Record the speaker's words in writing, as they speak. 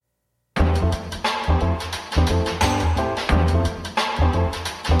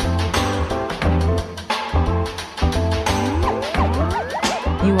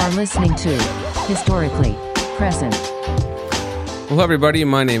listening to Historically Present. Hello, everybody.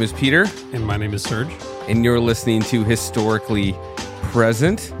 My name is Peter. And my name is Serge. And you're listening to Historically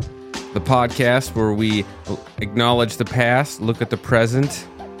Present, the podcast where we acknowledge the past, look at the present,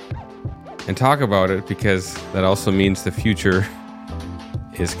 and talk about it, because that also means the future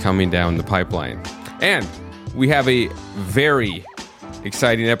is coming down the pipeline. And we have a very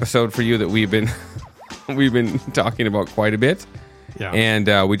exciting episode for you that we've been talking about quite a bit. Yeah.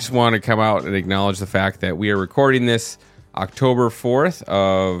 And we just want to come out and acknowledge the fact that we are recording this October 4th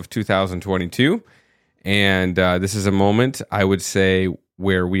of 2022. And this is a moment, I would say,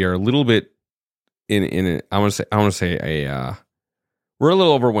 where we are a little bit we're a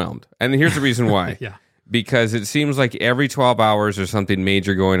little overwhelmed. And here's the reason why. Yeah. Because it seems like every 12 hours there's something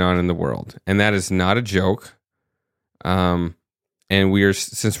major going on in the world. And that is not a joke. And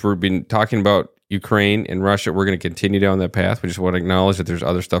since we've been talking about Ukraine and Russia, we're going to continue down that path. We just want to acknowledge that there's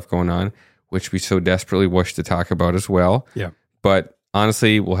other stuff going on, which we so desperately wish to talk about as well. Yeah. But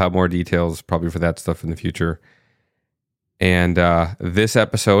honestly, we'll have more details probably for that stuff in the future. And this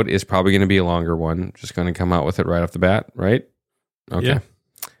episode is probably going to be a longer one. Just going to come out with it right off the bat, right? Okay. Yeah.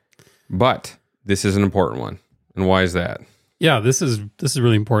 But this is an important one. And why is that? Yeah, this is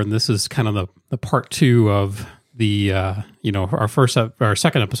really important. This is kind of the part two of the our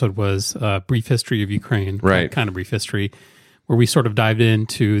second episode was brief history of Ukraine, right? Kind of brief history, where we sort of dived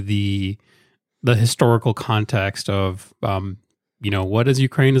into the historical context of what is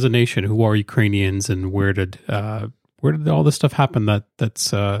Ukraine as a nation, who are Ukrainians, and where did all this stuff happen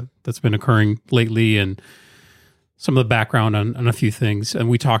that's been occurring lately, and some of the background on a few things. And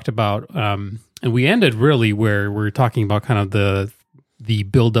we talked about and we ended really where we're talking about kind of the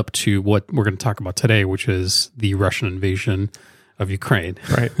build up to what we're going to talk about today, which is the Russian invasion of Ukraine.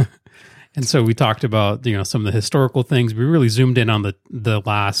 Right. And so we talked about, some of the historical things. We really zoomed in on the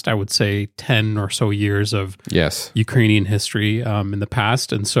last, I would say, 10 or so years of Ukrainian history in the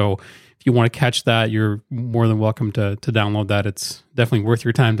past. And so if you want to catch that, you're more than welcome to download that. It's definitely worth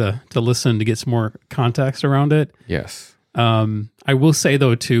your time to listen to get some more context around it. Yes. I will say,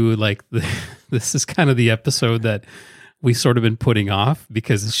 though, too, this is kind of the episode that we sort of been putting off,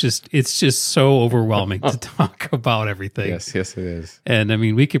 because it's just so overwhelming to talk about everything. Yes, it is. And I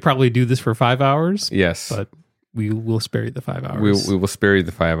mean, we could probably do this for 5 hours. Yes. But we will spare you the 5 hours. We will spare you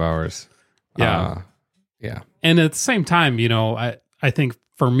the 5 hours. Yeah. Yeah. And at the same time, I think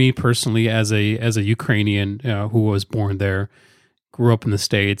for me personally, as a Ukrainian who was born there, grew up in the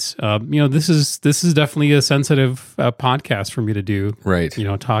States, this is definitely a sensitive podcast for me to do. Right.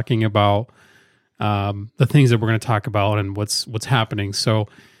 Talking about the things that we're going to talk about and what's happening. So,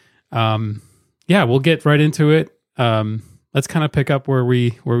 we'll get right into it. Let's kind of pick up where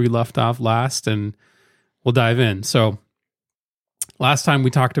we left off last, and we'll dive in. So, last time we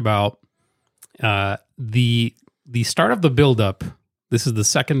talked about the start of the buildup. This is the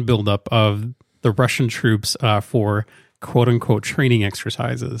second buildup of the Russian troops for "quote unquote" training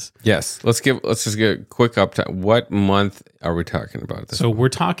exercises. Yes, let's just get a quick update. What month are we talking about? So we're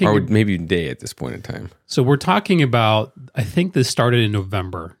talking, or maybe day at this point in time. So we're talking about, I think this started in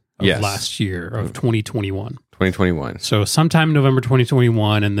November of last year of 2021. 2021. So sometime in November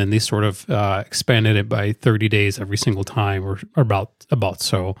 2021, and then they sort of expanded it by 30 days every single time, or about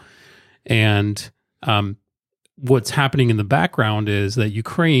so. And what's happening in the background is that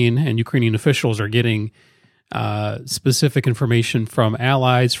Ukraine and Ukrainian officials are getting specific information from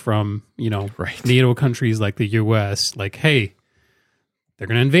allies, from NATO countries like the U.S. Like, hey, they're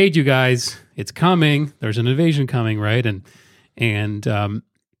going to invade you guys. It's coming. There's an invasion coming, right? And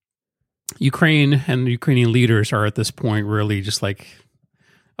Ukraine and Ukrainian leaders are at this point really just like,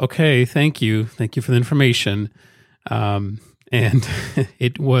 okay, thank you for the information, and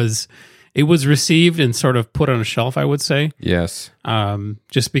it was received and sort of put on a shelf, I would say. Yes,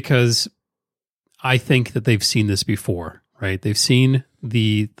 just because I think that they've seen this before, right? They've seen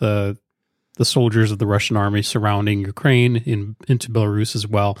the soldiers of the Russian army surrounding Ukraine into Belarus as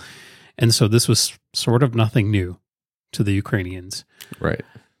well. And so this was sort of nothing new to the Ukrainians. Right.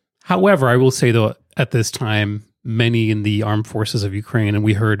 However, I will say, though, at this time, many in the armed forces of Ukraine, and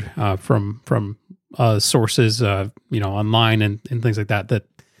we heard from sources, online and things like that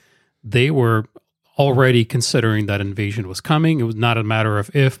they were already considering that invasion was coming. It was not a matter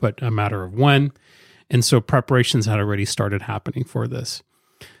of if, but a matter of when. And so preparations had already started happening for this.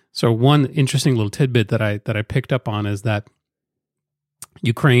 So one interesting little tidbit that I picked up on is that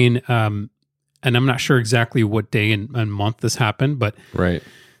Ukraine, and I'm not sure exactly what day and month this happened, but right,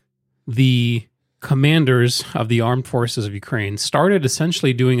 the commanders of the armed forces of Ukraine started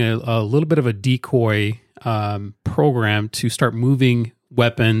essentially doing a little bit of a decoy program to start moving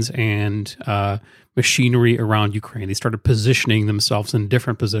weapons and machinery around Ukraine. They started positioning themselves in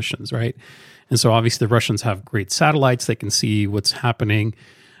different positions, right? And so obviously the Russians have great satellites. They can see what's happening.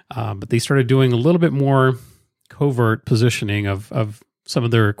 But they started doing a little bit more covert positioning of some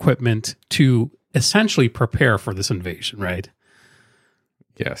of their equipment to essentially prepare for this invasion, right?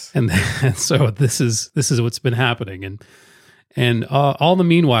 Yes. And so this is what's been happening. And all the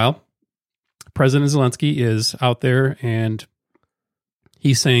meanwhile, President Zelensky is out there and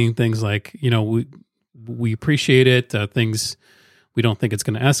he's saying things like, we appreciate it. We don't think it's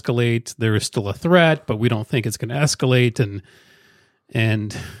going to escalate. There is still a threat, but we don't think it's going to escalate.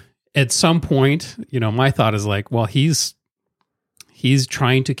 And at some point, my thought is like, well, he's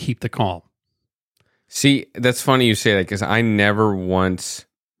trying to keep the calm. See, that's funny you say that because I never once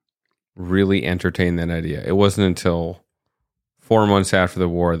really entertained that idea. It wasn't until 4 months after the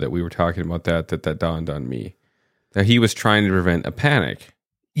war that we were talking about that dawned on me. That he was trying to prevent a panic.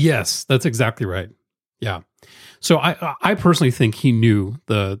 Yes, that's exactly right. Yeah. So I personally think he knew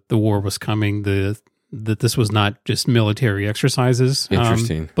the war was coming, that this was not just military exercises.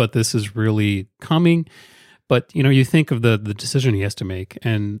 Interesting. But this is really coming. But, you think of the decision he has to make.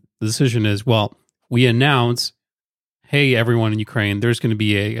 And the decision is, well, we announce, hey, everyone in Ukraine, there's going to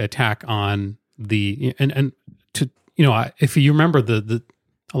be a attack on if you remember a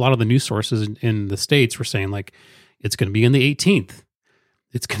lot of the news sources in the States were saying like, it's going to be on the 18th.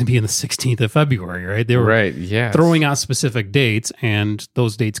 It's going to be in the 16th of February, right? They were throwing out specific dates, and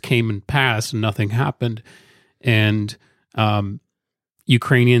those dates came and passed, and nothing happened. And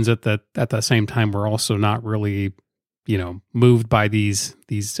Ukrainians at that same time were also not really, moved by these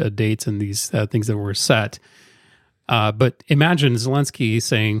dates and these things that were set. But imagine Zelensky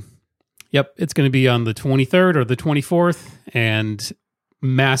saying, "Yep, it's going to be on the 23rd or the 24th," and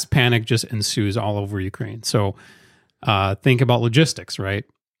mass panic just ensues all over Ukraine. So. Think about logistics, right?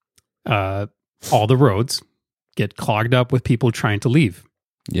 All the roads get clogged up with people trying to leave.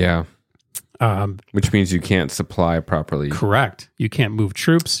 Yeah. Which means you can't supply properly. Correct. You can't move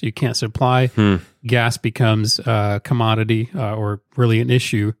troops. You can't supply. Gas becomes a commodity or really an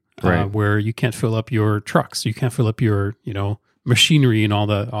issue where you can't fill up your trucks. You can't fill up your, machinery and all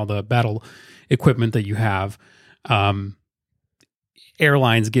the battle equipment that you have.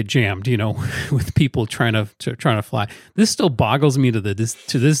 Airlines get jammed, with people trying to fly. This still boggles me to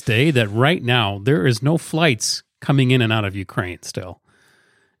this day that right now there is no flights coming in and out of Ukraine. Still,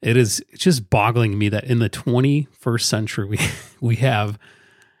 it's just boggling me that in the 21st century we have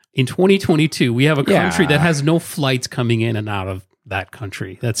in 2022 we have a country that has no flights coming in and out of that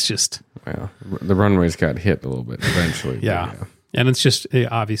country. That's just the runways got hit a little bit eventually. Yeah, and it's just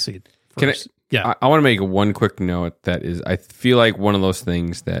obviously. Yeah, I want to make one quick note that is, I feel like one of those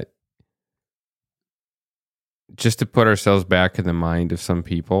things that just to put ourselves back in the mind of some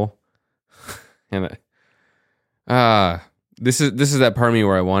people, and this is that part of me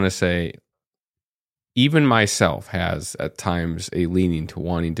where I want to say, even myself has at times a leaning to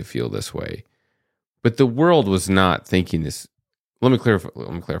wanting to feel this way, but the world was not thinking this. Let me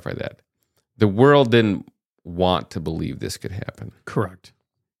clarify that the world didn't want to believe this could happen. Correct.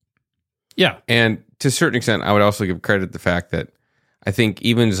 Yeah. And to a certain extent, I would also give credit to the fact that I think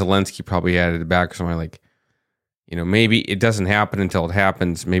even Zelensky probably had it back somewhere like, maybe it doesn't happen until it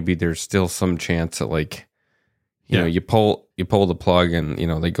happens. Maybe there's still some chance that you pull the plug and,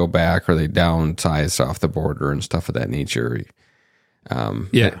 they go back or they downsize off the border and stuff of that nature.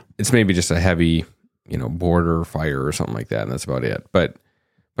 It's maybe just a heavy, border fire or something like that. And that's about it. But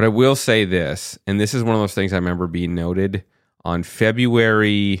I will say this, and this is one of those things I remember being noted on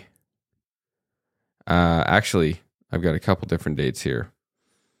February. Actually, I've got a couple different dates here.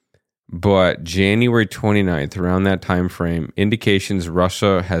 But January 29th, around that time frame, indications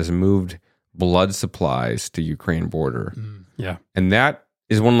Russia has moved blood supplies to Ukraine border. Yeah. And that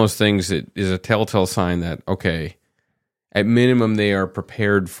is one of those things that is a telltale sign that, okay, at minimum, they are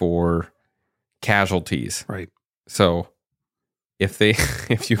prepared for casualties. Right. So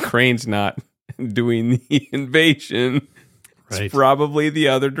if Ukraine's not doing the invasion, it's probably the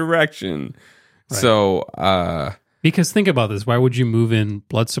other direction. Right. So, because think about this, why would you move in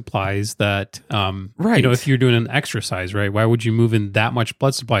blood supplies that, if you're doing an exercise, right? Why would you move in that much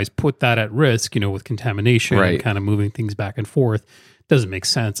blood supplies, put that at risk, with contamination and kind of moving things back and forth? Doesn't make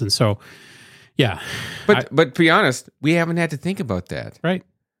sense. And so, yeah. But to be honest, we haven't had to think about that. Right.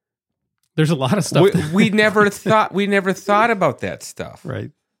 There's a lot of stuff. We never thought about that stuff.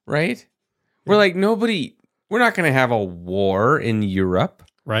 Right. Right. Yeah. We're like, we're not going to have a war in Europe.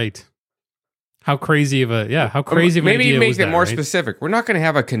 Right. How crazy of an maybe idea make was it that, more right? specific. We're not going to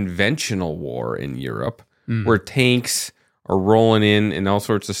have a conventional war in Europe where tanks or rolling in all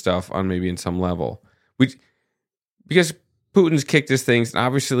sorts of stuff on maybe in some level. Because Putin's kicked his things, and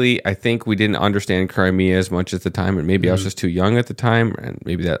obviously I think we didn't understand Crimea as much at the time, and maybe I was just too young at the time, and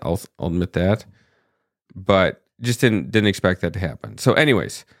maybe that I'll admit that. But just didn't expect that to happen. So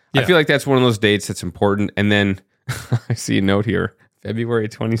anyways, I feel like that's one of those dates that's important. And then I see a note here, February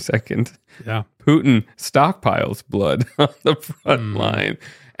 22nd. Yeah. Putin stockpiles blood on the front line.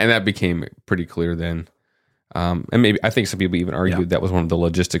 And that became pretty clear then. And maybe I think some people even argued that was one of the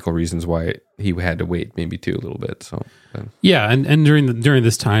logistical reasons why he had to wait maybe too a little bit. So and during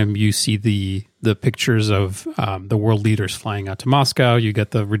this time you see the pictures of the world leaders flying out to Moscow. You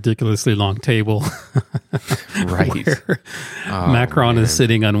get the ridiculously long table, right? Where Macron is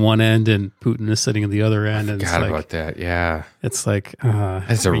sitting on one end and Putin is sitting on the other end. And forgot about that. Yeah, it's like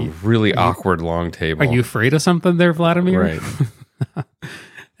it's a really awkward long table. Are you afraid of something there, Vladimir? Right.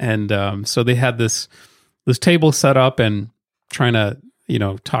 And so they had this table set up and trying to,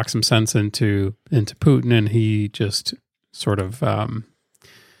 talk some sense into Putin, and he just sort of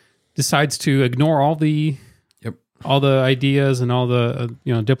decides to ignore all the ideas and all the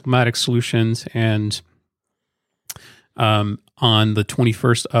diplomatic solutions. And on the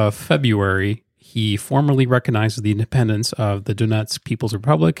 21st of February, he formally recognizes the independence of the Donetsk People's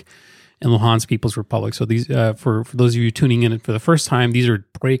Republic and Luhansk People's Republic. So these, for those of you tuning in for the first time, these are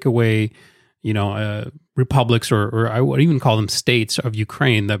breakaway republics, or I would even call them states of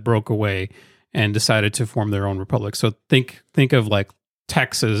Ukraine that broke away and decided to form their own republic. So think of like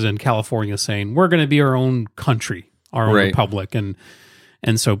Texas and California saying, we're going to be our own country, our own republic. And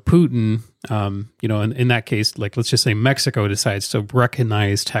so Putin, in that case, like let's just say Mexico decides to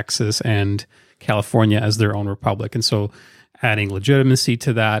recognize Texas and California as their own republic. And so adding legitimacy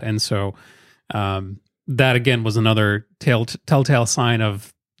to that. And so that again was another telltale sign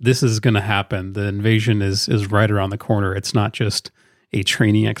of this is going to happen. The invasion is right around the corner. It's not just a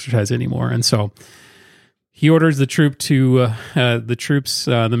training exercise anymore. And so he orders the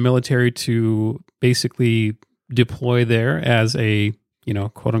military to basically deploy there as a,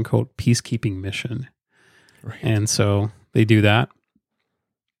 quote unquote peacekeeping mission. Right. And so they do that.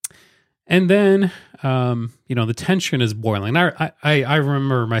 And then, the tension is boiling. I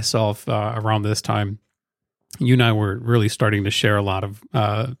remember myself around this time, you and I were really starting to share a lot of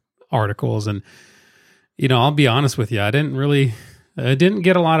articles, and I'll be honest with you, I didn't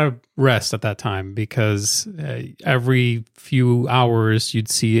get a lot of rest at that time, because every few hours you'd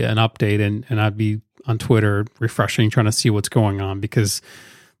see an update, and I'd be on Twitter refreshing, trying to see what's going on, because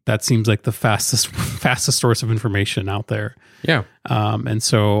that seems like the fastest source of information out there. Yeah. And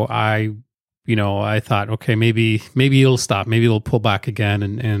so I thought, okay, maybe it'll stop, maybe it'll pull back again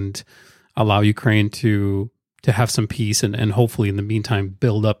and allow Ukraine to have some peace, and hopefully in the meantime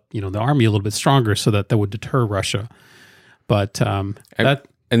build up, the army a little bit stronger so that would deter Russia. But and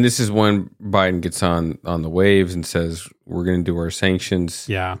this is when Biden gets on the waves and says, we're going to do our sanctions.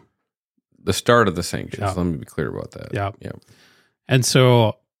 Yeah. The start of the sanctions. Yeah. Let me be clear about that. Yeah. Yeah. And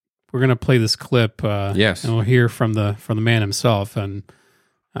so we're going to play this clip. Yes. And we'll hear from the man himself. And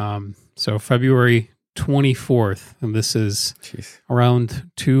so February 24th, and this is around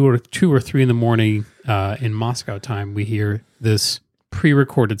 2 or 3 in the morning in Moscow time, we hear this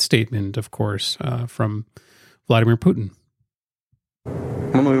pre-recorded statement, of course, from Vladimir Putin.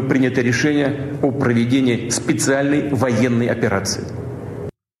 Мною принято решение о проведении специальной военной операции.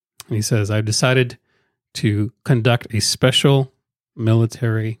 And he says, I've decided to conduct a special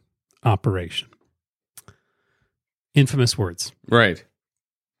military operation. Infamous words. Right.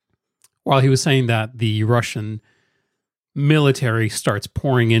 While he was saying that, the Russian military starts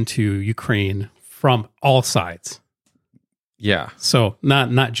pouring into Ukraine from all sides. Yeah. So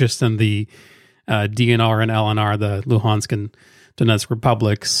not just in the DNR and LNR, the Luhansk and Donetsk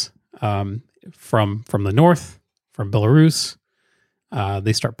republics, from the north, from Belarus.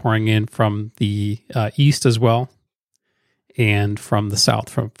 They start pouring in from the east as well, and from the south,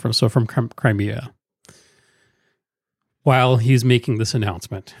 from Crimea. While he's making this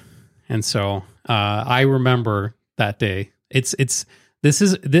announcement. And so I remember that day.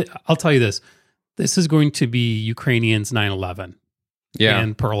 I'll tell you this. This is going to be Ukrainians' 9/11,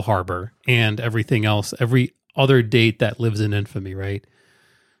 and Pearl Harbor, and everything else, every other date that lives in infamy, right?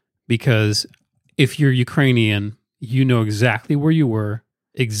 Because if you're Ukrainian, you know exactly where you were,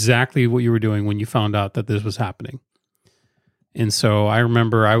 exactly what you were doing when you found out that this was happening. And so I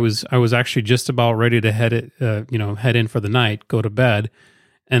remember I was actually just about ready to head in for the night, go to bed.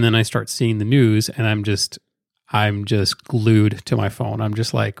 And then I start seeing the news, and I'm just glued to my phone. I'm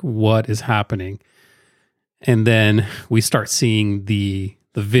just like, what is happening? And then we start seeing the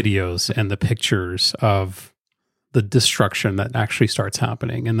videos and the pictures of the destruction that actually starts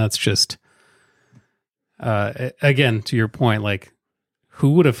happening. And that's just, again, to your point, like,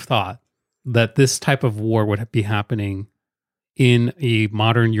 who would have thought that this type of war would be happening in a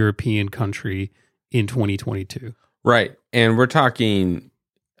modern European country in 2022? Right. And we're talking,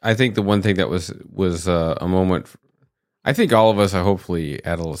 I think the one thing that was a moment, I think all of us are hopefully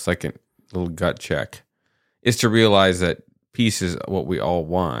at a second little gut check, is to realize that peace is what we all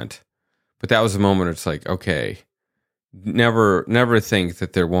want. But that was a moment it's like, okay, never think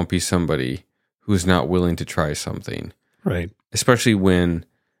that there won't be somebody who's not willing to try something. Right. Especially when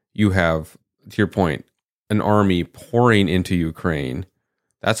you have, to your point, an army pouring into Ukraine.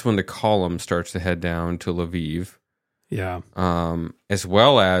 That's when the column starts to head down to Lviv. Yeah. As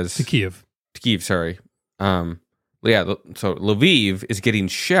well as To Kiev, sorry. Yeah, so Lviv is getting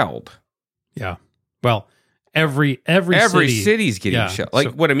shelled. yeah. Well, every city's getting yeah, shelled. Like,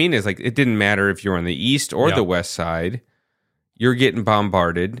 so- what I mean is, like, it didn't matter if you're on the east or Yeah. the west side, you're getting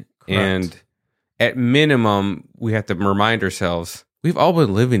bombarded. Correct. And at minimum, we have to remind ourselves, we've all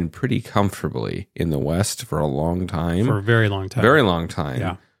been living pretty comfortably in the West for a long time. for a very long time. Very long time.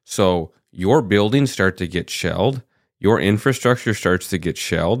 Yeah. So your buildings start to get shelled. Your infrastructure starts to get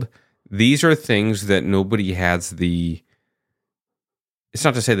shelled. These are things that nobody has the... It's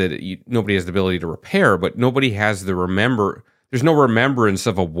not to say that nobody has the ability to repair, but nobody has the There's no remembrance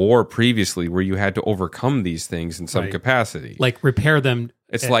of a war previously where you had to overcome these things in some Right. capacity. Like repair them.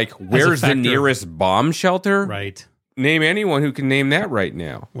 It's a- like, as a where's the factor- nearest bomb shelter? Right. Name anyone who can name that right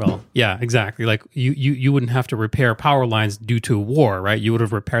now. Well, yeah, exactly. Like you wouldn't have to repair power lines due to war, right? You would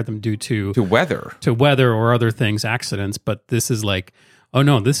have repaired them due to Weather. weather or other things, accidents. But this is like, oh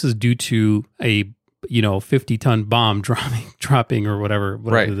no, this is due to a 50-ton bomb dropping or whatever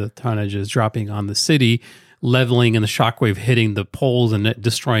Right. the tonnage is, dropping on the city, leveling, and the shockwave hitting the poles and it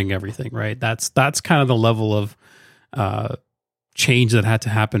destroying everything. Right. That's kind of the level of change that had to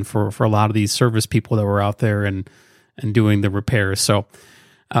happen for a lot of these service people that were out there and doing the repairs. So,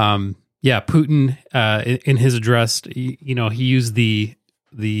 Putin, in his address, he used the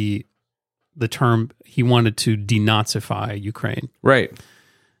term, he wanted to denazify Ukraine, Right.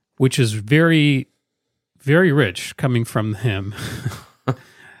 which is very, very rich coming from him.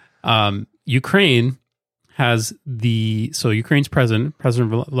 Ukraine has Ukraine's President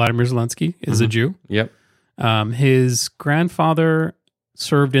Vladimir Zelensky is a Jew. Yep. His grandfather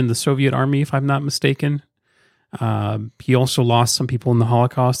served in the Soviet army, if I'm not mistaken. He also lost some people in the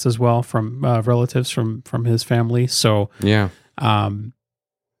Holocaust as well from relatives from his family. So, Yeah. I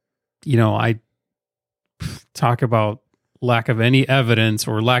talk about lack of any evidence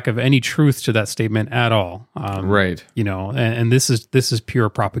or lack of any truth to that statement at all. Right. And this is pure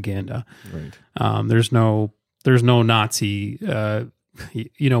propaganda. Right. There's no Nazi.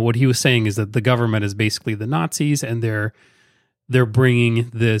 What he was saying is that the government is basically the Nazis, and they're bringing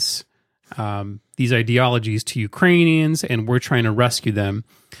these ideologies to Ukrainians, and we're trying to rescue them.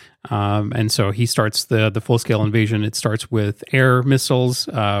 And so he starts the full scale invasion. It starts with air missiles,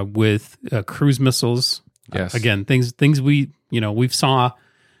 with cruise missiles. Yes. Again, things we've saw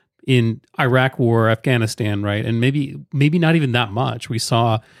in Iraq War, Afghanistan, right? And maybe not even that much. We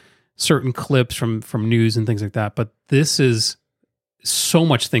saw certain clips from news and things like that. But this is so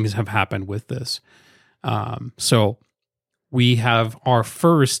much things have happened with this. So we have our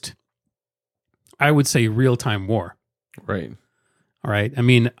first, I would say, real-time war. Right. All right. I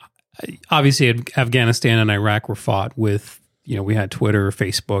mean, obviously Afghanistan and Iraq were fought with, we had Twitter,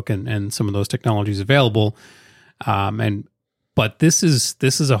 Facebook, and some of those technologies available. But this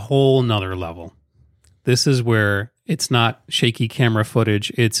is a whole nother level. This is where it's not shaky camera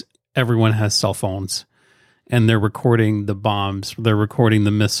footage. It's everyone has cell phones and they're recording the bombs. They're recording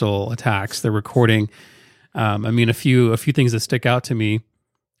the missile attacks. They're recording, a few things that stick out to me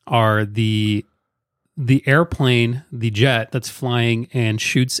are the airplane, the jet that's flying and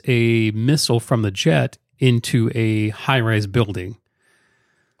shoots a missile from the jet into a high-rise building.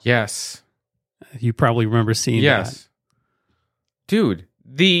 Yes. You probably remember seeing Yes. Dude,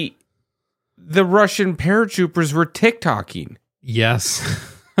 the Russian paratroopers were TikToking. Yes.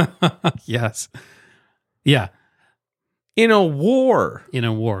 Yes. Yeah. In a war. In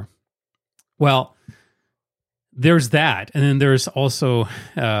a war. Well, there's that. And then there's also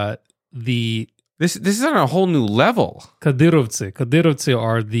the This is on a whole new level. Kadyrovtsi. Kadyrovtsi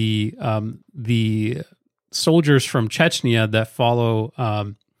are the soldiers from Chechnya that follow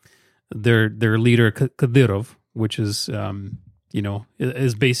their leader Kadyrov, which is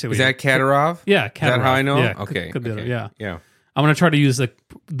is basically Is that Kadyrov? Yeah, Is that how I know? Yeah, Okay. Kadyrov, Okay. yeah. Yeah. I'm gonna try to use the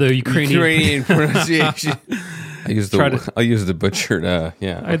Ukrainian Ukrainian pronunciation. I'll use the butchered.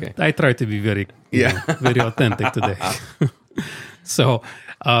 Yeah. Okay. I try to be very, very authentic today. So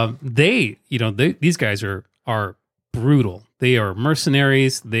these guys are brutal. They are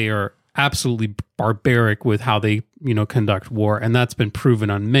mercenaries. They are absolutely barbaric with how they conduct war, and that's been proven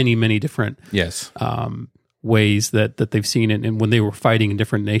on many, many different ways that they've seen it, and when they were fighting in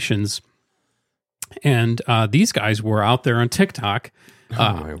different nations. And these guys were out there on TikTok.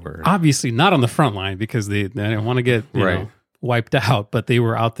 My word. Obviously not on the front line because they didn't want to get wiped out, but they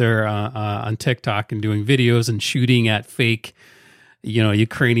were out there on TikTok and doing videos and shooting at fake,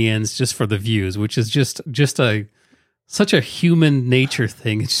 Ukrainians just for the views, which is just such a human nature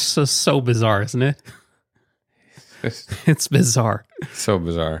thing. It's just so bizarre, isn't it? It's bizarre. So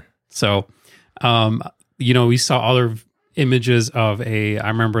bizarre. So, we saw other images of I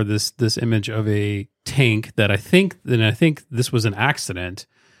remember this image of a tank that I think this was an accident,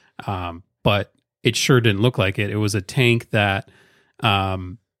 but it sure didn't look like it. It was a tank that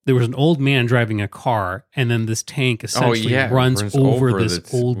there was an old man driving a car, and then this tank essentially runs over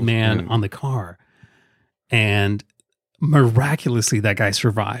this old man on the car, and miraculously that guy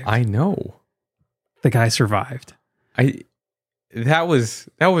survived. I know the guy survived. That was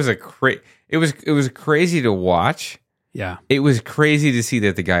it was crazy to watch. Yeah, it was crazy to see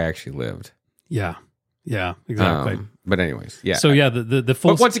that the guy actually lived. Yeah, exactly. But anyways, yeah. So yeah, the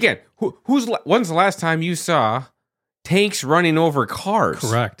full. But once again, when's the last time you saw tanks running over cars?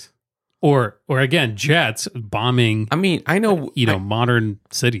 Correct. Or again, jets bombing. I mean, I know modern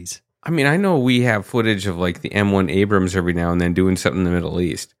cities. I mean, I know we have footage of like the M1 Abrams every now and then doing something in the Middle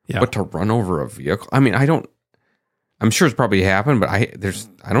East. Yeah. But to run over a vehicle, I mean, I'm sure it's probably happened, but I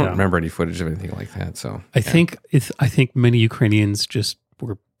don't remember any footage of anything like that. So I think many Ukrainians just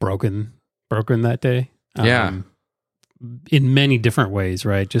were broken that day. In many different ways,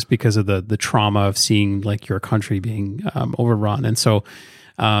 right? Just because of the trauma of seeing like your country being overrun. And so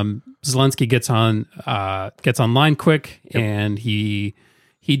Zelensky gets online quick, and he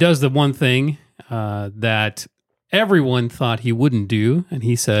does the one thing that everyone thought he wouldn't do, and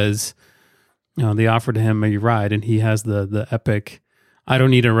he says, they offered him a ride, and he has the epic, "I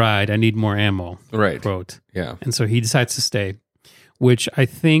don't need a ride, I need more ammo," quote. Yeah. And so he decides to stay, which I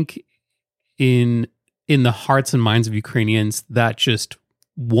think in the hearts and minds of Ukrainians, that just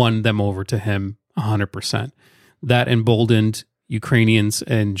won them over to him 100%. That emboldened Ukrainians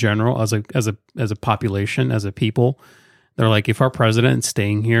in general as a population, as a people. They're like, if our president is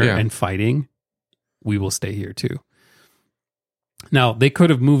staying here and fighting, we will stay here too. Now, they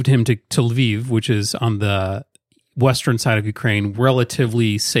could have moved him to Lviv, which is on the western side of Ukraine,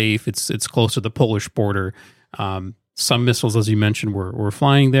 relatively safe. It's close to the Polish border. Some missiles, as you mentioned, were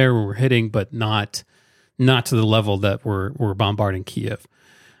flying there, were hitting, but not to the level that were bombarding Kiev.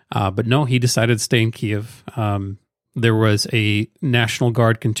 But no, he decided to stay in Kiev. There was a National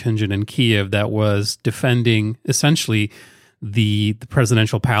Guard contingent in Kiev that was defending essentially the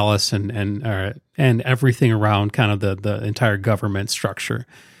presidential palace and everything around kind of the entire government structure.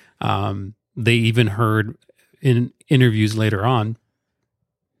 They even heard in interviews later on,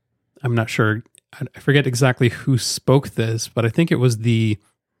 I'm not sure, I forget exactly who spoke this, but I think it was the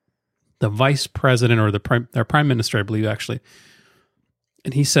vice president or their prime minister, I believe, actually.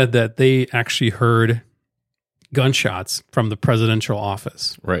 And he said that they actually heard gunshots from the presidential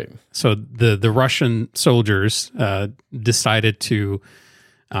office. Right. So the Russian soldiers decided to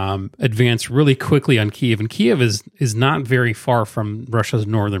advance really quickly on Kiev, and Kiev is not very far from Russia's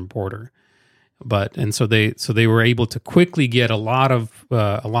northern border. And so they were able to quickly get a lot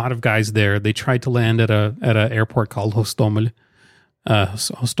of guys there. They tried to land at a airport called Hostomel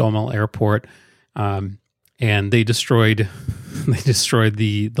Airport, and they destroyed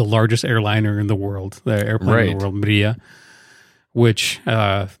the largest airliner in the world, the airplane in the world, Mria, which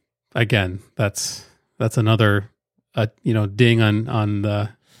again, that's another ding on the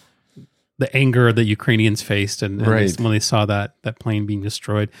anger that Ukrainians faced and when they saw that plane being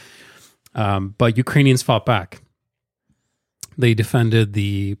destroyed. But Ukrainians fought back. They defended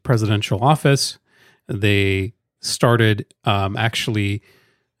the presidential office. They started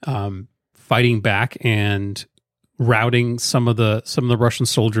fighting back and routing some of the Russian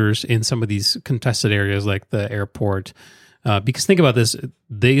soldiers in some of these contested areas like the airport. Because think about this,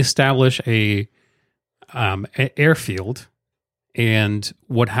 they establish a airfield, and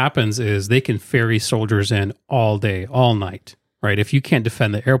what happens is they can ferry soldiers in all day, all night, right? If you can't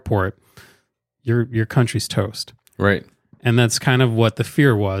defend the airport, your country's toast. Right. And that's kind of what the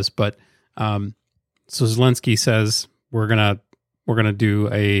fear was. But so Zelensky says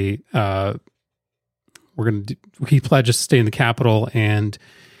he pledges to stay in the capital, and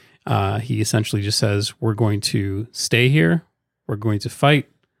He essentially just says, we're going to stay here, we're going to fight,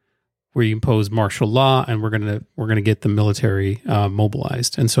 we impose martial law, and we're gonna get the military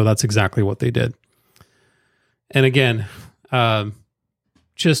mobilized. And so that's exactly what they did. And again,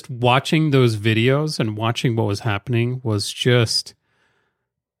 just watching those videos and watching what was happening was just,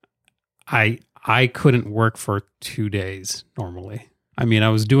 I couldn't work for 2 days normally. I mean, I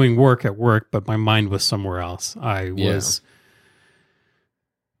was doing work at work, but my mind was somewhere else. I was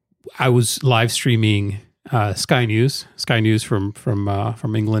live streaming Sky News. Sky News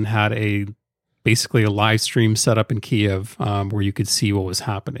from England had basically a live stream set up in Kiev where you could see what was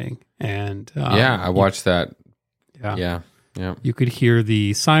happening. And I watched that. Yeah. Yeah. You could hear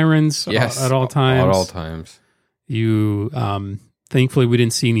the sirens at all times. At all times. You thankfully we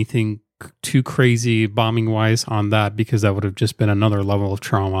didn't see anything too crazy bombing wise on that, because that would have just been another level of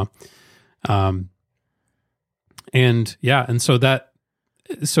trauma. So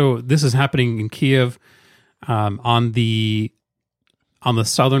this is happening in Kiev, on the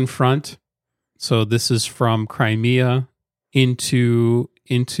southern front. So this is from Crimea into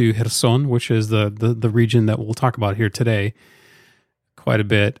Kherson, which is the region that we'll talk about here today quite a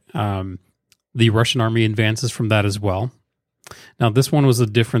bit. The Russian army advances from that as well. Now, this one was a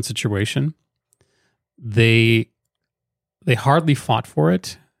different situation. They hardly fought for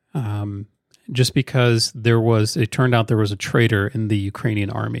it, just because it turned out there was a traitor in the Ukrainian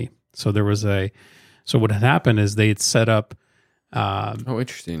army. So what had happened is they had set up.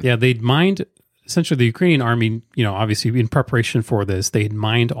 Interesting. Yeah, they'd mined. Essentially, the Ukrainian army, obviously in preparation for this, they had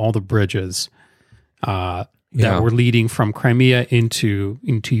mined all the bridges that were leading from Crimea into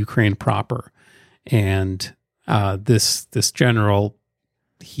Ukraine proper, and this general,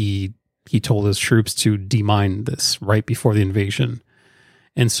 he told his troops to demine this right before the invasion.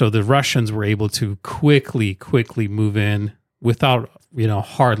 And so the Russians were able to quickly move in without,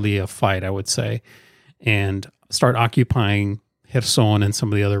 hardly a fight, I would say, and start occupying Kherson and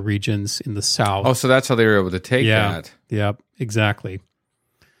some of the other regions in the south. Oh, so that's how they were able to take that. Yep, exactly.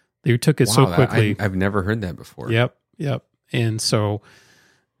 They took it so quickly. I've never heard that before. Yep. And so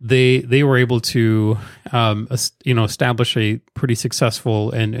they were able to establish a pretty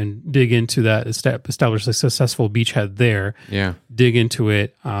successful and dig into that, establish a successful beachhead there. Yeah, dig into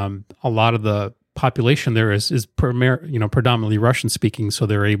it. A lot of the population there is predominantly Russian speaking, so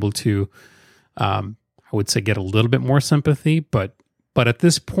they're able to, I would say, get a little bit more sympathy. But at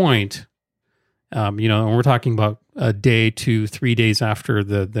this point, and we're talking about a day to 3 days after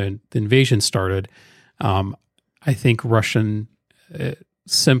the invasion started, I think Russian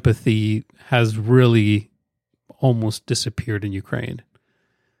sympathy has really almost disappeared in Ukraine.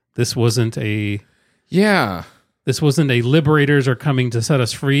 This wasn't a liberators are coming to set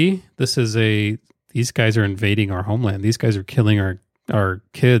us free. These guys are invading our homeland. These guys are killing our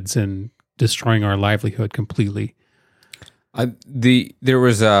kids and destroying our livelihood completely. There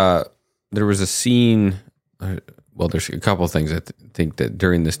was a scene. Well, there's a couple of things I think that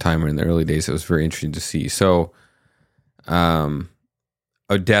during this time or in the early days it was very interesting to see. So,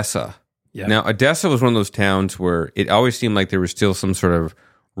 Odessa. Yeah. Now, Odessa was one of those towns where it always seemed like there was still some sort of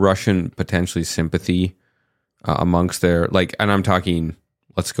Russian potentially sympathy amongst their, and I'm talking,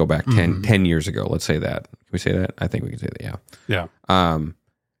 let's go back 10 years ago. Let's say that. Can we say that? I think we can say that, yeah. Yeah.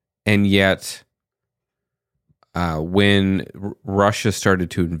 And yet, when Russia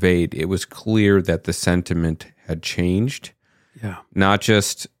started to invade, it was clear that the sentiment had changed. Yeah. Not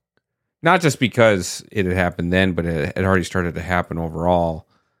just because it had happened then, but it had already started to happen overall.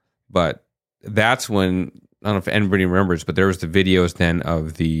 But that's when, I don't know if anybody remembers, but there was the videos then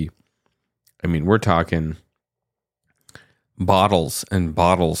of we're talking bottles and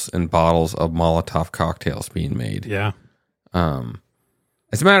bottles and bottles of Molotov cocktails being made. Yeah.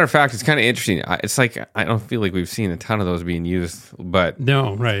 As a matter of fact, it's kind of interesting. It's like, I don't feel like we've seen a ton of those being used, but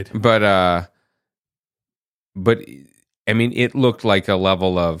no, right. But it looked like a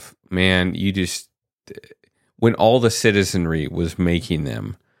level of, man, when all the citizenry was making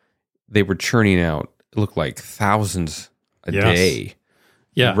them, they were churning out, it looked like thousands a day,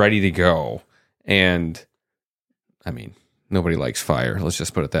 ready to go. And nobody likes fire. Let's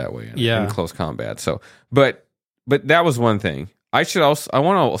just put it that way. In close combat. So, but that was one thing. I want to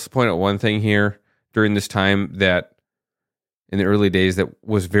also point out one thing here during this time that in the early days that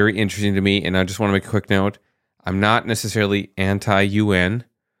was very interesting to me. And I just want to make a quick note. I'm not necessarily anti-UN,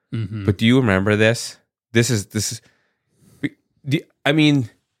 but do you remember this? There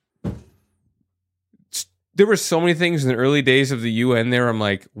were so many things in the early days of the UN there. I'm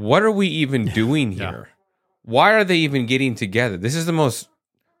like, what are we even doing here? Why are they even getting together? This is the most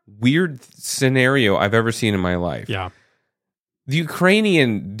weird scenario I've ever seen in my life. Yeah. the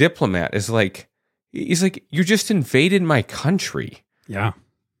Ukrainian diplomat is like, he's like, you just invaded my country. Yeah.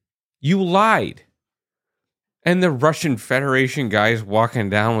 You lied. And the Russian Federation guy's walking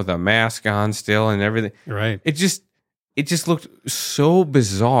down with a mask on still and everything. Right. It just looked so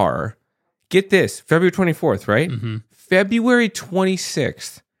bizarre. Get this, February 24th, right? Mm-hmm. February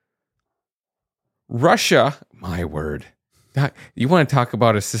 26th. Russia, my word. You want to talk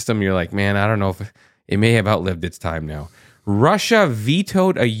about a system, you're like, man, I don't know if it may have outlived its time now. Russia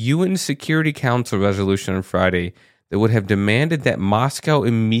vetoed a UN Security Council resolution on Friday that would have demanded that Moscow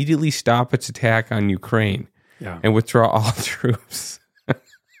immediately stop its attack on Ukraine and withdraw all troops.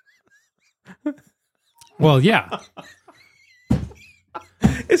 Well, yeah.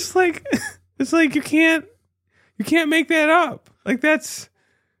 It's like you can't make that up. Like, that's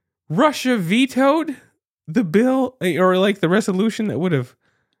Russia vetoed the bill or like the resolution that would have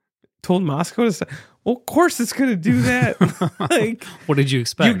told Moscow to stop. Well, of course it's going to do that. Like, what did you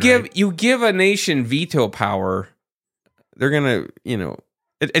expect? You give a nation veto power, they're going to,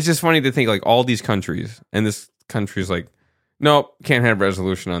 it's just funny to think like all these countries, and this country's like, nope, can't have a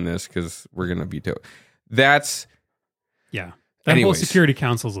resolution on this because we're going to veto it. That whole Security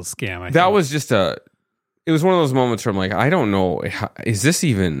Council is a scam. I that think. was just it was one of those moments where I'm like, I don't know, does this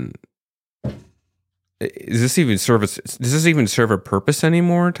even serve a purpose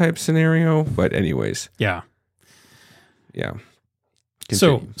anymore type scenario? But anyways. Yeah.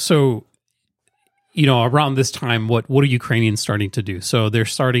 Continue. So around this time, what are Ukrainians starting to do? So they're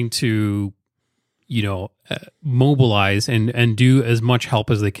starting to, mobilize and do as much help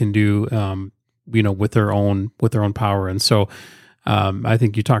as they can do, with their own power. And so I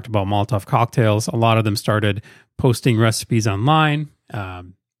think you talked about Molotov cocktails. A lot of them started posting recipes online.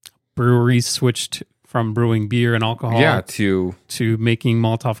 Breweries switched from brewing beer and alcohol to making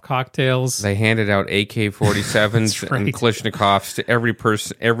Molotov cocktails. They handed out AK-47s right. and Kalashnikovs to every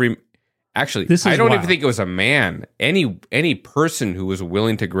person. Actually, I don't even think it was a man. Any person who was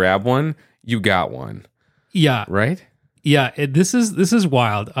willing to grab one, you got one. Yeah. Right? Yeah. This is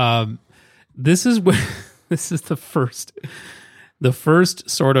wild. This is the first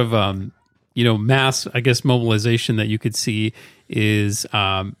sort of mass, I guess, mobilization that you could see is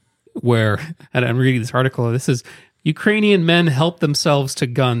where, and I'm reading this article, this is Ukrainian men help themselves to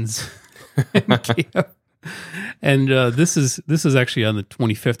guns in Kiev. And this is actually on the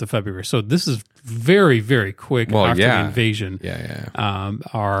 25th of February. So this is very, very quick after the invasion.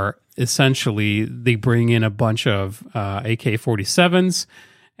 Are essentially, they bring in a bunch of AK-47s,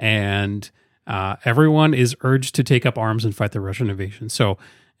 and everyone is urged to take up arms and fight the Russian invasion. So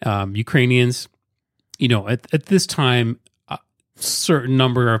Ukrainians, at this time, a certain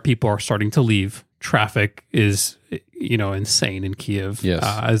number of people are starting to leave. Traffic is, insane in Kiev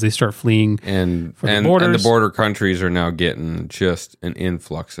as they start fleeing and the borders. And the border countries are now getting just an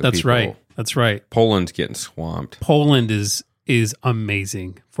influx of people. That's right. Poland's getting swamped. Poland is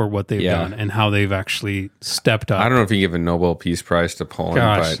amazing for what they've done and how they've actually stepped up. I don't know if you give a Nobel Peace Prize to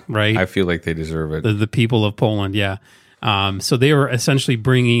Poland, but I feel like they deserve it. The people of Poland, so they were essentially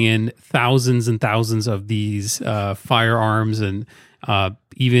bringing in thousands and thousands of these firearms and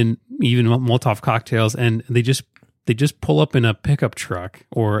even Molotov cocktails, and they just pull up in a pickup truck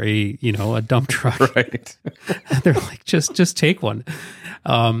or a dump truck. Right. They're like, just take one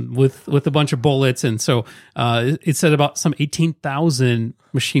with a bunch of bullets. And so it said about some 18,000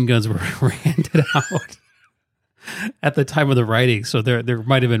 machine guns were handed out at the time of the writing. So there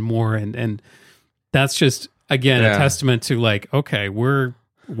might have been more, and that's just again a testament to like, okay, we're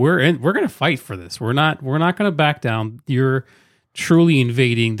going to fight for this. We're not going to back down. You're truly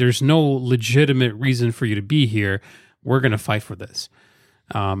invading. There's no legitimate reason for you to be here. We're going to fight for this.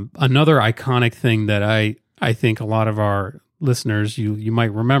 Another iconic thing that I think a lot of our listeners, you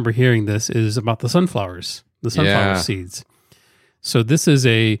might remember hearing this, is about the sunflower seeds. So this is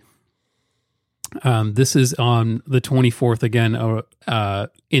on the 24th again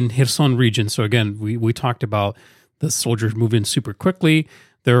in Kherson region. So again, we talked about the soldiers move in super quickly.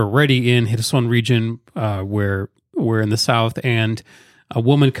 They're already in Kherson region where we're in the south, and a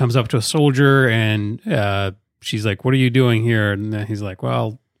woman comes up to a soldier and she's like, "What are you doing here?" And then he's like,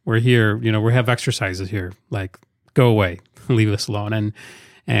 "Well, we're here. We have exercises here. Like, go away, leave us alone."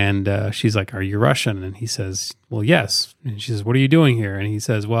 And she's like, "Are you Russian?" And he says, "Well, yes." And she says, "What are you doing here?" And he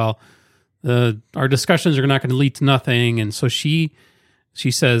says, "Well, our discussions are not going to lead to nothing." And so she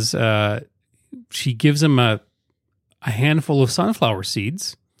says she gives him a handful of sunflower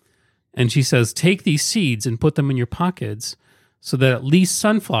seeds. And she says, "Take these seeds and put them in your pockets so that at least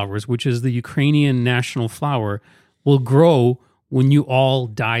sunflowers, which is the Ukrainian national flower, will grow when you all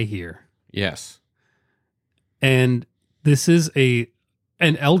die here." Yes. And this is an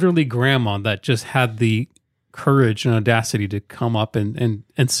elderly grandma that just had the courage and audacity to come up and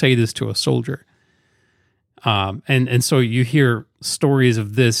say this to a soldier. And so you hear stories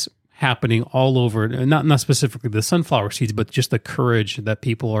of this happening all over, not specifically the sunflower seeds, but just the courage that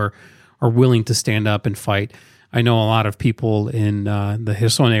people are willing to stand up and fight. I know a lot of people in the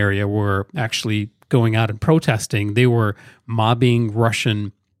Kherson area were actually going out and protesting. They were mobbing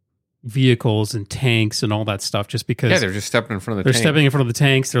Russian vehicles and tanks and all that stuff just because they're just stepping in front of the they're tank. stepping in front of the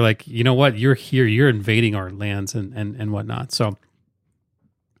tanks. They're like, you know what, you're here, you're invading our lands and whatnot. So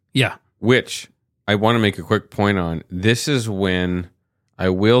yeah. Which I want to make a quick point on. This is when I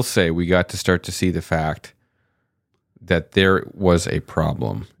will say we got to start to see the fact that there was a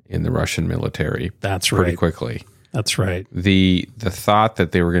problem in the Russian military. That's pretty right. quickly. That's right. The thought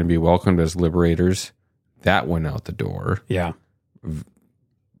that they were going to be welcomed as liberators, that went out the door Yeah.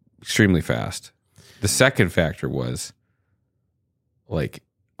 extremely fast. The second factor was like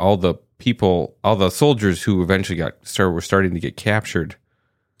all the soldiers who eventually were starting to get captured.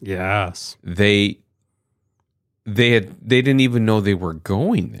 Yes. They didn't even know they were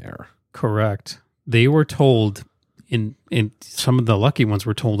going there. Correct. They were told in some of the lucky ones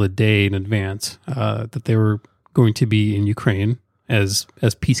were told a day in advance that they were going to be in Ukraine as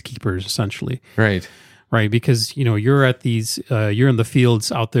peacekeepers, essentially. Right. Right. Because, you're at these, you're in the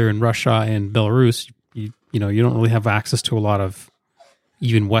fields out there in Russia and Belarus. You don't really have access to a lot of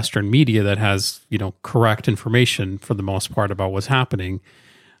even Western media that has, correct information for the most part about what's happening.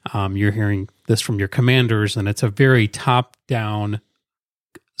 You're hearing this from your commanders, and it's a very top-down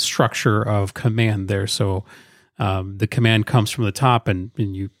structure of command there. So the command comes from the top, and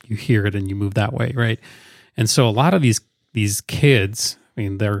you hear it, and you move that way, right? And so a lot of these kids,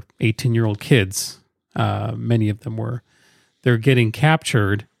 they're 18-year-old kids. Many of them they're getting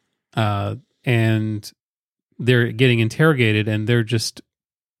captured, and they're getting interrogated, and they're just,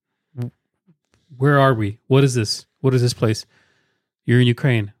 where are we? What is this? What is this place? You're in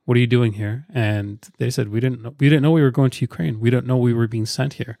Ukraine. What are you doing here? And they said, we didn't know we were going to Ukraine. We didn't know we were being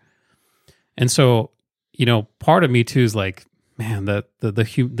sent here. And so, part of me too is like, man,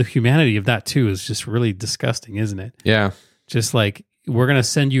 the humanity of that too is just really disgusting, isn't it? Yeah. Just like, we're going to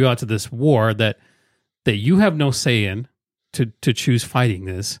send you out to this war that you have no say in to choose fighting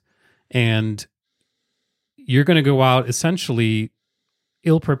this. And you're going to go out essentially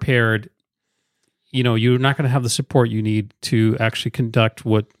ill-prepared. You're not going to have the support you need to actually conduct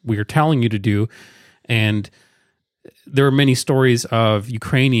what we're telling you to do. And there are many stories of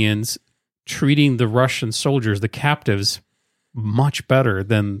Ukrainians treating the Russian soldiers, the captives, much better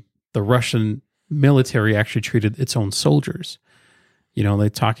than the Russian military actually treated its own soldiers. They're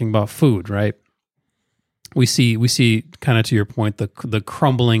talking about food, right? We see kind of, to your point, the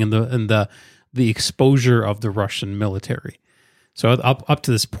crumbling and the exposure of the Russian military. So up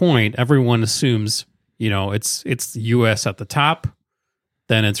to this point, everyone assumes, it's the U.S. at the top,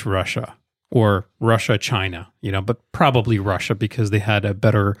 then it's Russia or Russia, China, but probably Russia because they had a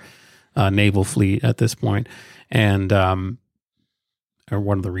better naval fleet at this point, and or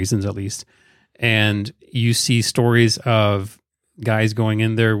one of the reasons at least. And you see stories of guys going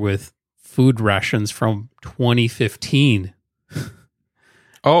in there with food rations from 2015.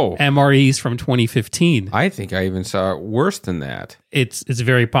 Oh, MREs from 2015. I think I even saw it worse than that. It's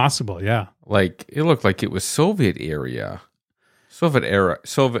very possible, yeah. Like, it looked like it was Soviet era yeah.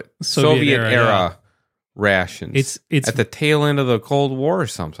 rations. It's at the tail end of the Cold War or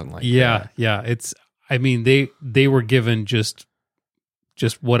something like that. Yeah. They were given just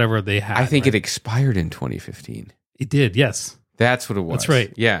whatever they had. I think right? it expired in 2015. It did, yes. That's what it was. That's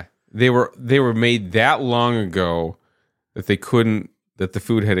right. Yeah. They were made that long ago that the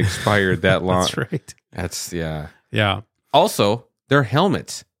food had expired that long. That's right. That's, yeah. Yeah. Also, their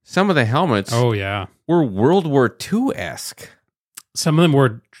helmets. Some of the helmets Oh, yeah. were World War II-esque. Some of them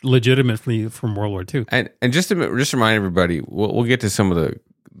were legitimately from World War II. And just to remind everybody, we'll get to some of the,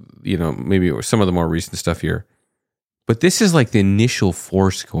 maybe some of the more recent stuff here. But this is like the initial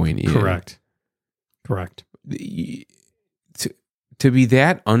force going in. Correct. To be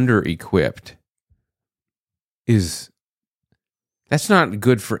that under-equipped that's not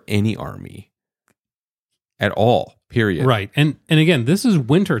good for any army at all, period. Right. And again, this is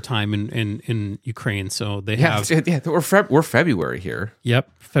winter time in Ukraine, so they have... Yeah, we're February here.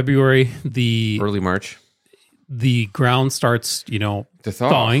 Yep, February, Early March. The ground starts, To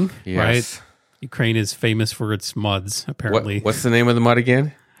thawing, yes. right? Ukraine is famous for its muds, apparently. What's the name of the mud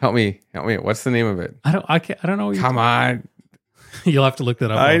again? Help me. What's the name of it? I don't know. Come on. You'll have to look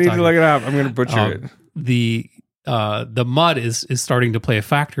that up. I need to look it up. I'm going to butcher it. the mud is starting to play a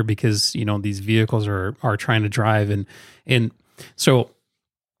factor because these vehicles are trying to drive and so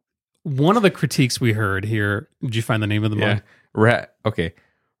one of the critiques we heard here. Did you find the name of the mud? Okay,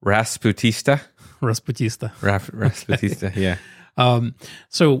 Rasputista. Rasputista. Yeah.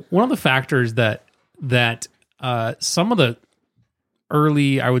 So one of the factors that some of the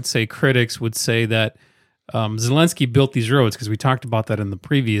early, I would say, critics would say that Zelensky built these roads, because we talked about that in the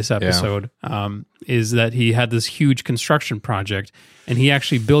previous episode, is that he had this huge construction project, and he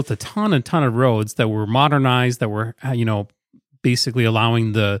actually built a ton of roads that were modernized, that were, basically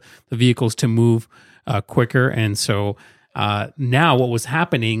allowing the vehicles to move quicker. And so now what was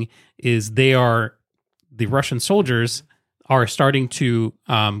happening is the Russian soldiers are starting to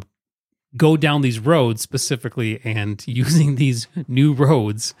go down these roads specifically and using these new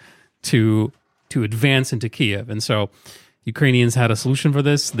roads to advance into Kiev. And so Ukrainians had a solution for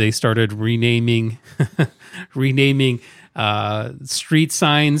this. They started renaming street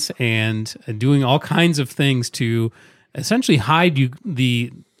signs and doing all kinds of things to essentially hide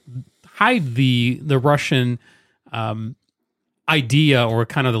the Russian idea, or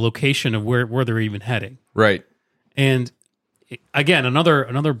kind of the location of where they're even heading. Right. And again,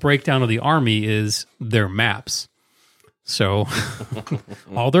 another breakdown of the army is their maps. So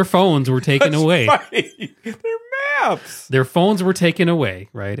all their phones were taken away. Right. Their maps. Their phones were taken away,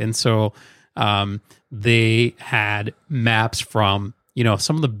 right? And so they had maps from,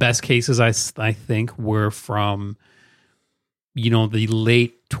 some of the best cases I think were from, the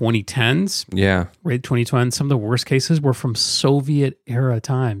late 2010s. Yeah. Late 2010s. Some of the worst cases were from Soviet era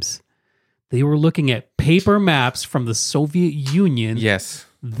times. They were looking at paper maps from the Soviet Union. Yes.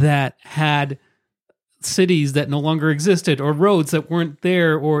 That had cities that no longer existed, or roads that weren't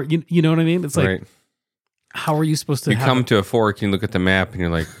there, or you know what I mean? It's like, right. How are you supposed to come to a fork and you look at the map and you're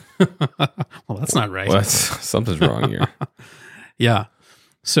like, well, that's not right. Well, something's wrong here. Yeah.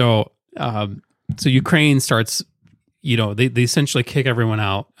 So Ukraine starts, they essentially kick everyone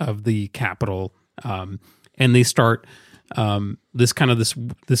out of the capital, and they start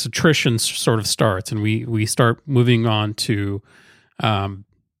this attrition sort of starts, and we start moving on to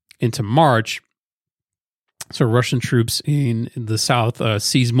into March. So Russian troops in the south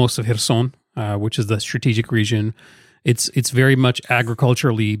seize most of Kherson, which is the strategic region. It's very much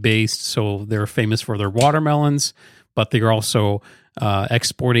agriculturally based, so they're famous for their watermelons, but they're also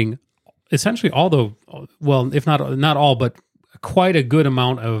exporting essentially if not all, but quite a good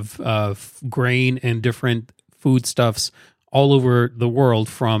amount of grain and different foodstuffs all over the world,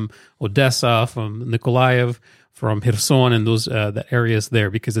 from Odessa, from Nikolaev, from Kherson, and those the areas there,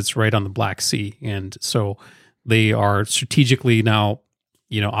 because it's right on the Black Sea. And so they are strategically now,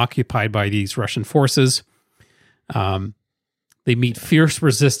 occupied by these Russian forces. They meet fierce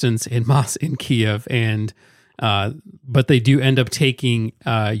resistance in Kiev, and but they do end up taking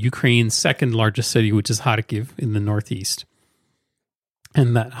Ukraine's second largest city, which is Kharkiv in the northeast.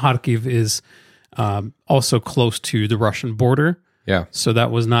 And that Kharkiv is also close to the Russian border. Yeah. So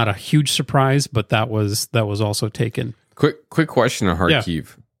that was not a huge surprise, but that was also taken. Quick question on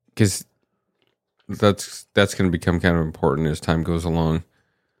Kharkiv, because that's going to become kind of important as time goes along.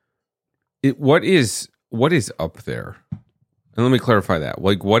 What is up there? And let me clarify that.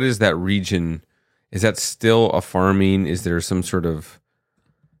 Like, what is that region? Is that still a farming? Is there some sort of?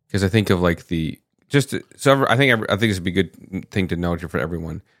 Because I think of like I think this would be a good thing to note here for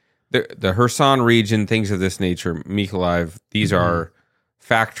everyone. The Kherson region, things of this nature, Mykolaiv, these are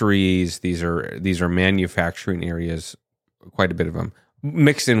factories. These are manufacturing areas. Quite a bit of them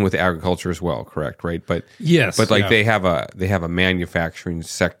mixed in with agriculture as well. Correct, right? But yes, but like they have a manufacturing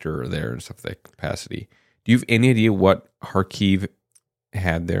sector there and stuff, that capacity. Do you have any idea what Kharkiv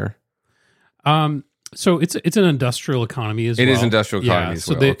had there? So it's an industrial economy as well. It is industrial economy as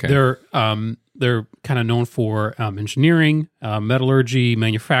well. So they're kind of known for engineering, metallurgy,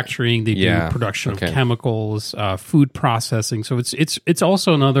 manufacturing. They do production of chemicals, food processing. So it's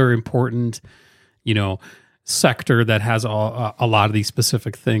also another important, sector that has a lot of these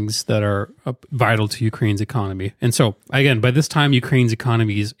specific things that are vital to Ukraine's economy. And so again, by this time, Ukraine's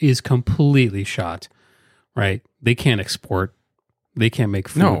economy is completely shot. Right? They can't export. They can't make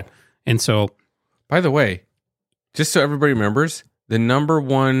food. No. And so, by the way, just so everybody remembers, the number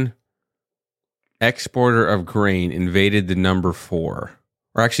one exporter of grain invaded the number 4,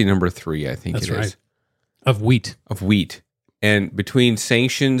 or actually number 3, I think. That's it is. Right. Of wheat. Of wheat. And between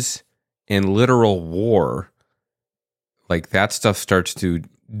sanctions and literal war, like that stuff starts to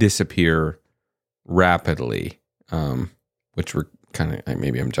disappear rapidly, which we're kind of,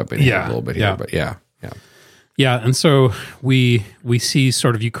 maybe I'm jumping ahead a little bit here, but yeah. Yeah, and so we see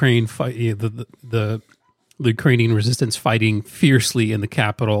sort of Ukraine fight the Ukrainian resistance fighting fiercely in the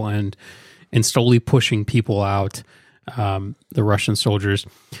capital and slowly pushing people out, the Russian soldiers.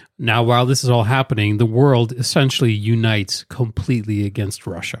 Now, while this is all happening, the world essentially unites completely against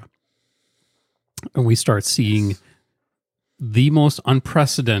Russia. And we start seeing the most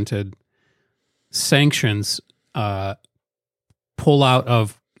unprecedented sanctions pull out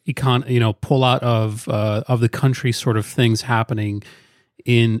of the country sort of things happening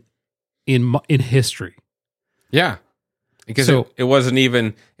in history. Yeah. Because it wasn't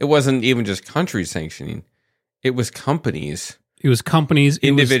even just countries sanctioning. It was companies. It was companies,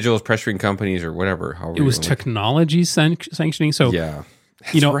 individuals pressuring companies or whatever. It was technology sanctioning. So yeah,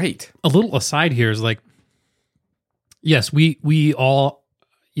 that's right. A little aside here is like, yes, we all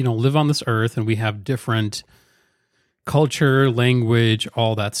live on this earth and we have different culture, language,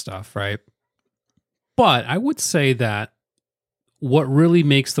 all that stuff, right? But I would say that what really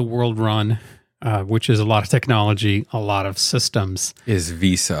makes the world run, which is a lot of technology, a lot of systems, is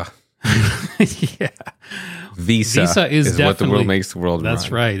Visa. Yeah. Visa is what the world makes the world run.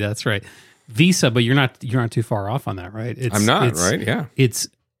 That's right. Visa, but you're not too far off on that, right? I'm not, right? Yeah. It's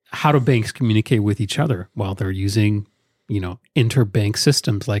how do banks communicate with each other while they're using, interbank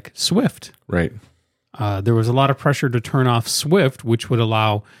systems like SWIFT. Right. There was a lot of pressure to turn off SWIFT, which would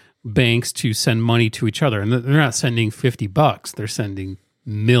allow banks to send money to each other. And they're not sending $50. They're sending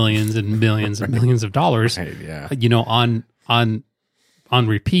millions and millions and millions of dollars, right, yeah. On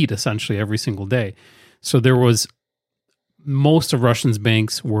repeat, essentially every single day. So there was, most of Russia's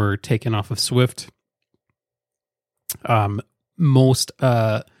banks were taken off of SWIFT.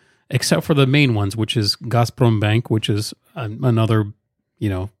 Except for the main ones, which is Gazprom Bank, which is another,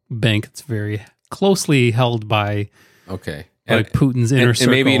 bank that's very closely held by Putin's inner circle.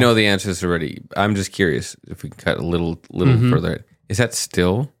 And maybe you know the answers already. I'm just curious if we can cut a little further. Is that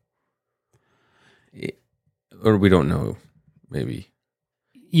still, or we don't know? Maybe.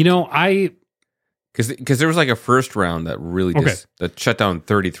 Because there was like a first round that really that shut down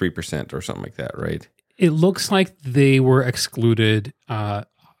 33% or something like that, right? It looks like they were excluded.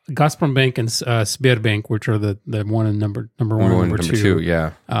 Gazprom Bank and Sberbank, which are the one and number one and number two,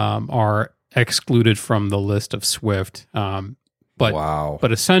 yeah, are excluded from the list of SWIFT.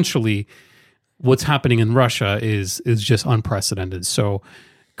 But essentially, what's happening in Russia is just unprecedented. So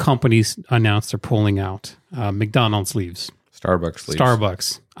companies announced they're pulling out. McDonald's leaves.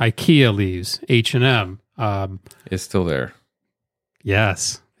 Starbucks, IKEA leaves. H&M is still there.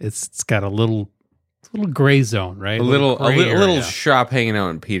 Yes, it's got a little gray zone, right? A little shop hanging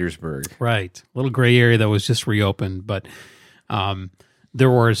out in Petersburg, right? A little gray area that was just reopened, but there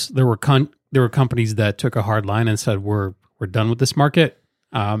were companies that took a hard line and said we're done with this market.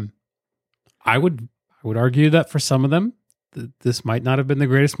 I would argue that for some of them, this might not have been the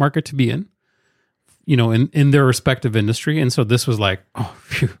greatest market to be in. In their respective industry. And so this was like, oh,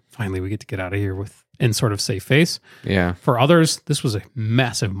 phew, finally we get to get out of here in sort of safe face. Yeah. For others, this was a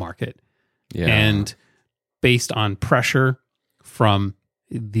massive market. Yeah. And based on pressure from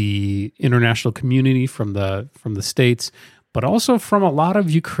the international community, from the states, but also from a lot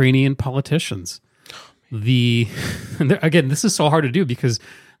of Ukrainian politicians. Again, this is so hard to do because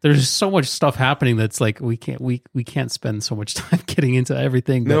there's so much stuff happening that's like we can't spend so much time getting into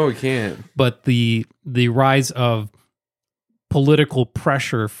everything. No, we can't. But the rise of political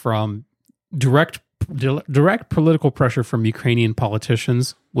pressure from direct political pressure from Ukrainian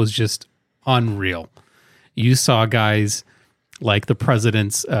politicians was just unreal. You saw guys like the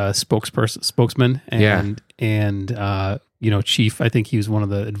president's spokesman and chief, I think he was one of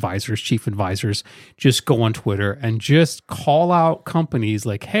the chief advisors, just go on Twitter and just call out companies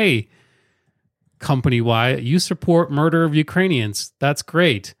like, hey, company Y, you support murder of Ukrainians. That's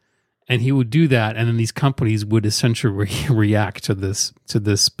great. And he would do that. And then these companies would essentially react to this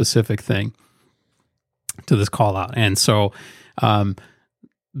specific thing, to this call out. And so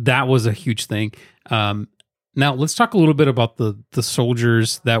that was a huge thing. Now let's talk a little bit about the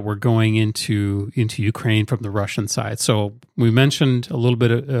soldiers that were going into Ukraine from the Russian side. So we mentioned a little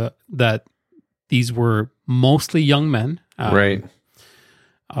bit that these were mostly young men, right?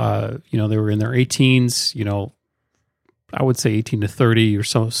 They were in their 18s. I would say 18 to 30 or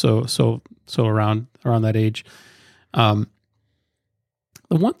so around that age. The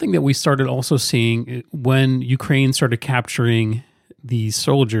one thing that we started also seeing when Ukraine started capturing these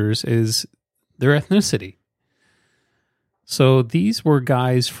soldiers is their ethnicity. So these were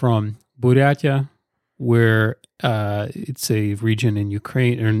guys from Buryatia, where it's a region in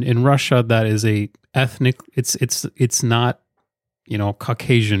Ukraine or in Russia that is a ethnic. It's not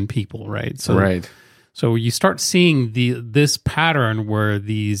Caucasian people, right? So right. So you start seeing this pattern where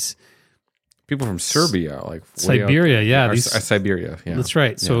these people from Serbia, like Siberia. Yeah, Siberia. Yeah, that's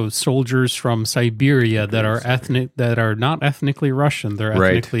right. So soldiers from Siberia that are not ethnically Russian. They're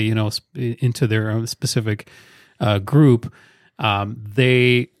ethnically, into their own specific group.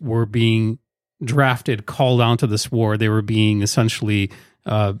 They were being drafted, called onto this war. They were being essentially,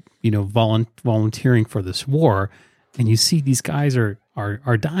 volunteering for this war. And you see these guys are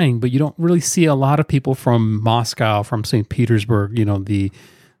dying, but you don't really see a lot of people from Moscow, from St. Petersburg, the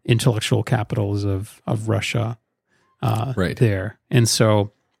intellectual capitals of Russia, there. And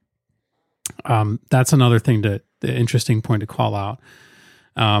so that's another thing the interesting point to call out.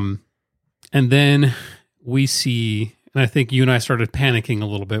 And then we see, and I think you and I started panicking a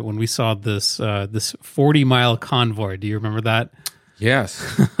little bit when we saw this 40-mile convoy. Do you remember that?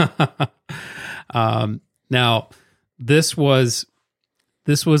 Yes. Now, this was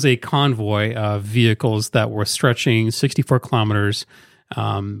a convoy of vehicles that were stretching 64 kilometers,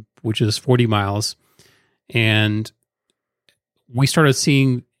 which is 40 miles. And we started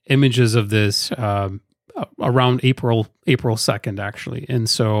seeing images of this around April 2nd, actually. And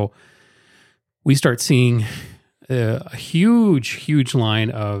so we start seeing a huge line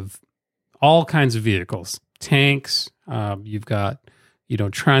of all kinds of vehicles, tanks, you've got,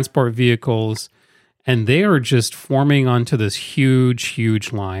 transport vehicles, and they are just forming onto this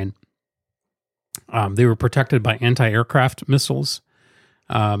huge line. They were protected by anti-aircraft missiles.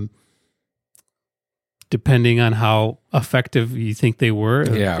 Depending on how effective you think they were,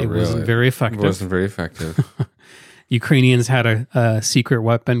 it wasn't very effective. It wasn't very effective. Ukrainians had a secret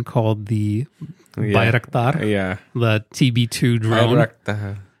weapon called the Bayraktar, the TB2 drone.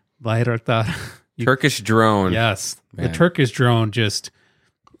 Bayraktar. Turkish drone. Yes, man. The Turkish drone just...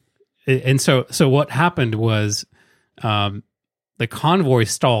 And so what happened was the convoy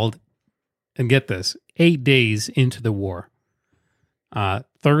stalled, and get this, 8 days into the war,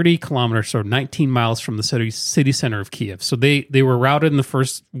 30 kilometers, so 19 miles from the city center of Kiev. So they were routed in the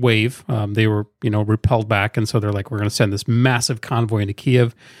first wave. They were, repelled back, and so they're like, we're going to send this massive convoy into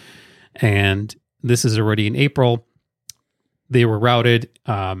Kiev. And this is already in April. They were routed,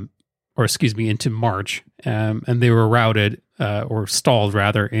 into March, and they were routed, or stalled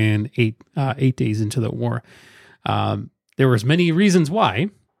rather, in 8 days into the war. There was many reasons why.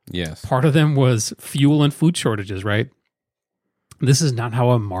 Yes. Part of them was fuel and food shortages, right? This is not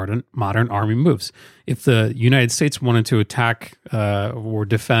how a modern army moves. If the United States wanted to attack or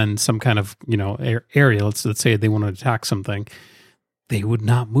defend some kind of area, let's say they want to attack something, they would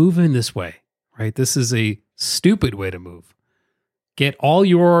not move in this way, right? This is a stupid way to move. Get all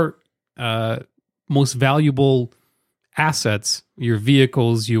your most valuable assets, your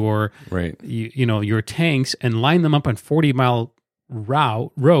vehicles, your your tanks, and line them up on 40-mile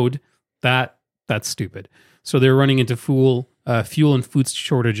road. That's stupid. So they're running into fuel and food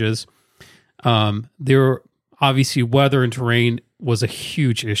shortages. There obviously weather and terrain was a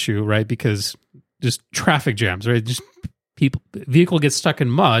huge issue, right? Because just traffic jams, right? Just vehicle gets stuck in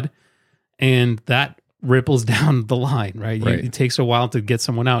mud, and that ripples down the line, right? It takes a while to get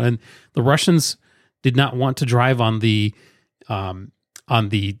someone out, and the Russians did not want to drive on the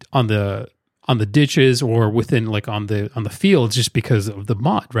ditches or within, like, on the fields, just because of the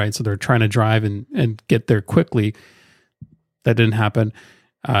mud, right? So they're trying to drive and get there quickly. That didn't happen.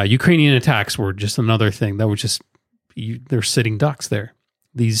 Ukrainian attacks were just another thing that was just, they're sitting ducks there.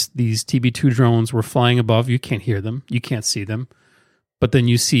 These TB2 drones were flying above. You can't hear them. You can't see them. But then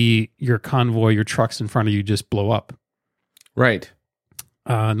you see your convoy, your trucks in front of you just blow up. Right.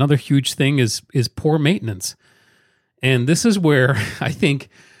 Another huge thing is poor maintenance. And this is where I think,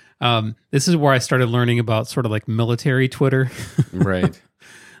 this is where I started learning about sort of like military Twitter. Right.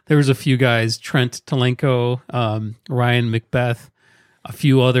 There was a few guys, Trent Telenko, Ryan Macbeth, a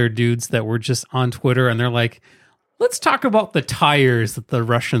few other dudes that were just on Twitter, and they're like, let's talk about the tires that the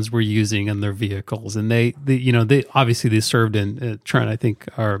Russians were using in their vehicles. And they obviously they served in Trent, I think,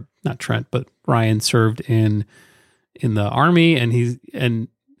 or not Trent, but Ryan served in the army, and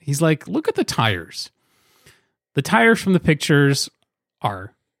he's like, look at the tires. The tires from the pictures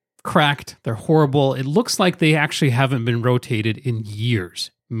are cracked. They're horrible. It looks like they actually haven't been rotated in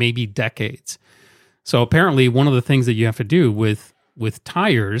years, maybe decades. So apparently one of the things that you have to do with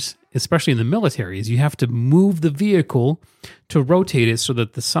tires, especially in the military, is you have to move the vehicle to rotate it so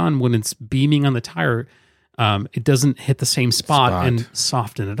that the sun, when it's beaming on the tire, it doesn't hit the same spot and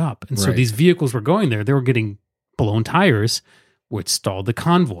soften it up. And so these vehicles were going there. They were getting blown tires, which stalled the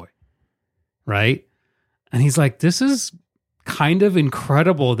convoy, right? And he's like, this is kind of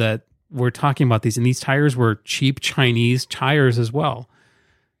incredible that we're talking about these. And these tires were cheap Chinese tires as well.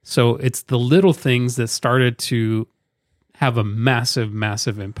 So it's the little things that started to have a massive,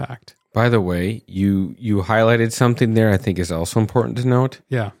 massive impact. By the way, you highlighted something there I think is also important to note.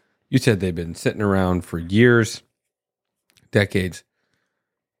 Yeah. You said they've been sitting around for years, decades.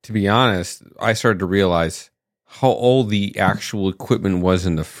 To be honest, I started to realize how old the actual equipment was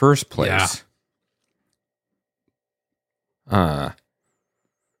in the first place. I'm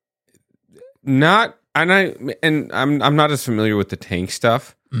not as familiar with the tank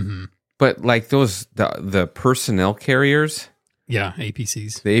stuff, but like the personnel carriers,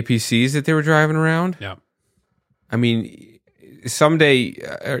 APCs, the APCs that they were driving around. Yeah, I mean, someday,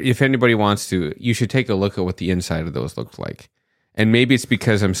 if anybody wants to, you should take a look at what the inside of those looked like. And maybe it's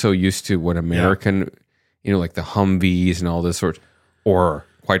because I'm so used to what American, like the Humvees and all this sort, or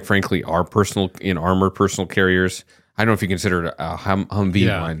quite frankly, our armored personal carriers. I don't know if you consider it a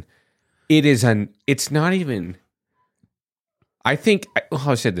Humvee one. It's not even, I think,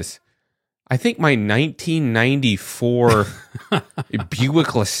 how I said this, I think my 1994 Buick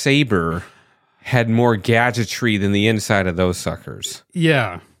LeSabre had more gadgetry than the inside of those suckers.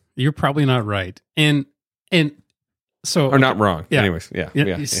 Yeah, you're probably not right. And so, or not wrong. Yeah. Anyways,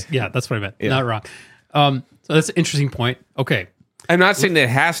 yeah, that's what I meant. Yeah. Not wrong. So that's an interesting point. Okay. I'm not saying that it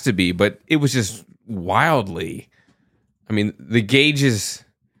has to be, but it was just wildly. I mean, the gauges,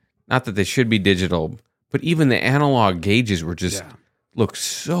 not that they should be digital, but even the analog gauges were just look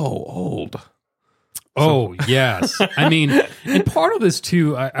so old. Oh, yes. I mean, and part of this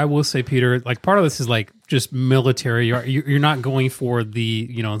too, I will say, Peter, like part of this is like just military. You're not going for the,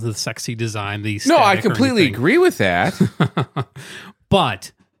 the sexy design. No, I completely agree with that.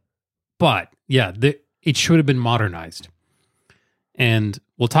 but yeah, it should have been modernized. And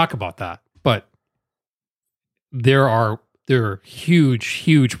we'll talk about that. But there are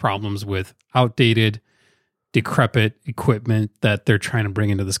huge problems with outdated, decrepit equipment that they're trying to bring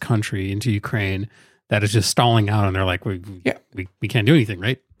into this country, into Ukraine, that is just stalling out, and they're like, we can't do anything,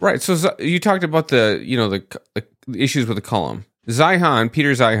 right? Right. So you talked about the issues with the column.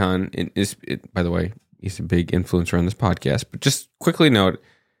 Peter Zeihan, by the way, he's a big influencer on this podcast. But just quickly note,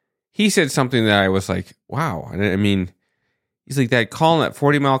 he said something that I was like, wow. I mean, he's like, that column, that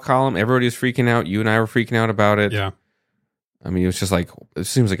 40-mile column, everybody was freaking out. You and I were freaking out about it. Yeah. I mean, it was just like, it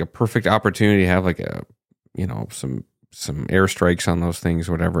seems like a perfect opportunity to have like some airstrikes on those things,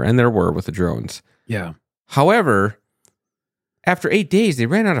 whatever. And there were with the drones. Yeah. However, after 8 days, they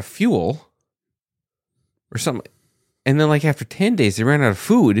ran out of fuel or something. And then like after 10 days, they ran out of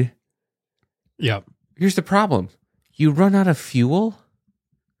food. Yeah. Here's the problem. You run out of fuel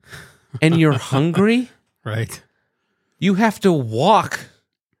and you're hungry. Right. You have to walk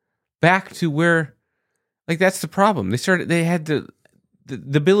back to where, like, that's the problem. They had the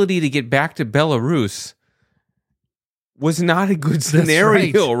ability to get back to Belarus was not a good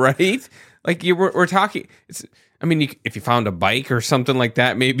scenario, right? Like we're talking. If you found a bike or something like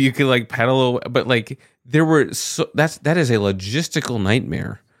that, maybe you could like pedal. But like that is a logistical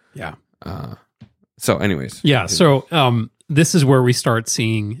nightmare. Yeah. So, anyways. Yeah. So this is where we start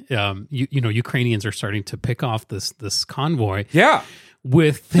seeing, Ukrainians are starting to pick off this convoy. Yeah.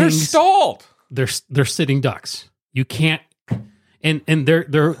 With things. They're stalled. They're sitting ducks. You can't, and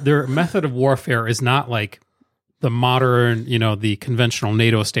their method of warfare is not like the modern, the conventional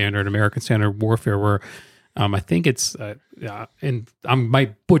NATO standard, American standard warfare, where I think it's, and I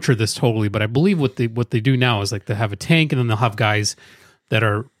might butcher this totally, but I believe what they do now is like they have a tank, and then they'll have guys that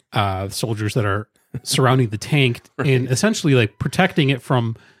are soldiers that are surrounding the tank and essentially like protecting it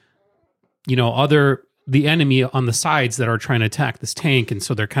from, the enemy on the sides that are trying to attack this tank. And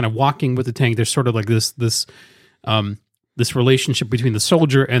so they're kind of walking with the tank. There's sort of like this relationship between the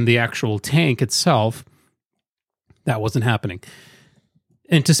soldier and the actual tank itself. That wasn't happening.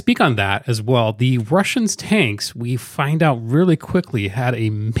 And to speak on that as well, the Russians' tanks, we find out really quickly, had a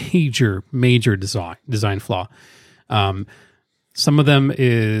major design flaw. Some of them,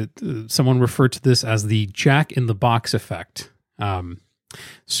 someone referred to this as the jack-in-the-box effect.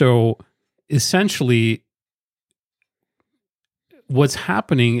 So essentially, what's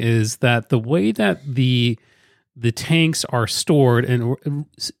happening is that the way that the tanks are stored, and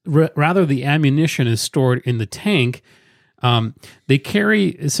rather the ammunition is stored in the tank, they carry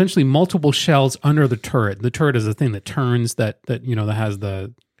essentially multiple shells under the turret. The turret is the thing that turns, that has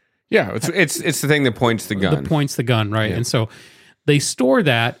the... Yeah, it's the thing that points the gun. That points the gun, right? Yeah. And so they store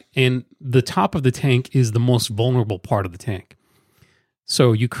that, and the top of the tank is the most vulnerable part of the tank.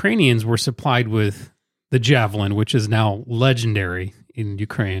 So Ukrainians were supplied with the Javelin, which is now legendary in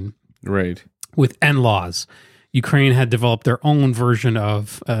Ukraine. Right. With NLAWs. Ukraine had developed their own version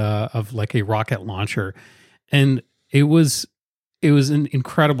of like a rocket launcher. And it was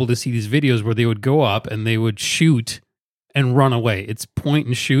incredible to see these videos where they would go up and they would shoot and run away. It's point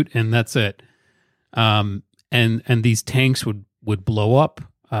and shoot, and that's it. And these tanks would blow up.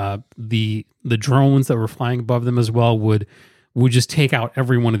 The drones that were flying above them as well would just take out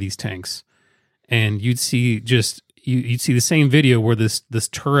every one of these tanks, and you'd see you'd see the same video where this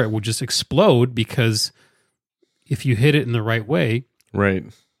turret would just explode because if you hit it in the right way, Right.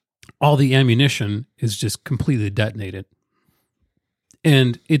 all the ammunition is just completely detonated.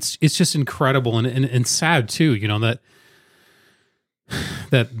 And it's just incredible and sad too,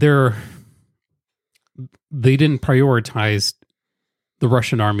 that they didn't prioritize the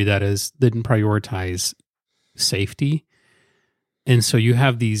Russian army, that is, didn't prioritize safety. And so you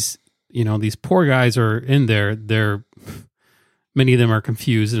have these poor guys are in there, many of them are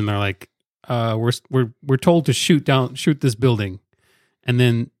confused and they're like, we're told to shoot this building. And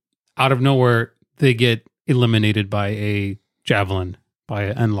then out of nowhere, they get eliminated by a javelin, by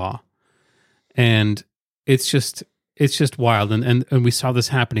an NLAW. And it's just wild. And we saw this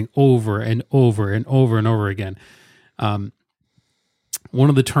happening over and over and over and over again. One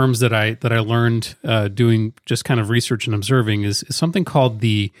of the terms that I learned doing just kind of research and observing is something called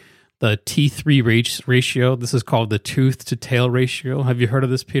the T3 ratio. This is called the tooth to tail ratio. Have you heard of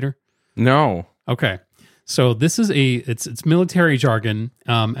this, Peter? No. Okay. So this is it's military jargon,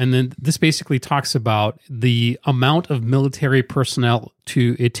 and then this basically talks about the amount of military personnel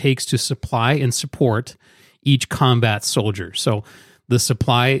it takes to supply and support each combat soldier. So the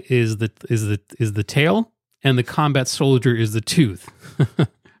supply is the tail, and the combat soldier is the tooth,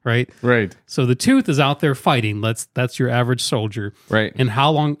 right? Right. So the tooth is out there fighting. That's your average soldier, Right. And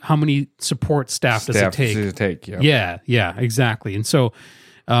how many support staff does it take? Does it take? Yeah. Yeah, exactly. And so,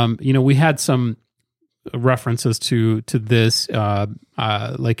 we had some references to this,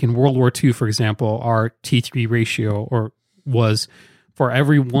 like in World War II, for example, our T3 ratio was for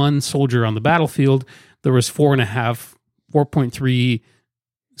every one soldier on the battlefield, there was 4.3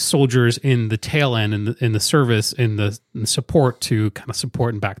 soldiers in the tail end, in the service, in the support to kind of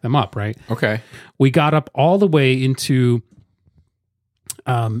support and back them up, right? Okay. We got up all the way into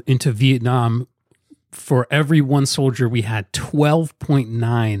Vietnam. For every one soldier, we had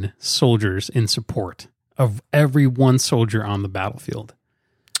 12.9 soldiers in support of every one soldier on the battlefield.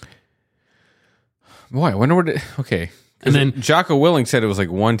 Boy, I wonder what it... Okay. And then Jocko Willing said it was like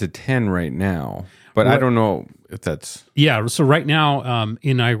 1 to 10 right now, but I don't know if that's... Yeah, so right now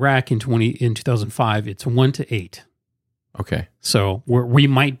in Iraq in 2005, it's 1 to 8. Okay. So we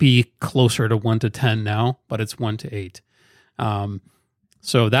might be closer to 1 to 10 now, but it's 1 to 8.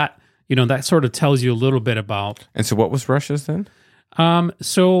 So that... that sort of tells you a little bit about... And so what was Russia's then?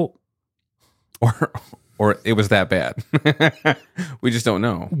 So... Or it was that bad. We just don't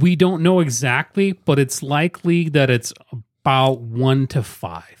know. We don't know exactly, but it's likely that it's about 1 to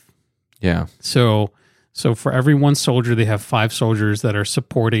 5. Yeah. So for every one soldier, they have 5 soldiers that are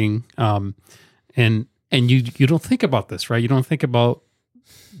supporting. And you don't think about this, right? You don't think about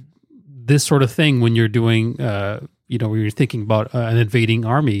this sort of thing when you're doing... when you're thinking about an invading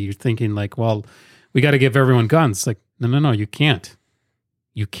army, you're thinking like, well, we got to give everyone guns. Like, no, you can't.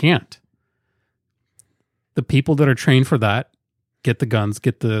 You can't. The people that are trained for that get the guns,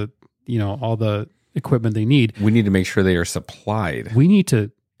 get the, all the equipment they need. We need to make sure they are supplied. We need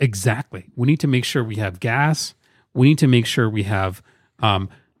to make sure we have gas. We need to make sure we have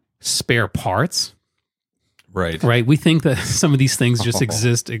spare parts. Right. Right. We think that some of these things just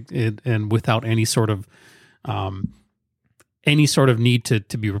exist and without any sort of need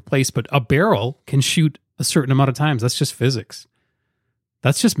to be replaced. But a barrel can shoot a certain amount of times. That's just physics.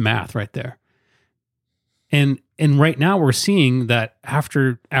 That's just math right there. And right now we're seeing that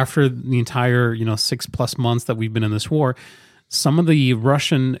after the entire 6+ months that we've been in this war, some of the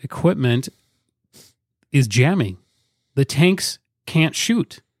Russian equipment is jamming. The tanks can't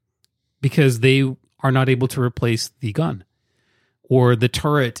shoot because they are not able to replace the gun, or the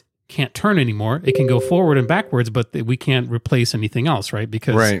turret can't turn anymore. It can go forward and backwards, but we can't replace anything else, right?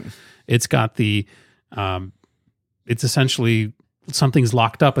 Because it's got it's essentially something's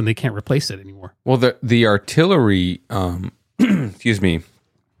locked up and they can't replace it anymore. Well, the artillery, excuse me,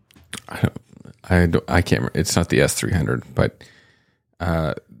 I can't remember. It's not the S-300, but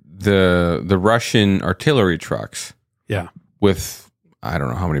the Russian artillery trucks. Yeah. With, I don't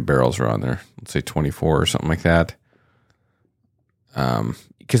know how many barrels are on there. Let's say 24 or something like that.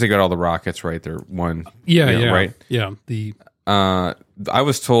 Because they got all the rockets, right? They're one. Yeah. Right? Yeah. I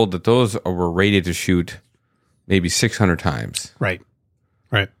was told that those were rated to shoot maybe 600 times. Right.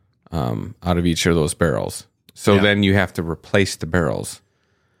 Out of each of those barrels. So then you have to replace the barrels,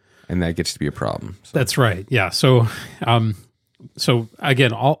 and that gets to be a problem. So. That's right. Yeah. So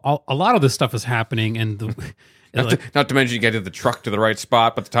again, a lot of this stuff is happening, and Not to mention you get to the truck to the right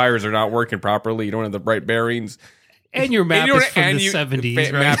spot, but the tires are not working properly. You don't have the right bearings. And your map And you is don't- from and the you- 70s,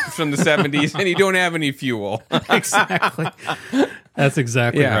 right? Map is from the 70s, and you don't have any fuel. Exactly. That's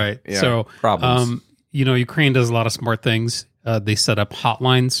exactly Yeah, right. yeah. So, Problems. Ukraine does a lot of smart things. They set up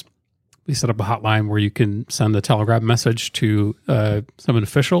hotlines. They set up a hotline where you can send a telegram message to someone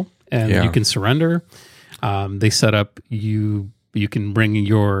official, and Yeah. you can surrender. They set up you can bring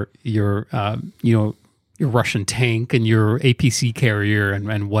your Russian tank and your APC carrier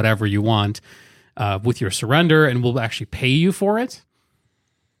and whatever you want with your surrender, and we'll actually pay you for it.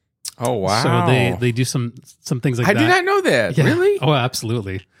 Oh, wow. So they do some things like I that. did not know that. Yeah. Really? Oh,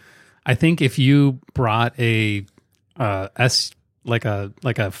 absolutely. I think if you brought a like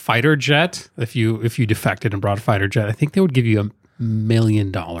a fighter jet, if you defected and brought a fighter jet, I think they would give you $1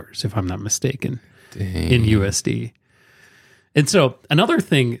 million, if I'm not mistaken, in USD. And so another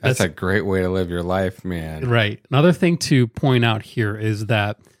thing That's a great way to live your life, man. right. Another thing to point out here is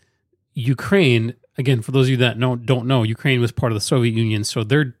that Ukraine, again, for those of you that don't know, Ukraine was part of the Soviet Union, so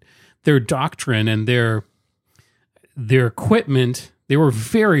their doctrine and their equipment, they were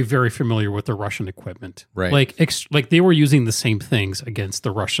very, very familiar with the Russian equipment. Right. Like they were using the same things against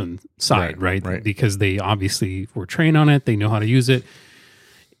the Russian side, right? Right. Because they obviously were trained on it. They know how to use it.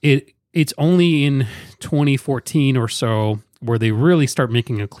 It's only in 2014 or so where they really start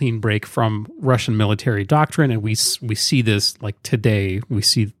making a clean break from Russian military doctrine. And we see this like today. We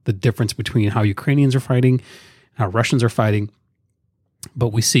see the difference between how Ukrainians are fighting, how Russians are fighting. But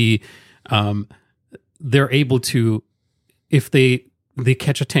we see they're able to, if they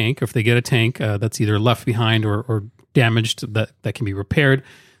catch a tank, or if they get a tank that's either left behind or damaged that can be repaired,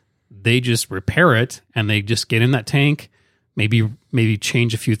 they just repair it and they just get in that tank, maybe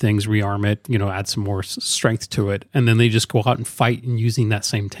change a few things, rearm it, add some more strength to it, and then they just go out and fight and using that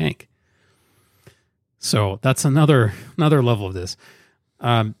same tank. So that's another level of this.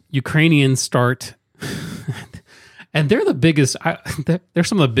 Ukrainians start, and they're the biggest. They're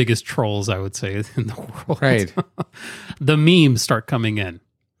some of the biggest trolls, I would say, in the world. Right. The memes start coming in.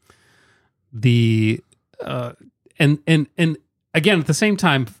 And again, at the same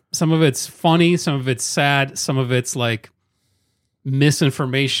time, some of it's funny, some of it's sad, some of it's like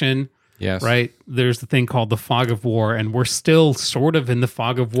misinformation. Yes. Right. There's the thing called the fog of war, and we're still sort of in the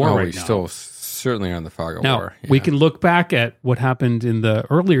fog of war right we're now. still certainly on the fog of Now, war. we Yeah. can look back at what happened in the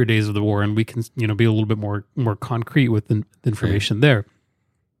earlier days of the war, and we can, be a little bit more concrete with the information there.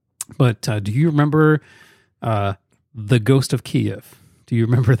 But do you remember the Ghost of Kiev? Do you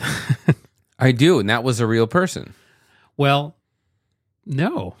remember that? I do, and that was a real person. Well,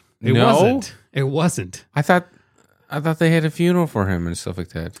 no, it No? wasn't. It wasn't. I thought they had a funeral for him and stuff like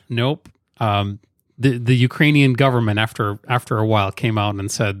that. Nope. The Ukrainian government, after a while, came out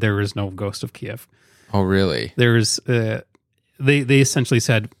and said there is no Ghost of Kiev. Oh, really? There's they essentially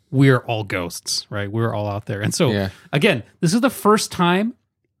said we're all ghosts, right? We're all out there. And so Yeah. again, this is the first time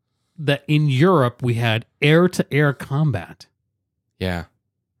that in Europe we had air-to-air combat. Yeah.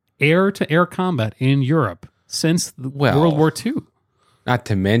 Air-to-air combat in Europe since World War II. Not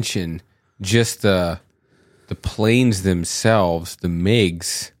to mention just the planes themselves, the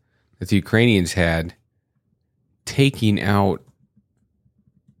MiGs that the Ukrainians had, taking out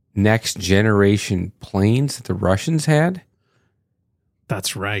next generation planes that the Russians had,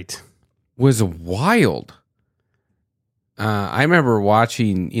 That's right. was wild. I remember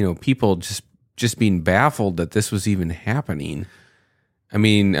watching, people just being baffled that this was even happening. I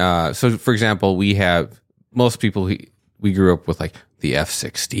mean, so for example, we have most people we grew up with like the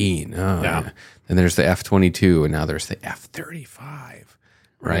F-16. Oh, Yeah. And there's the F-22, and now there's the F-35.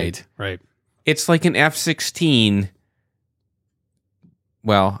 Right. Right. It's like an F-16.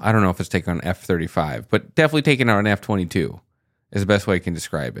 Well, I don't know if it's taking on an F-35, but definitely taking on an F-22 is the best way I can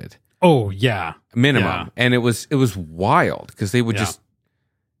describe it. Oh, yeah. Minimum. Yeah. And it was wild because they would Yeah.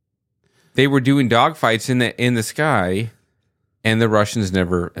 they were doing dogfights in the sky, and the Russians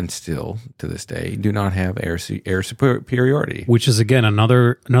never, and still to this day, do not have air superiority. Which is, again,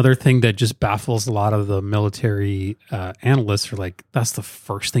 another thing that just baffles a lot of the military analysts. Are like, that's the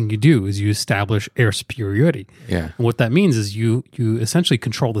first thing you do is you establish air superiority. Yeah. And what that means is you essentially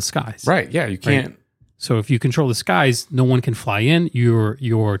control the skies. Right. Yeah. You can't. So if you control the skies, no one can fly in.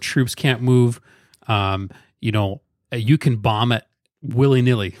 Your troops can't move. You can bomb it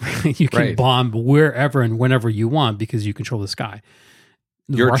willy-nilly. You can Right. bomb wherever and whenever you want because you control the sky.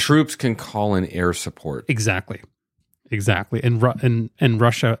 Your troops can call in air support. Exactly. And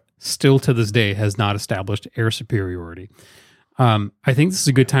Russia still to this day has not established air superiority. I think this is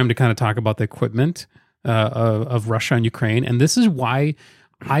a good time to kind of talk about the equipment of Russia and Ukraine. And this is why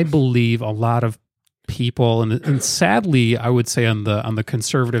I believe a lot of people, and sadly, I would say on the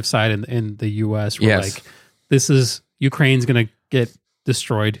conservative side in the U.S., we're Yes. like, this is Ukraine's going to get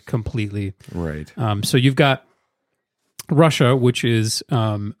destroyed completely. Right. So you've got Russia, which is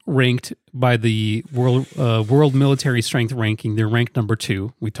ranked by the World Military Strength Ranking. They're ranked number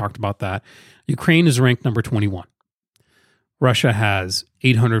 2. We talked about that. Ukraine is ranked number 21. Russia has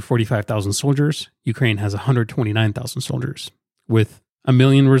 845,000 soldiers. Ukraine has 129,000 soldiers. With 1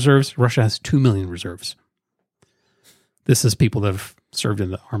 million reserves, Russia has 2 million reserves. This is people that have served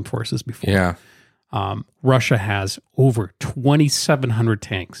in the armed forces before. Yeah. Russia has over 2,700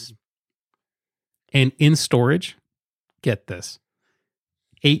 tanks. And in storage, get this,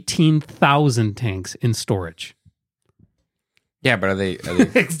 18,000 tanks in storage. Yeah, but are they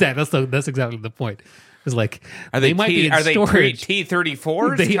That's exactly the point. It's like, are they might be in storage.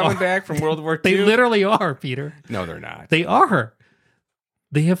 T-34s They coming are. back from World War II? They literally are, Peter. No, they're not. They are.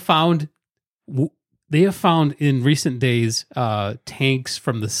 They have found in recent days tanks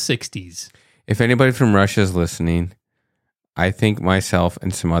from the 60s. If anybody from Russia is listening, I think myself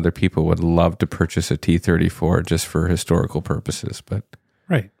and some other people would love to purchase a T-34 just for historical purposes. But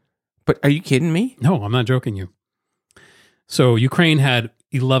Right. are you kidding me? No, I'm not joking you. So Ukraine had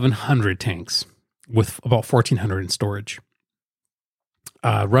 1,100 tanks with about 1,400 in storage.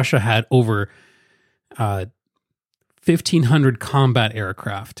 Russia had over 1,500 combat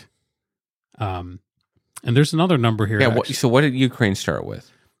aircraft. And there's another number here. Yeah. actually. So what did Ukraine start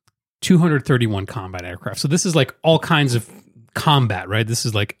with? 231 combat aircraft. So this is like all kinds of combat, right? This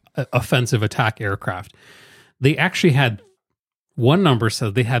is like offensive attack aircraft. They actually had, one number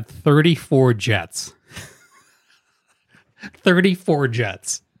says they had 34 jets. 34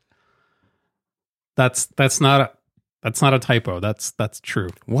 jets. That's not a typo. That's true.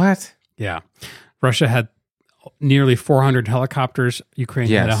 What? Yeah. Russia had nearly 400 helicopters. Ukraine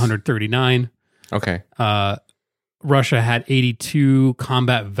had Yes. 139. Okay. Russia had 82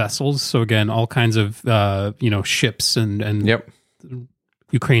 combat vessels. So again, all kinds of ships and Yep.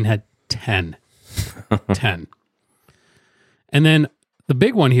 Ukraine had 10. 10. And then the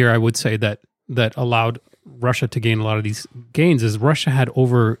big one here, I would say that allowed Russia to gain a lot of these gains is Russia had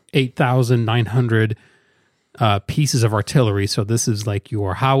over 8,900 pieces of artillery. So this is like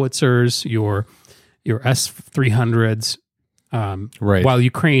your howitzers, your S-300s, Right. while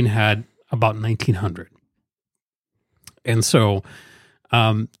Ukraine had about 1,900. And so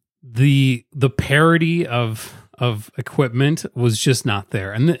the parity of equipment was just not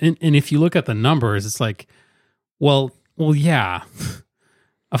there. And if you look at the numbers, it's like, well, yeah,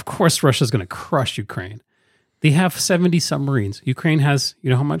 of course Russia's going to crush Ukraine. They have 70 submarines. Ukraine has, you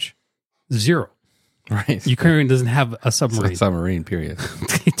know how much? 0. Right. Ukraine doesn't have a It's submarine. a submarine, period.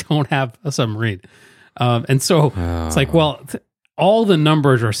 They don't have a submarine. And so it's like, well, all the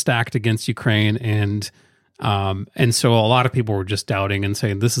numbers are stacked against Ukraine. And so a lot of people were just doubting and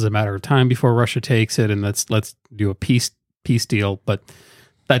saying, this is a matter of time before Russia takes it. And let's do a peace deal. But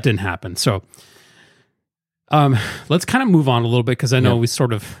that didn't happen. So let's kind of move on a little bit, because I know we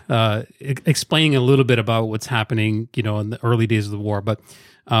sort of explaining a little bit about what's happening, in the early days of the war. But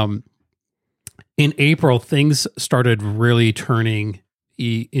in April, things started really turning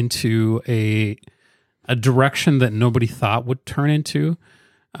into a direction that nobody thought would turn into.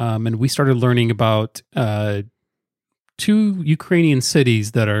 And we started learning about 2 Ukrainian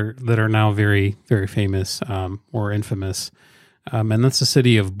cities that are now very, very famous or infamous. And that's the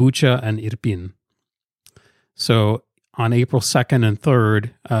city of Bucha and Irpin. So on April 2nd and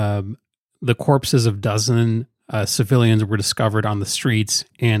 3rd, the corpses of dozen civilians were discovered on the streets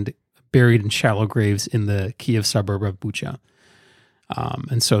and buried in shallow graves in the Kiev suburb of Bucha.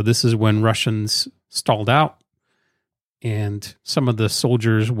 And so this is when Russians stalled out, and some of the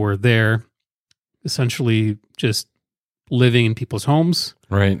soldiers were there essentially just living in people's homes.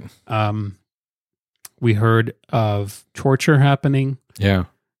 Right. We heard of torture happening. Yeah.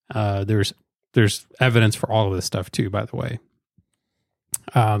 There's evidence for all of this stuff too, by the way.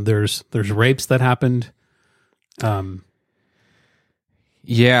 There's rapes that happened.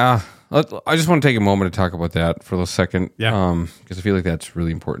 Yeah. I just want to take a moment to talk about that for a second. Yeah. Because I feel like that's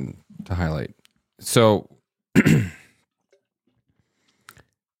really important to highlight. So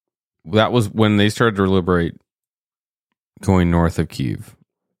that was when they started to deliberate going north of Kyiv.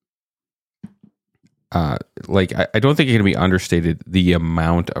 I don't think it can be understated the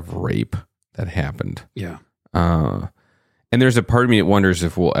amount of rape that happened. Yeah. And there's a part of me that wonders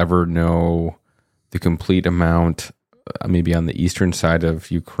if we'll ever know the complete amount, maybe on the eastern side of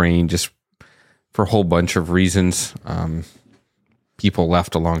Ukraine, just for a whole bunch of reasons. People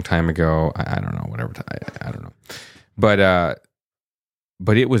left a long time ago. I don't know, whatever. I don't know. But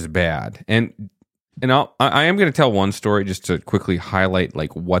it was bad. And and I am going to tell one story just to quickly highlight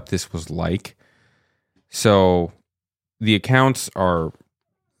like what this was like. So the accounts are,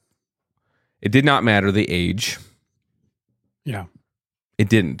 it did not matter the age. Yeah. It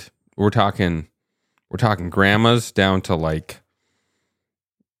didn't. We're talking grandmas down to like,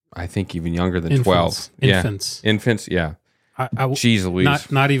 I think even younger than Infants. 12. Infants. Yeah. Infants. Yeah. Jeez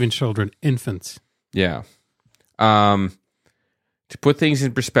Louise. Not even children, infants. Yeah. To put things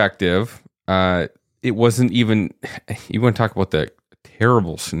in perspective, it wasn't even, you want to talk about the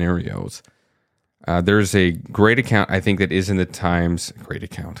terrible scenarios. There's a great account, I think, that is in the Times. Great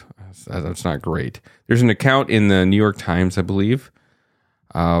account. That's not great. There's an account in the New York Times, I believe,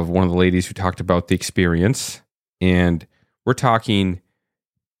 of one of the ladies who talked about the experience. And we're talking,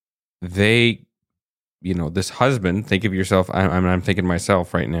 this husband, think of yourself, I'm thinking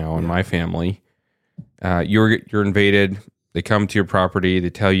myself right now and my family. You're invaded. They come to your property. They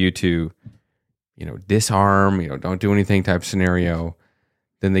tell you to, disarm, don't do anything type scenario.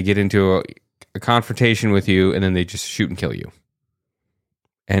 Then they get into a confrontation with you, and then they just shoot and kill you.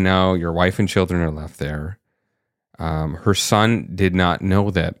 And now your wife and children are left there. Her son did not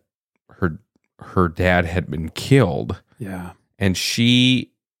know that her dad had been killed. Yeah. And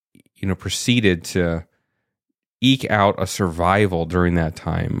she, proceeded to eke out a survival during that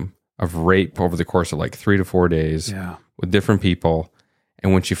time of rape over the course of like 3 to 4 days with different people.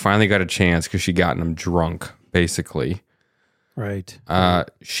 And when she finally got a chance, because she'd gotten them drunk, basically, right.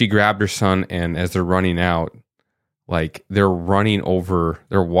 She grabbed her son, and as they're running out, like they're running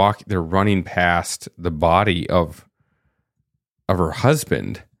past the body of her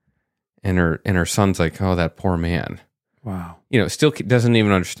husband, and her son's like, oh, that poor man. Wow. Still doesn't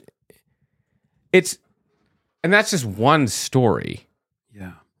even understand. And that's just one story.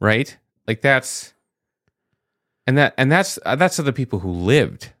 Yeah. Right? Like that's other people who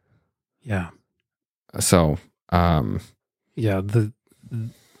lived. Yeah. So, yeah,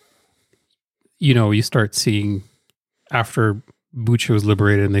 you start seeing after Bucha was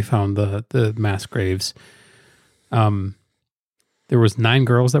liberated and they found the mass graves. There was 9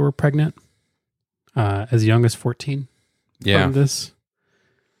 girls that were pregnant, as young as 14. Yeah. From this.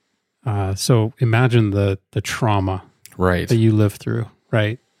 So imagine the trauma, right, that you lived through,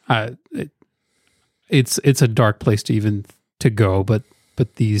 right? It's a dark place to go, but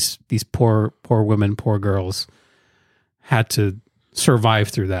these poor women, poor girls had to survive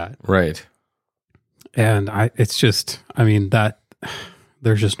through that. Right. And there's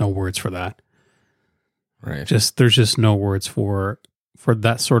just no words for that. Right. There's just no words for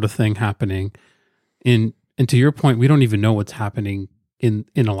that sort of thing happening. And to your point, we don't even know what's happening in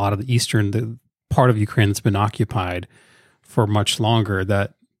a lot of the part of Ukraine that's been occupied for much longer,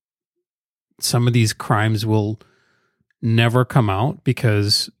 that some of these crimes will never come out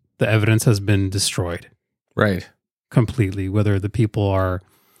because the evidence has been destroyed. Right. Completely. Whether the people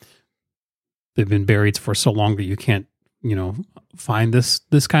they've been buried for so long that you can't, find this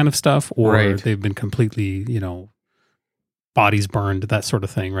kind of stuff, or right. They've been completely, bodies burned, that sort of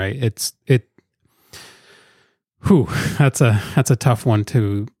thing. Right. That's a tough one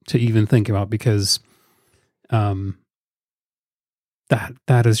to even think about, because, that's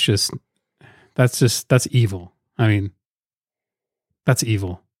evil. I mean, that's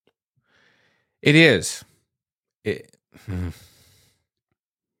evil. It is.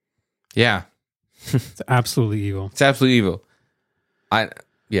 Yeah. It's absolutely evil. It's absolutely evil. I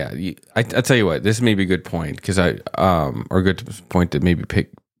tell you what, this may be a good point, because or a good point to maybe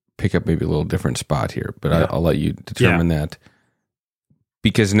pick up maybe a little different spot here, but yeah. I'll let you determine that.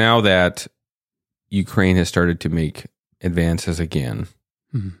 Because now that Ukraine has started to make advances again,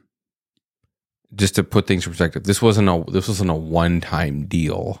 just to put things in perspective, this wasn't a one-time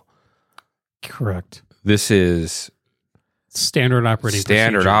deal. Correct. This is standard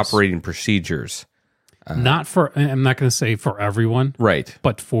operating procedures. Not for, I'm not going to say for everyone, right?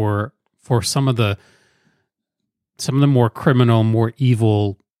 But for some of the more criminal, more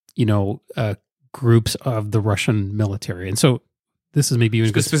evil, groups of the Russian military. And so this is maybe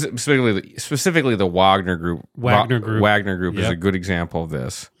even specifically the Wagner Group. Wagner Group yep. is a good example of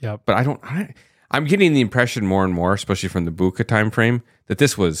this. Yep. But I'm getting the impression more and more, especially from the Bucha time frame, that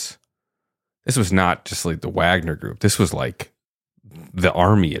this was not just like the Wagner Group. This was like the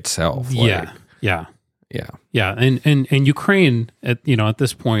army itself. Yeah. And Ukraine at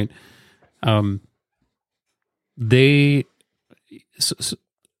this point, so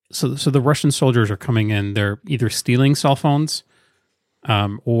the Russian soldiers are coming in. They're either stealing cell phones,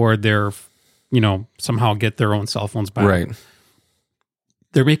 or they're, somehow get their own cell phones back. Right.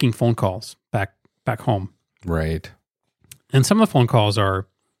 They're making phone calls back home. Right. And some of the phone calls are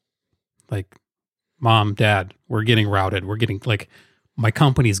like Mom, Dad, we're getting routed. We're getting like, my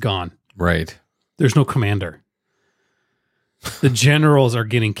company's gone. Right. There's no commander. The generals are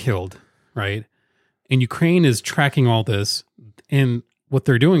getting killed, right? And Ukraine is tracking all this. And what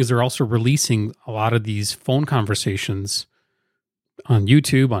they're doing is they're also releasing a lot of these phone conversations on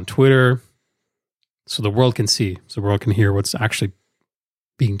YouTube, on Twitter, so the world can see, so the world can hear what's actually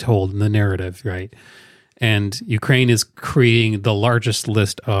being told in the narrative, right? And Ukraine is creating the largest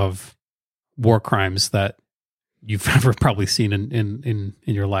list of war crimes that you've ever probably seen in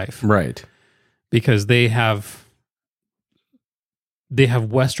your life. Right. Because they have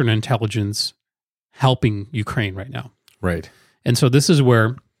Western intelligence helping Ukraine right now. Right. And so this is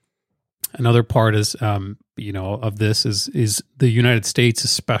where another part is, of this is the United States,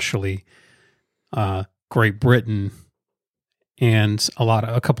 especially Great Britain, and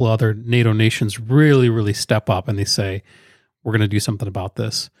a couple of other NATO nations really, really step up and they say, we're going to do something about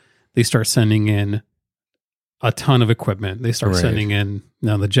this. They start sending in a ton of equipment. They start sending in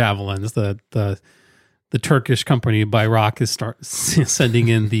the javelins. The Turkish company Bayrak is sending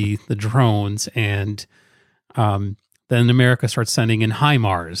in the drones, and then America starts sending in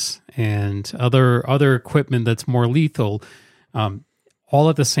HIMARS and other equipment that's more lethal, all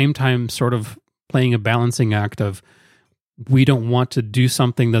at the same time, sort of playing a balancing act of, we don't want to do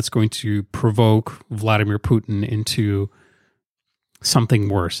something that's going to provoke Vladimir Putin into something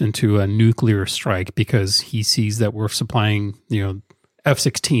worse, into a nuclear strike, because he sees that we're supplying,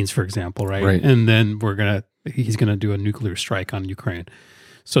 F-16s, for example, right? And then he's gonna do a nuclear strike on Ukraine.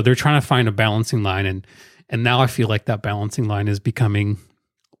 So they're trying to find a balancing line, and now I feel like that balancing line is becoming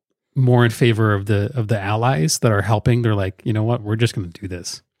more in favor of the allies that are helping. They're like, you know what, we're just going to do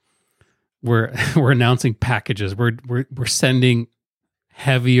this. We're announcing packages. We're sending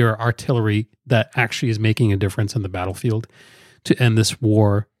heavier artillery that actually is making a difference in the battlefield to end this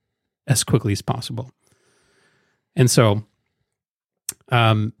war as quickly as possible. And so,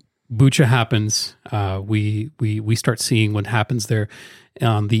 Bucha happens. We start seeing what happens there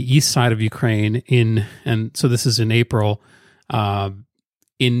on the east side of Ukraine. And so this is in April.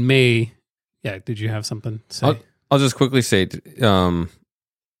 In May, did you have something to say? I'll just quickly say,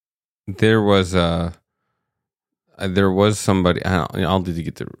 there was somebody. I'll need to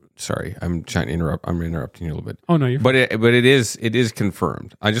get the. Sorry, I'm trying to interrupt. I'm interrupting you a little bit. Oh no, you're. But it is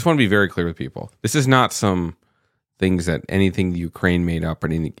confirmed. I just want to be very clear with people. This is not some things that anything Ukraine made up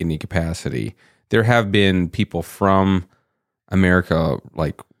in any capacity. There have been people from America,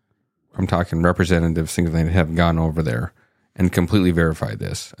 like I'm talking representatives, things like that, have gone over there and completely verified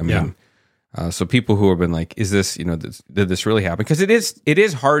this. I mean, so people who have been like, "Is this? Did this really happen?" Because it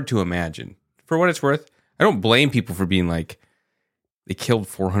is hard to imagine. For what it's worth, I don't blame people for being like, they killed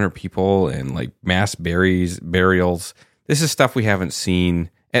 400 people and like mass burials. This is stuff we haven't seen,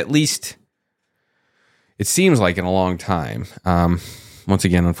 at least it seems like, in a long time. Once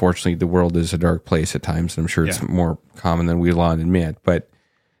again, unfortunately, the world is a dark place at times, and I'm sure it's more common than we want to admit. But,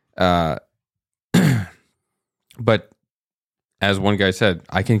 but as one guy said,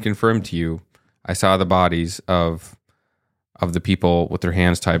 I can confirm to you, I saw the bodies of the people with their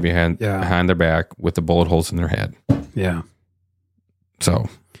hands tied behind their back with the bullet holes in their head. Yeah. So,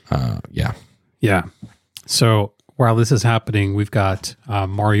 Yeah. So while this is happening, we've got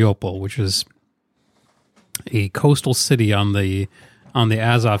Mariupol, which is a coastal city on the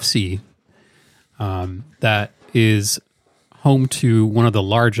Azov Sea, that is home to one of the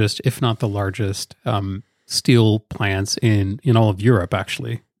largest, if not the largest, steel plants in all of Europe,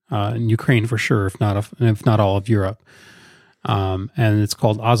 actually, in Ukraine for sure, if not all of Europe. And it's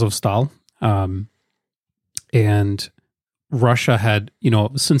called Azovstal. And Russia had,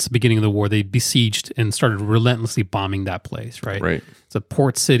 since the beginning of the war, they besieged and started relentlessly bombing that place, right? Right. It's a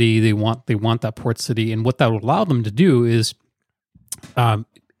port city. They want that port city. And what that would allow them to do is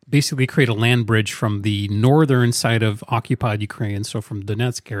basically create a land bridge from the northern side of occupied Ukraine, so from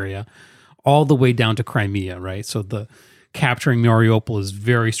Donetsk area, all the way down to Crimea, right? So the capturing Mariupol is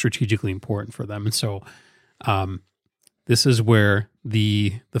very strategically important for them. And so this is where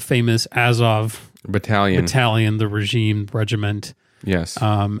the famous Azov battalion, the regiment, yes,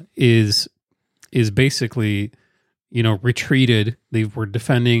 is basically, retreated. They were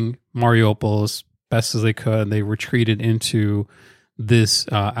defending Mariupol as best as they could. They retreated into this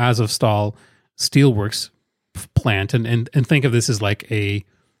Azovstal steelworks plant, and think of this as like a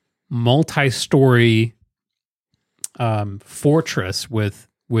multi-story fortress with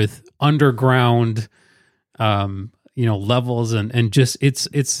underground levels and just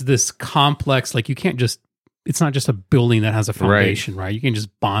it's this complex, like it's not just a building that has a foundation, right? You can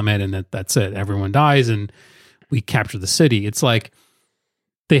just bomb it and that's it. Everyone dies and we capture the city. It's like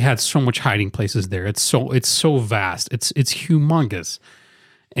they had so much hiding places there. It's so vast. It's humongous.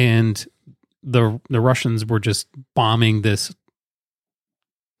 And the Russians were just bombing this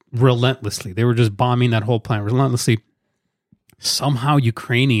relentlessly. They were just bombing that whole planet relentlessly. Somehow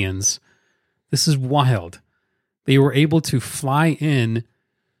Ukrainians, this is wild. They were able to fly in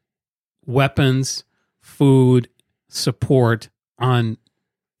weapons, food, support on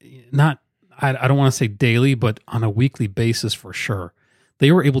I don't want to say daily, but on a weekly basis for sure.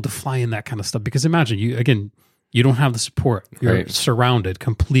 They were able to fly in that kind of stuff because imagine you don't have the support. You're surrounded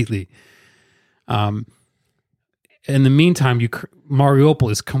completely. In the meantime,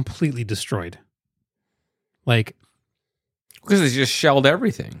 Mariupol is completely destroyed. Like, because they just shelled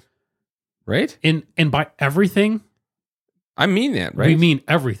everything, right? And by everything, I mean that, right? We mean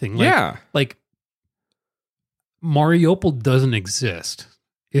everything. Like Mariupol doesn't exist,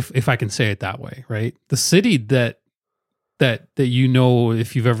 if I can say it that way, right? The city that you know,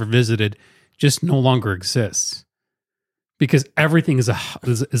 if you've ever visited, just no longer exists because everything is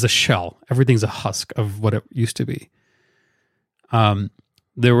a shell. Everything's a husk of what it used to be.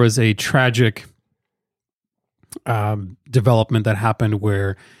 There was a tragic development that happened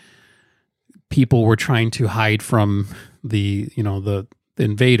where people were trying to hide from the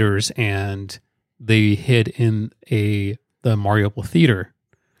invaders, and they hid in the Mariupol theater.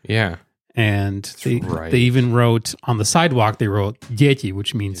 Yeah. And they even wrote on the sidewalk, they wrote "Дети,"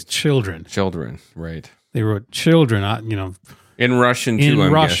 which means children. Children, right. They wrote children, in Russian too, in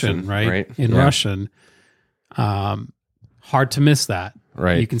I'm Russian, guessing, right? In Russian. Hard to miss that.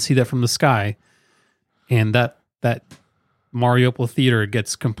 Right. You can see that from the sky. And that Mariupol theater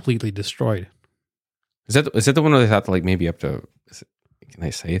gets completely destroyed. Is that the one where they thought like maybe up to, can I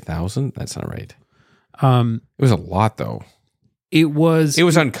say 1,000? That's not right. It was a lot though. It was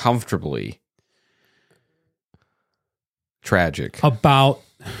uncomfortably tragic.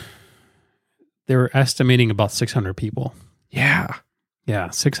 They were estimating about 600 people. Yeah. Yeah.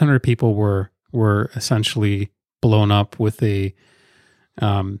 600 people were essentially blown up with a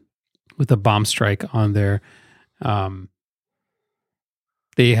bomb strike on there.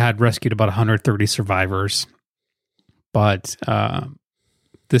 They had rescued about 130 survivors, but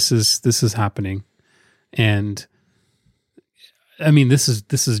this is happening. And I mean, this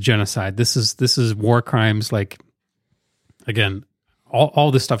is genocide. This is war crimes. Like, again,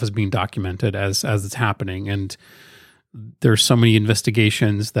 all this stuff is being documented as it's happening, and there's so many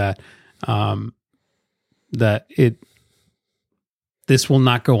investigations that this will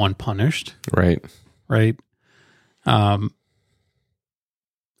not go unpunished. Right. Right.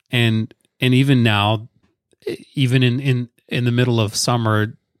 And even now, even in the middle of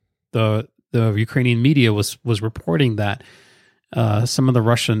summer, the Ukrainian media was reporting that some of the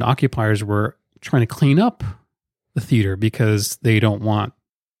Russian occupiers were trying to clean up the theater because they don't want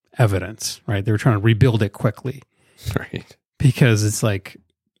evidence, right? They were trying to rebuild it quickly. Right. Because it's like,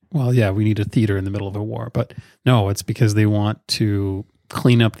 well, yeah, we need a theater in the middle of a war. But no, it's because they want to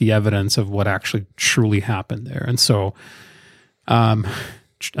clean up the evidence of what actually truly happened there. And so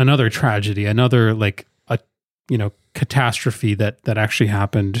another tragedy, another catastrophe that actually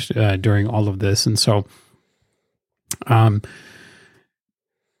happened during all of this. And so at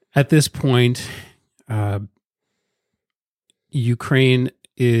this point, Ukraine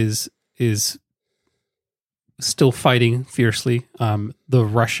is still fighting fiercely. The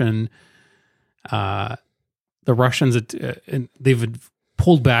Russians, they've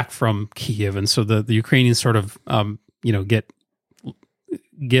pulled back from Kiev, and so the Ukrainians sort of get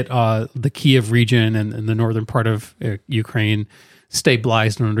the Kiev region and the northern part of Ukraine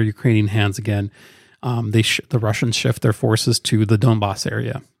stabilized under Ukrainian hands again. The Russians shift their forces to the Donbas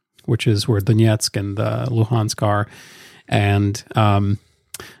area, which is where Donetsk and Luhansk are. And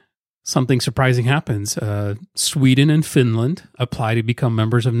something surprising happens. Sweden and Finland apply to become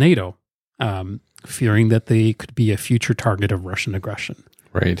members of NATO, fearing that they could be a future target of Russian aggression.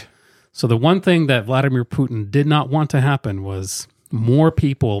 Right. So the one thing that Vladimir Putin did not want to happen was more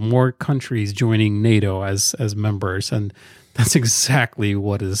people, more countries joining NATO as members. And that's exactly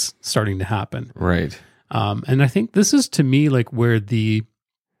what is starting to happen. Right. And I think this is, to me, like where the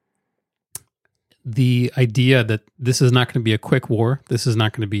idea that this is not going to be a quick war, this is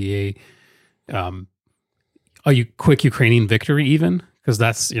not going to be a quick Ukrainian victory even, because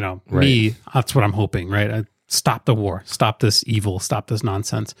that's, right. Me, that's what I'm hoping, right? Stop the war, stop this evil, stop this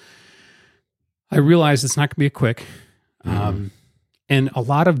nonsense. I realize it's not going to be a quick, and a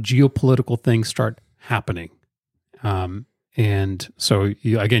lot of geopolitical things start happening. And so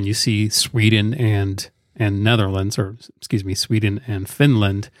you see Sweden and Netherlands, or excuse me, Sweden and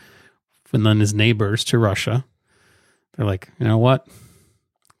Finland. Finland is neighbors to Russia. They're like, you know what?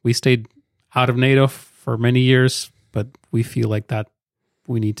 We stayed out of NATO for many years, but we feel like that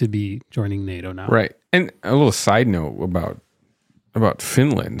we need to be joining NATO now. Right. And a little side note about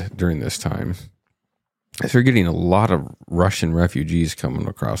Finland during this time. is They're getting a lot of Russian refugees coming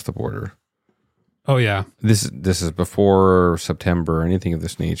across the border. Oh yeah. This is before September or anything of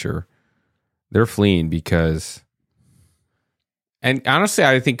this nature. They're fleeing because, and honestly,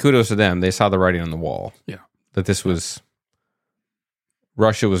 I think kudos to them. They saw the writing on the wall. Yeah. That this was,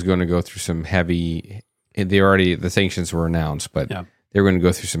 Russia was going to go through some heavy, the sanctions were announced, but Yeah. they were going to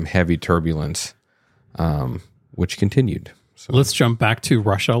go through some heavy turbulence, which continued. So Let's jump back to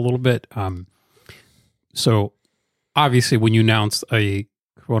Russia a little bit. So obviously when you announce a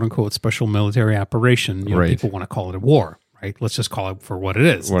quote unquote special military operation, Right. people want to call it a war, right? Let's just call it for what it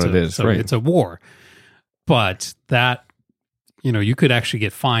is. What It's it is, So right. it's a war. But that, you could actually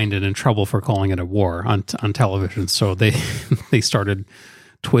get fined and in trouble for calling it a war on television. So they they started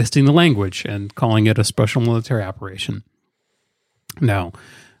twisting the language and calling it a special military operation. Now,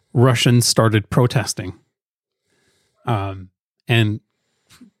 Russians started protesting. And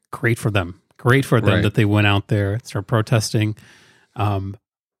great for them. Great for them Right. that they went out there, started protesting.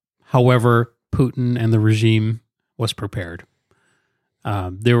 However, Putin and the regime was prepared.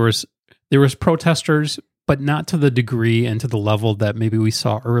 There was protesters, but not to the degree and to the level that maybe we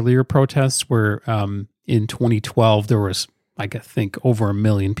saw earlier protests where in 2012 there was, I think, over 1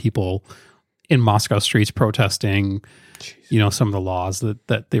 million people in Moscow streets protesting, some of the laws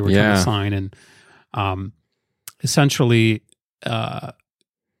that they were trying Yeah. to sign. And essentially,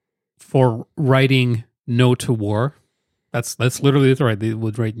 for writing no to war, that's literally right. They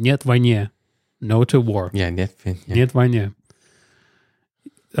would write "Нет войне," no to war. yeah, Нет войне.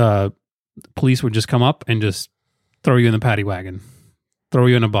 Police would just come up and just throw you in the paddy wagon, throw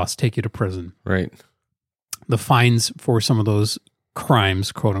you in a bus, take you to prison. right. The fines for some of those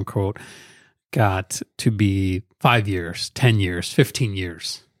crimes, quote unquote, got to be 5 years, 10 years, 15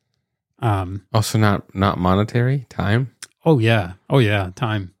 years. Also, not monetary time. Oh yeah,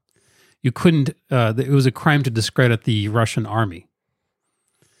 time. You couldn't. It was a crime to discredit the Russian army.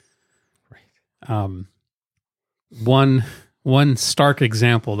 Right. One stark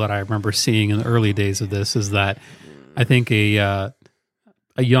example that I remember seeing in the early days of this is that I think a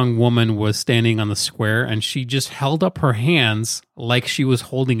young woman was standing on the square and she just held up her hands like she was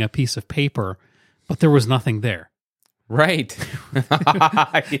holding a piece of paper, but there was nothing there. Right.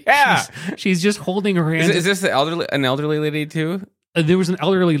 Yeah. She's just holding her hands. Is this an elderly lady too? There was an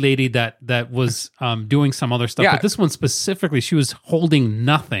elderly lady that was doing some other stuff, Yeah. but this one specifically, she was holding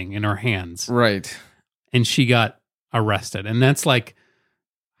nothing in her hands, Right. and she got arrested. And that's like,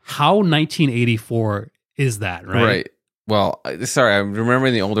 how 1984 is that, right? Right. Well, sorry, I'm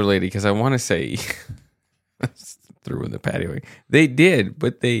remembering the older lady because I want to say threw in the patio. They did,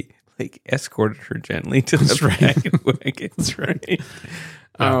 but they escorted her gently to That's the right. paddy wagon. That's right.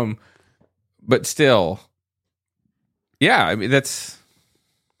 But still, yeah. I mean, that's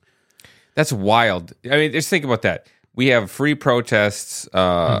wild. I mean, just think about that. We have free protests.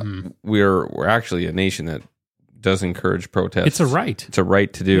 We're actually a nation that does encourage protests. It's a right. It's a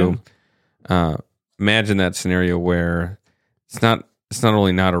right to do. Imagine that scenario where it's not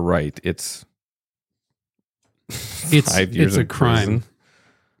only not a right, it's 5 years it's a in crime. prison.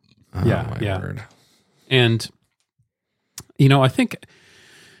 Oh, Yeah, my yeah. word. And I think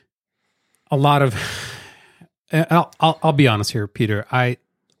a lot of I'll be honest here, Peter. I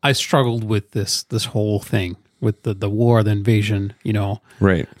struggled with this whole thing with the war, the invasion.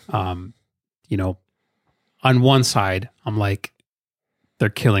 Right. On one side, I'm like, they're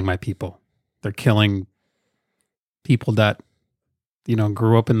killing my people. They're killing people that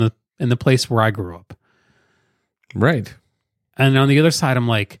grew up in the place where I grew up. Right. And on the other side, I'm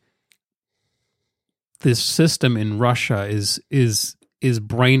like, this system in Russia is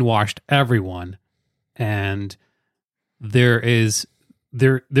brainwashed everyone, and there is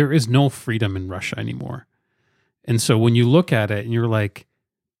no freedom in Russia anymore. And so when you look at it and you're like,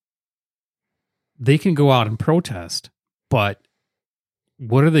 they can go out and protest, but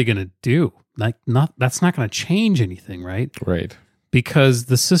what are they going to do? That's not going to change anything, right? Right. Because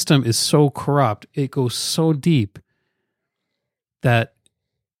the system is so corrupt, it goes so deep that,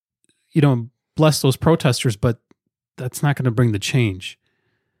 bless those protesters, but that's not going to bring the change.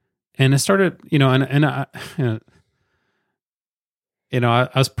 And it started, I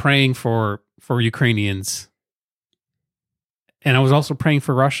was praying for Ukrainians, and I was also praying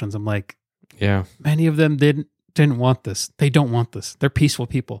for Russians. I'm like, Yeah. many of them didn't want this. They don't want this. They're peaceful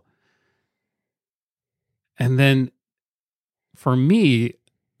people. And then for me,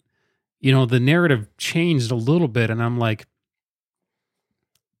 the narrative changed a little bit, and I'm like,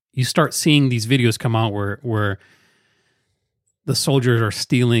 you start seeing these videos come out where the soldiers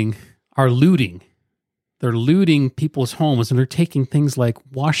are looting. They're looting people's homes, and they're taking things like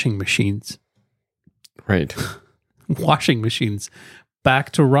washing machines. Right. Washing machines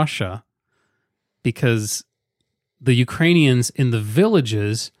back to Russia because the Ukrainians in the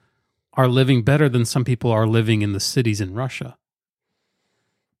villages are living better than some people are living in the cities in Russia.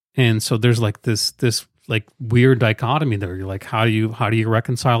 And so there's like this like weird dichotomy there. You're like, how do you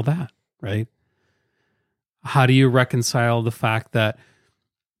reconcile that, right? How do you reconcile the fact that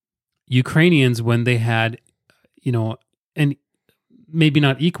Ukrainians, when they had, and maybe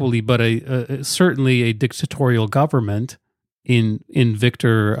not equally, but certainly a dictatorial government in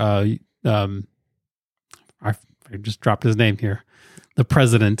Viktor, I just dropped his name here, the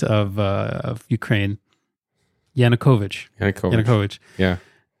president of Ukraine, Yanukovych. Yeah.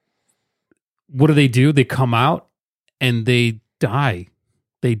 What do? They come out and they die.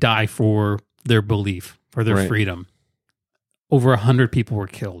 They die for their belief, for their freedom. Over 100 people were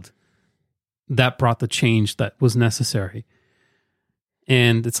killed. That brought the change that was necessary.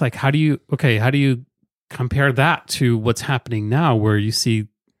 And it's like, how do you compare that to what's happening now, where you see,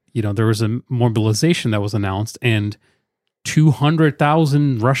 there was a mobilization that was announced and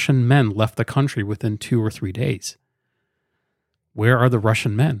 200,000 Russian men left the country within 2 or 3 days. Where are the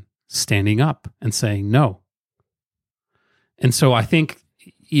Russian men standing up and saying no? And so I think,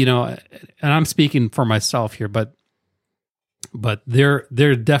 and I'm speaking for myself here, but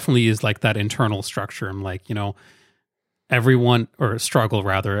there definitely is like that internal structure. I'm like, everyone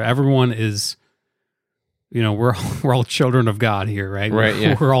is, we're all children of God here, right? Right.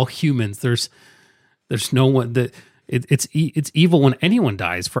 Yeah. We're all humans. There's no one that it's evil when anyone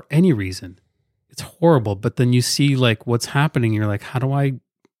dies for any reason. It's horrible. But then you see like what's happening. You're like, how do I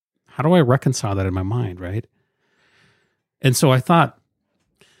reconcile that in my mind, right? And so I thought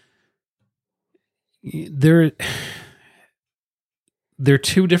they're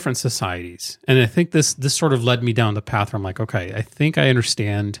two different societies. And I think this sort of led me down the path where I'm like, okay, I think I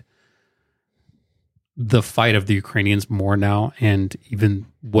understand the fight of the Ukrainians more now, and even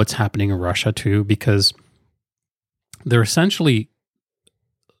what's happening in Russia too, because they're essentially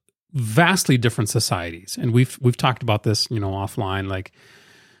vastly different societies. And we've talked about this, offline, like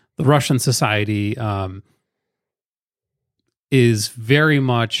the Russian society is very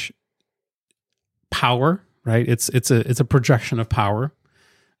much power, right? It's a projection of power.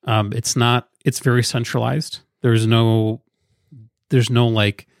 It's very centralized. There's no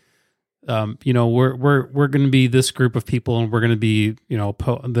like, we're going to be this group of people and we're going to be,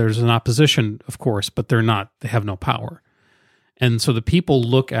 there's an opposition, of course, but they have no power. And so the people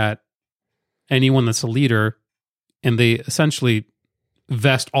look at anyone that's a leader and they essentially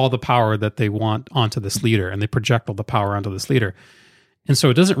vest all the power that they want onto this leader, and they project all the power onto this leader. And so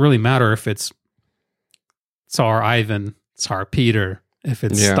it doesn't really matter if it's Tsar Ivan, Tsar Peter, if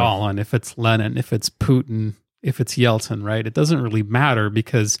it's Stalin, if it's Lenin, if it's Putin, if it's Yeltsin, right? It doesn't really matter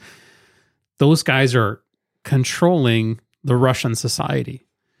because those guys are controlling the Russian society.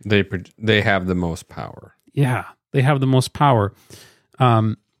 They have the most power. Yeah, they have the most power.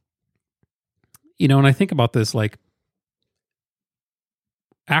 And I think about this, like,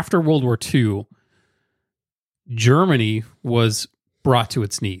 after World War II, Germany was brought to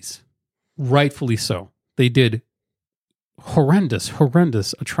its knees, rightfully so. They did horrendous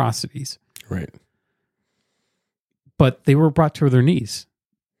atrocities. Right. But they were brought to their knees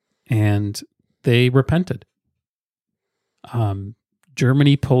and they repented.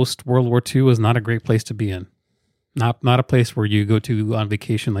 Germany post World War II was not a great place to be in. Not a place where you go to on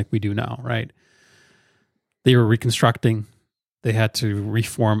vacation like we do now, right? They were reconstructing. They had to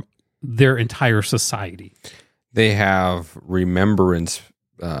reform their entire society. They have remembrance,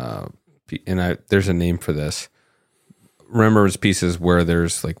 there's a name for this. Remembrance pieces where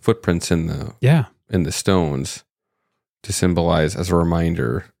there's like footprints in the stones to symbolize as a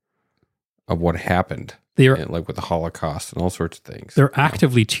reminder of what happened. Like with the Holocaust and all sorts of things. They're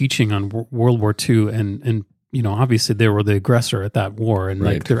actively teaching on World War II, and obviously they were the aggressor at that war, and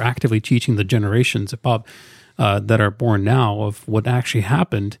like they're actively teaching the generations above that are born now of what actually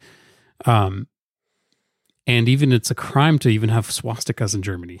happened. And even it's a crime to even have swastikas in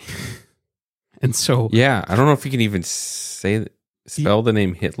Germany. And so, I don't know if you can even spell the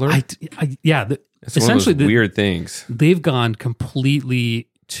name Hitler. It's essentially one of those weird things. They've gone completely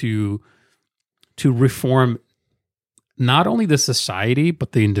to reform not only the society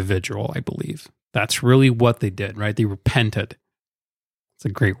but the individual. I believe that's really what they did. Right? They repented. It's a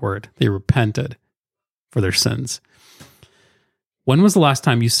great word. They repented for their sins. When was the last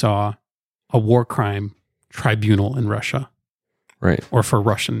time you saw a war crime tribunal in Russia? Right. or for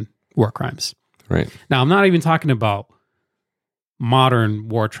Russian war crimes. Right. Now, I'm not even talking about modern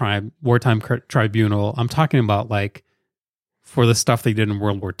wartime tribunal. I'm talking about like for the stuff they did in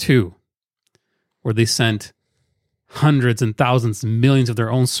World War II, where they sent hundreds and thousands, millions of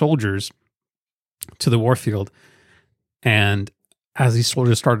their own soldiers to the warfield. And as these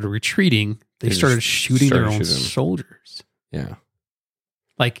soldiers started retreating, they started shooting their own soldiers. Yeah.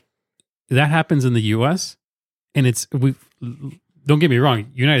 Like that happens in the U.S. and don't get me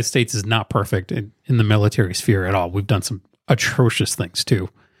wrong, United States is not perfect in the military sphere at all. We've done some atrocious things too.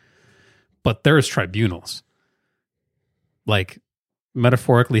 But there's tribunals. Like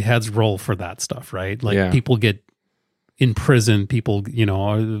metaphorically, heads roll for that stuff, right? Like people get in prison, people,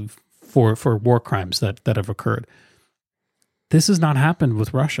 for war crimes that have occurred. This has not happened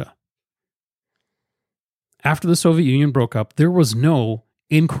with Russia. After the Soviet Union broke up, there was no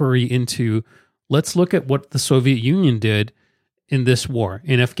inquiry into, let's look at what the Soviet Union did in this war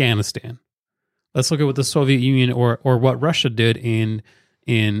in Afghanistan. Let's look at what the Soviet Union or what Russia did in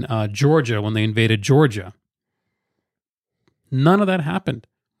Georgia when they invaded Georgia. None of that happened.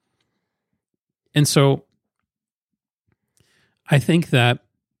 And so I think that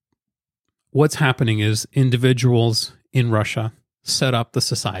what's happening is individuals in Russia set up the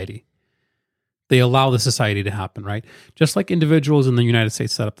society. They allow the society to happen, right? Just like individuals in the United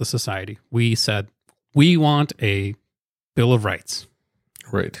States set up the society. We said, we want a Bill of Rights.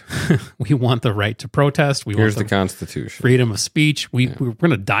 Right. We want the right to protest. Here's the Constitution. Freedom of speech. We're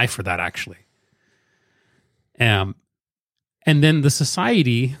going to die for that, actually. And then the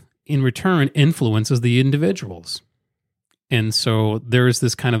society, in return, influences the individuals. And so there's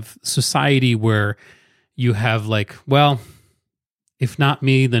this kind of society where you have like, well, if not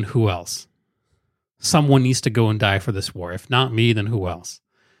me, then who else? Someone needs to go and die for this war. If not me, then who else?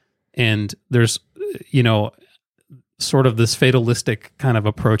 And there's, sort of this fatalistic kind of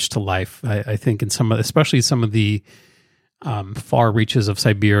approach to life. I think in especially some of the far reaches of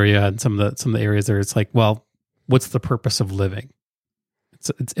Siberia and some of the areas there, it's like, well, what's the purpose of living?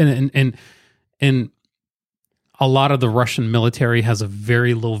 And a lot of the Russian military has a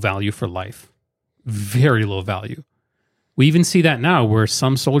very low value for life, very low value. We even see that now where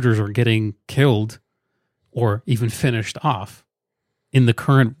some soldiers are getting killed or even finished off in the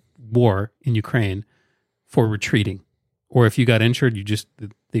current war in Ukraine for retreating. Or if you got injured,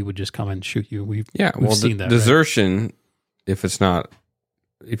 they would just come and shoot you. We've seen that. Desertion, right?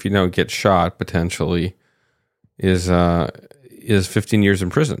 if you don't get shot potentially, is 15 years in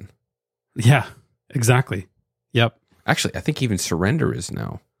prison. Yeah, exactly. Yep. Actually, I think even surrender is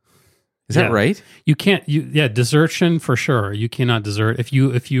now. Is that right? You can't. Desertion for sure. You cannot desert. If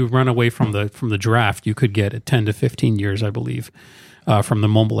you run away from the draft, you could get 10 to 15 years, I believe, from the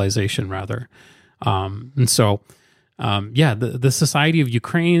mobilization rather. And so, the society of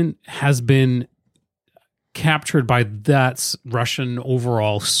Ukraine has been captured by that Russian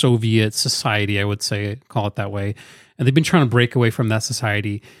overall Soviet society, I would say, call it that way. And they've been trying to break away from that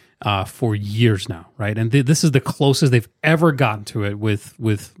society for years now, right? And this is the closest they've ever gotten to it with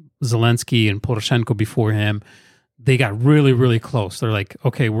Zelensky and Poroshenko before him. They got really, really close. They're like,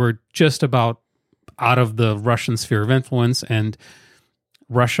 okay, we're just about out of the Russian sphere of influence, and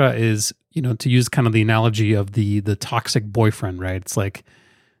Russia is, to use kind of the analogy of the toxic boyfriend, right? It's like,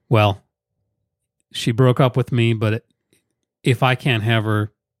 well, she broke up with me, but if I can't have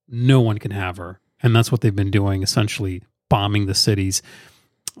her, no one can have her. And that's what they've been doing, essentially bombing the cities.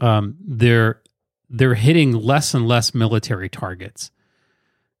 They're hitting less and less military targets.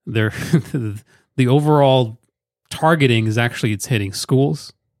 They're the overall targeting is actually, it's hitting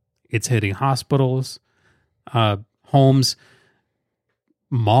schools, it's hitting hospitals, homes,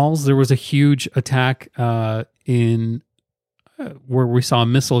 malls. There was a huge attack in where we saw a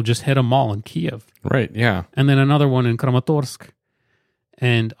missile just hit a mall in Kiev. Right, yeah. And then another one in Kramatorsk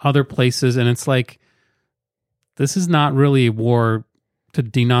and other places. And it's like, this is not really a war to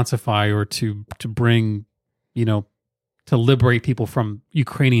denazify or to bring, to liberate people from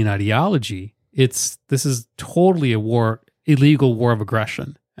Ukrainian ideology. This is totally a war, illegal war of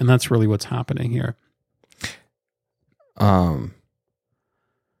aggression. And that's really what's happening here. I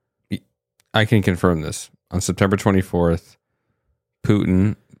can confirm this. On September 24th,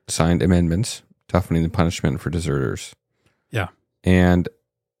 Putin signed amendments toughening the punishment for deserters. Yeah. And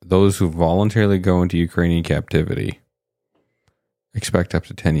those who voluntarily go into Ukrainian captivity expect up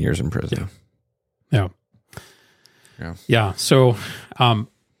to 10 years in prison. Yeah. Yeah. So, and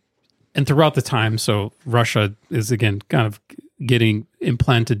throughout the time, so Russia is again kind of getting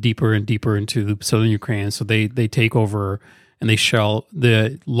implanted deeper and deeper into the southern Ukraine. So they take over and they shell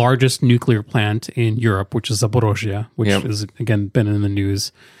the largest nuclear plant in Europe, which is Zaporozhye, which Yep. has again been in the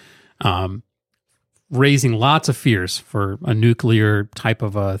news, raising lots of fears for a nuclear type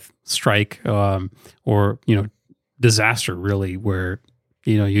of a strike or disaster, really, where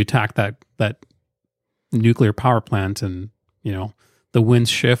you attack that nuclear power plant and the winds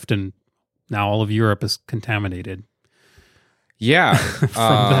shift and now all of Europe is contaminated Yeah.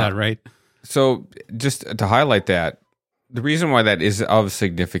 from that, right? So just to highlight that, the reason why that is of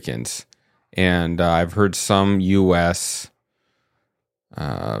significance, and I've heard some U.S.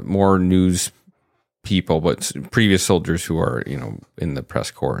 More news people, but previous soldiers who are in the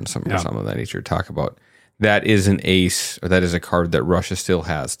press corps and some of that nature talk about that is an ace, or that is a card that Russia still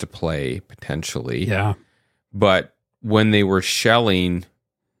has to play potentially. Yeah. But when they were shelling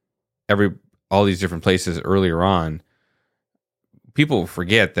all these different places earlier on, people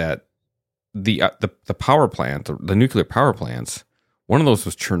forget that the power plant, the nuclear power plants, one of those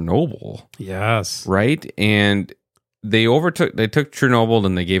was Chernobyl, Yes. right? And they took Chernobyl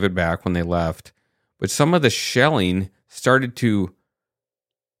and they gave it back when they left. But some of the shelling started to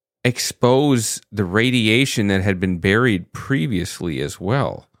expose the radiation that had been buried previously as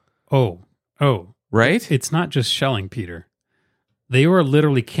well, Oh. right? It's not just shelling, Peter. They were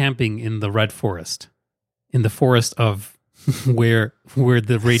literally camping in the Red Forest, in the forest of where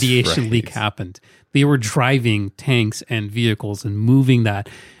the radiation right. leak happened. They were driving tanks and vehicles and moving that.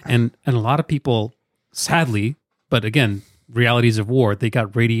 And a lot of people, sadly, but again, realities of war, they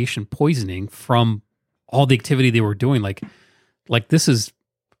got radiation poisoning from all the activity they were doing. Like this is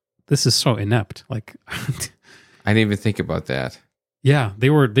so inept. Like I didn't even think about that. yeah, they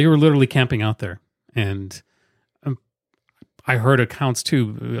were literally camping out there. And I heard accounts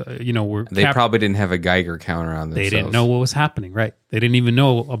too, where They probably didn't have a Geiger counter on themselves. they didn't know what was happening, right? They didn't even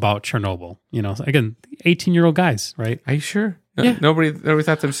know about Chernobyl. Again, 18-year-old guys, right? Are you sure? No, Yeah. Nobody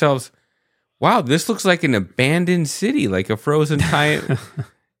thought to themselves, wow, this looks like an abandoned city, like a frozen time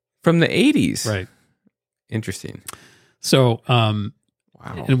from the 80s. Right. Interesting. So, Wow.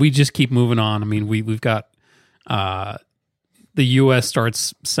 and we just keep moving on. I mean, we've got the U.S.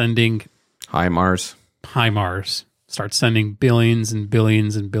 starts sending HIMARS, starts sending billions and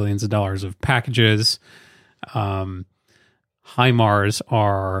billions and billions of dollars of packages. HIMARS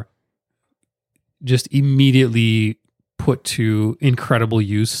are just immediately put to incredible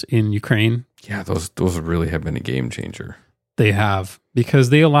use in Ukraine. Yeah, those really have been a game changer. They have, because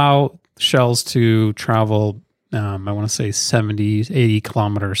they allow shells to travel, I want to say 70, 80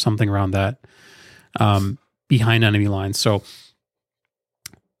 kilometers, something around that, behind enemy lines. So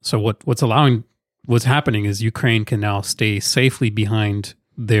what's happening is Ukraine can now stay safely behind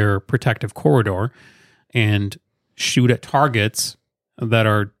their protective corridor and shoot at targets that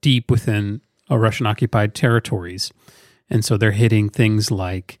are deep within Russian occupied territories. And so they're hitting things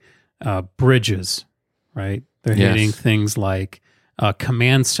like bridges, right? They're Yes. hitting things like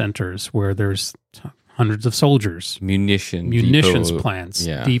command centers where there's hundreds of soldiers, munitions depot. plants,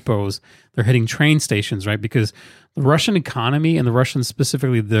 Yeah. depots. They're hitting train stations, right? Because the Russian economy and the Russians,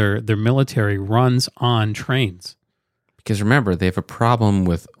 specifically their military, runs on trains. Because remember, they have a problem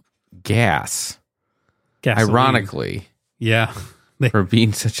with gas. Gasoline. Ironically, Yeah. for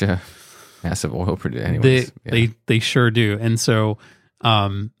being such a massive oil producer. Anyways, They sure do. And so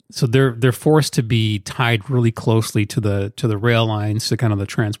so they're forced to be tied really closely to the rail lines, to kind of the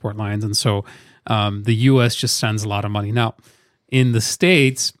transport lines. And so the US just sends a lot of money. Now, in the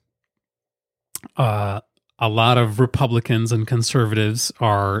States, a lot of Republicans and conservatives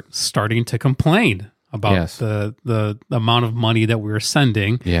are starting to complain about Yes. the amount of money that we're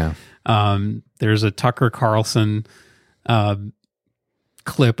sending. yeah. There's a Tucker Carlson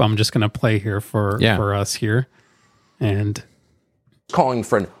clip I'm just going to play here for us here. And calling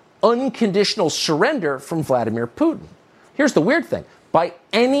for an unconditional surrender from Vladimir Putin. Here's the weird thing. By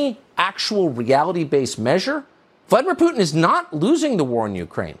any actual reality-based measure, Vladimir Putin is not losing the war in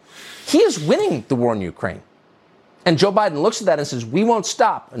Ukraine. He is winning the war in Ukraine. And Joe Biden looks at that and says, we won't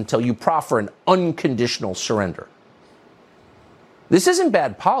stop until you proffer an unconditional surrender. This isn't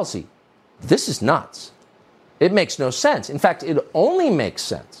bad policy. This is nuts. It makes no sense. In fact, it only makes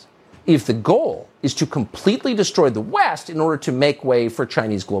sense if the goal is to completely destroy the West in order to make way for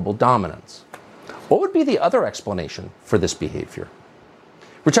Chinese global dominance. What would be the other explanation for this behavior?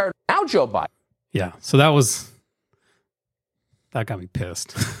 Retired now Joe Biden. yeah, so that got me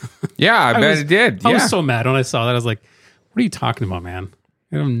pissed. Yeah, I bet it did. I Yeah. was so mad when I saw that. I was like, what are you talking about, man?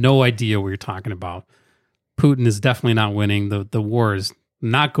 I have no idea what you're talking about. Putin is definitely not winning. The war is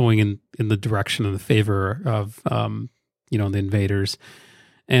not going in the direction of the favor of the invaders.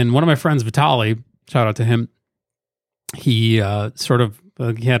 And one of my friends, Vitaly, shout out to him, he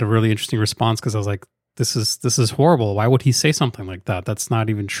he had a really interesting response, because I was like, this is horrible. Why would he say something like that? That's not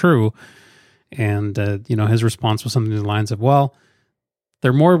even true. And his response was something along the lines of, well,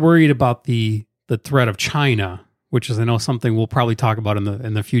 they're more worried about the threat of China, which is, I know, something we'll probably talk about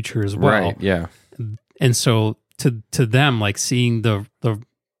in the future as well. Right, yeah. And so to them, like, seeing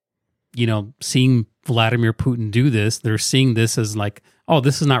seeing Vladimir Putin do this, they're seeing this as like, oh,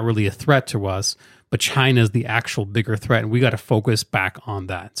 this is not really a threat to us, but China is the actual bigger threat, and we got to focus back on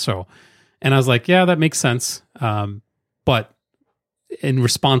that. So, and I was like, yeah, that makes sense. But in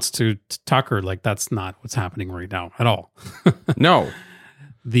response to Tucker, like, that's not what's happening right now at all. No.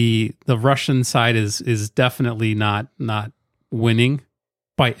 The Russian side is definitely not winning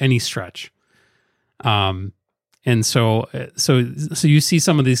by any stretch. And so you see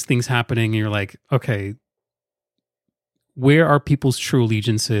some of these things happening, and you're like, okay, where are people's true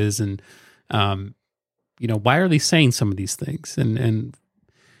allegiances? And, why are they saying some of these things? And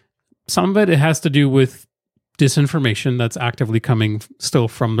some of it has to do with disinformation that's actively coming still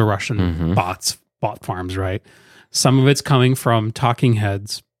from the Russian bot farms, right? Some of it's coming from talking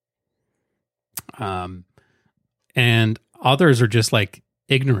heads. And others are just like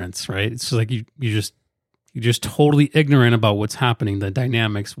ignorance, right? It's just like you're just totally ignorant about what's happening, the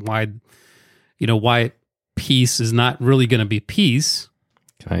dynamics, why peace is not really going to be peace.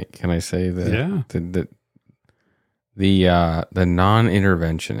 Can I say that? Yeah. The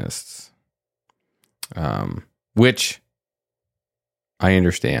non-interventionists, which I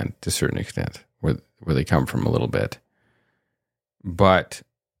understand to a certain extent where they come from a little bit, but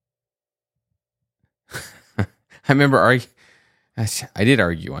I remember I did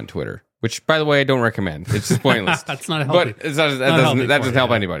argue on Twitter, which, by the way, I don't recommend. It's just pointless. That's not healthy. But that doesn't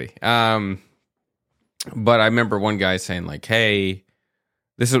help anybody. But I remember one guy saying, like, hey,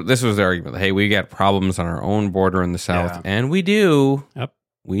 this was the argument. Hey, we got problems on our own border in the South. Yeah. And we do. Yep.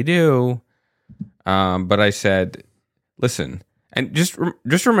 We do. But I said, listen, and just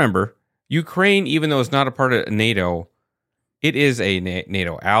remember, Ukraine, even though it's not a part of NATO, it is a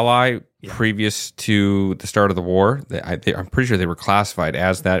NATO ally. Yeah. Previous to the start of the war, I'm pretty sure they were classified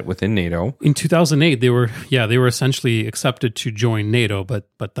as that within NATO. In 2008, they were essentially accepted to join NATO, but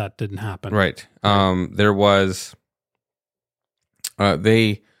that didn't happen. Right. There was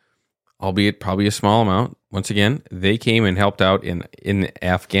they, albeit probably a small amount. Once again, they came and helped out in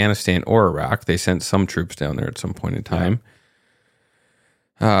Afghanistan or Iraq. They sent some troops down there at some point in time.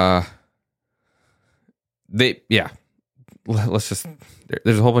 Let's just,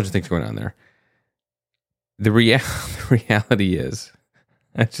 there's a whole bunch of things going on there. The reality is,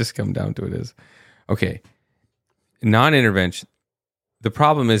 let's just come down to it is, okay, non-intervention, the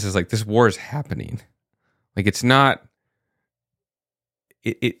problem is like this war is happening. Like it's not,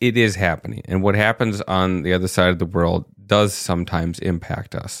 it is happening. And what happens on the other side of the world does sometimes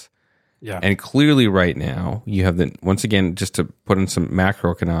impact us. Yeah. And clearly right now, you have once again, just to put in some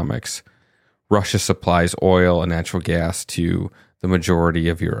macroeconomics, Russia supplies oil and natural gas to the majority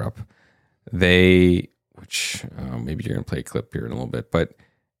of Europe. Maybe you're going to play a clip here in a little bit,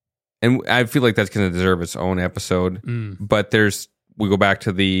 and I feel like that's going to deserve its own episode. But we go back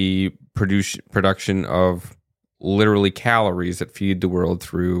to the production of literally calories that feed the world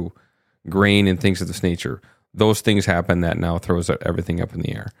through grain and things of this nature. Those things happen that now throws everything up in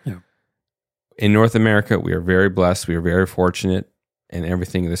the air. Yeah. In North America, we are very blessed. We are very fortunate and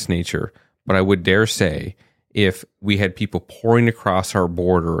everything of this nature. But I would dare say, if we had people pouring across our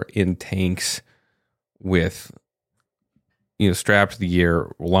border in tanks with, strapped to the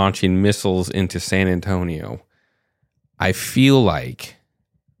gear, launching missiles into San Antonio, I feel like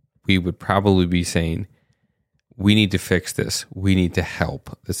we would probably be saying, we need to fix this. We need to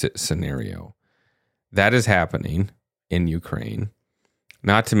help this scenario. That is happening in Ukraine.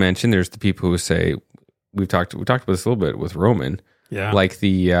 Not to mention, there's the people who say, we talked about this a little bit with Roman. Yeah. Like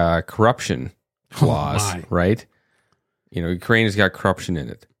the corruption clause, right? Ukraine has got corruption in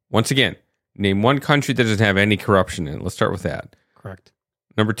it. Once again, name one country that doesn't have any corruption in it. Let's start with that. Correct.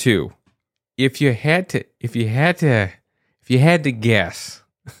 Number two, if you had to guess,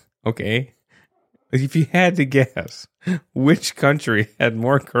 okay, if you had to guess which country had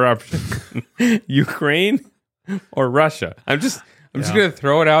more corruption, Ukraine or Russia? I'm just going to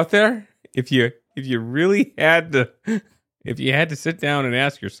throw it out there. If you really had to. If you had to sit down and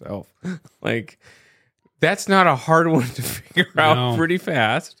ask yourself, like, that's not a hard one to figure out pretty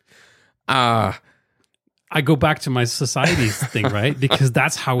fast. I go back to my societies thing, right? Because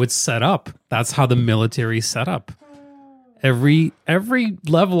that's how it's set up. That's how the military is set up. Every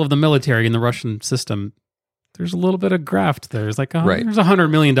level of the military in the Russian system, there's a little bit of graft there. It's like, Right. there's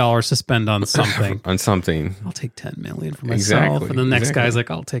 $100 million to spend on something. On something. I'll take 10 million for myself. Exactly, And the next exactly. guy's like,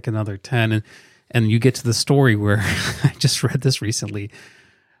 I'll take another 10. And you get to the story where I just read this recently.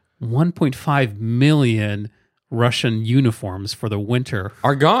 1.5 million Russian uniforms for the winter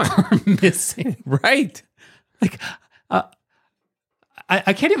Are gone. are missing. Right.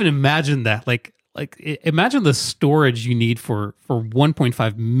 I can't even imagine that. Like imagine the storage you need for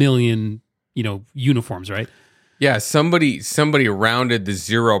 1.5 million, uniforms, right? Yeah, somebody rounded the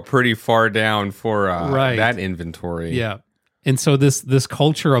zero pretty far down for Right. that inventory. Yeah. And so this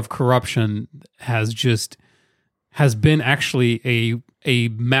culture of corruption has been actually a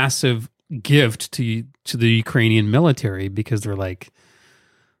massive gift to the Ukrainian military, because they're like,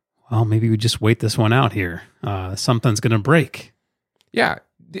 well, maybe we just wait this one out here. Something's going to break. Yeah.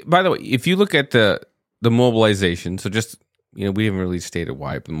 By the way, if you look at the mobilization, so just, we haven't really stated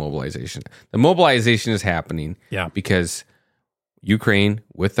why the mobilization. The mobilization is happening Yeah. because Ukraine,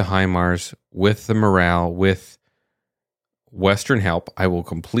 with the HIMARS, with the morale, with Western help, I will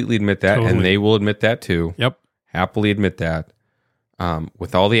completely admit that, Totally. and they will admit that too. Yep. Happily admit that.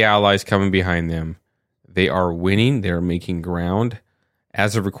 With all the allies coming behind them, they are winning. They're making ground.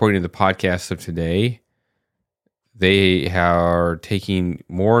 As of recording the podcast of today, they are taking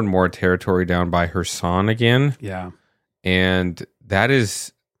more and more territory down by Kherson again. Yeah. And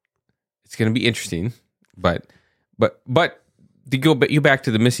it's going to be interesting. But to go back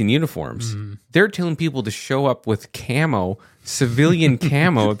to the missing uniforms, they're telling people to show up with camo, civilian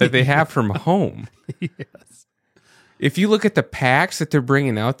camo that they have from home. Yes. If you look at the packs that they're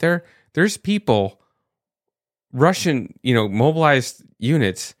bringing out there, there's people, Russian, mobilized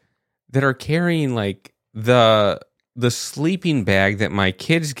units that are carrying like the sleeping bag that my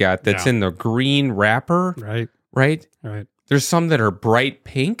kids got that's Yeah. in the green wrapper, Right. right? Right. There's some that are bright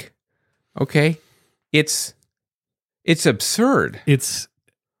pink. Okay. It's absurd. It's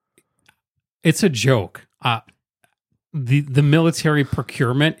a joke. The military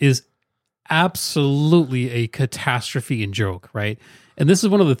procurement is absolutely a catastrophe and joke, right? And this is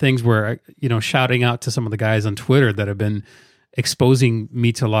one of the things where, shouting out to some of the guys on Twitter that have been exposing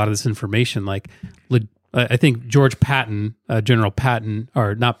me to a lot of this information. Like, I think George Patton, General Patton,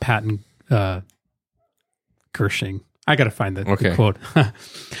 or not Patton, Gershing. I got to find the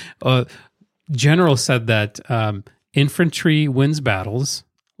quote. General said that infantry wins battles,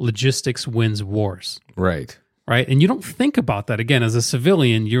 logistics wins wars. Right. Right. And you don't think about that again as a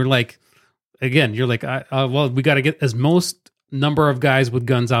civilian. You're like, well, we got to get as most number of guys with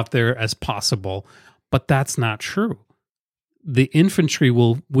guns out there as possible. But that's not true. The infantry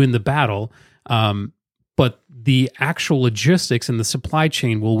will win the battle, but the actual logistics and the supply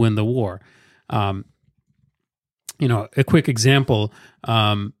chain will win the war. A quick example,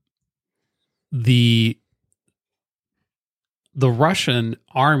 the Russian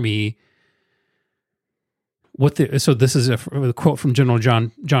army, so this is a quote from General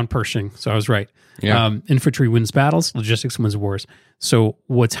John Pershing. So I was right. Yeah. Infantry wins battles, logistics wins wars. So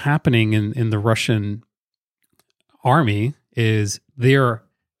what's happening in the Russian army is they're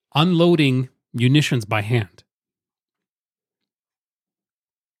unloading munitions by hand.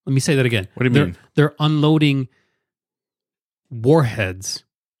 Let me say that again. What do you mean? They're unloading warheads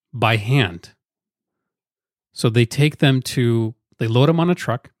by hand. So they they load them on a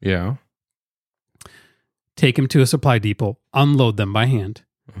truck, Yeah. take them to a supply depot, unload them by hand,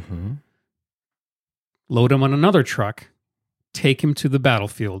 Mm-hmm. load them on another truck, take them to the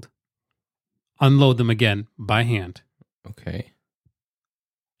battlefield, unload them again by hand. Okay.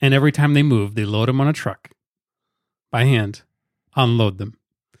 And every time they move, they load them on a truck by hand, unload them.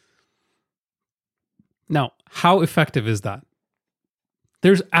 Now, how effective is that?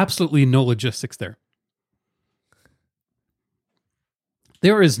 There's absolutely no logistics there.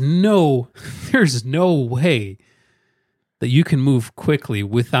 There's no way that you can move quickly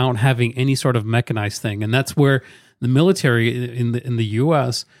without having any sort of mechanized thing. And that's where the military in the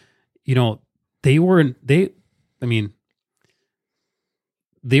US, they were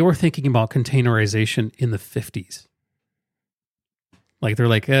thinking about containerization in the 50s. Like they're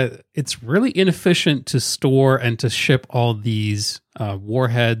like, it's really inefficient to store and to ship all these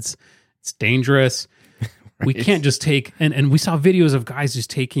warheads. It's dangerous. We can't just take, and we saw videos of guys just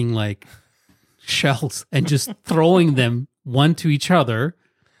taking like shells and just throwing them one to each other.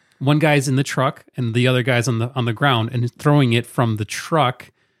 One guy's in the truck and the other guy's on the ground, and throwing it from the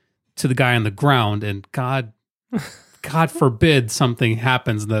truck to the guy on the ground. And God forbid something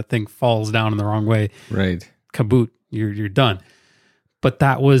happens and that thing falls down in the wrong way. Right. Kaboot, you're done. but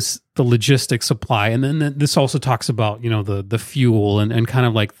that was the logistic supply. And then this also talks about, the fuel and kind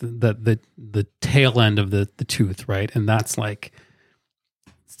of like the tail end of the tooth, right? And that's like,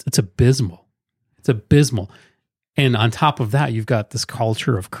 it's abysmal. It's abysmal. And on top of that, you've got this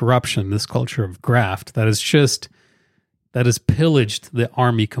culture of corruption, this culture of graft that has pillaged the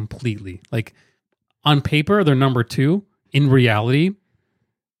army completely. Like, on paper, they're number 2. In reality,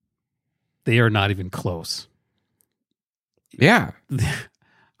 they are not even close. Yeah.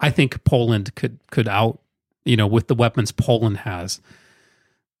 I think Poland could out, with the weapons Poland has,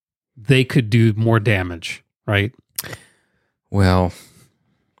 they could do more damage, right? Well,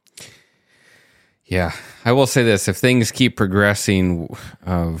 yeah. I will say this: if things keep progressing,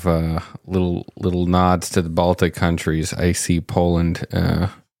 of little nods to the Baltic countries, I see Poland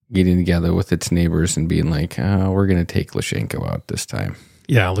getting together with its neighbors and being like, "We're going to take Lukashenko out this time."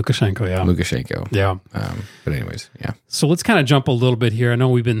 Yeah, Lukashenko. Yeah. But anyways, yeah. So let's kind of jump a little bit here. I know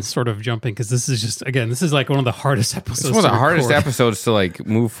we've been sort of jumping because this is like one of the hardest episodes. It's one of the hardest episodes to like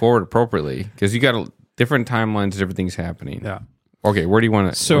move forward appropriately because you got different timelines, different things happening. Yeah. Okay, where do you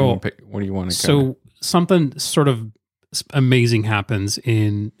want to? So what do you want to? So something sort of amazing happens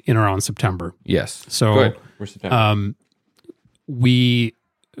in around September. Yes. So good. We're September. We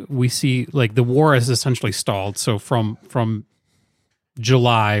see like the war has essentially stalled. So from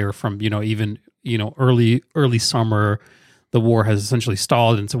July or from even early summer, the war has essentially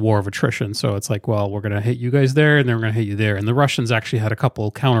stalled. And it's a war of attrition. So it's like, well, we're going to hit you guys there, and then we're going to hit you there. And the Russians actually had a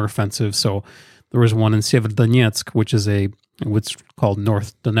couple counteroffensives. So there was one in Severodonetsk, which is what's called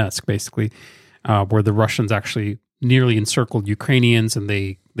North Donetsk, basically, where the Russians actually nearly encircled Ukrainians, and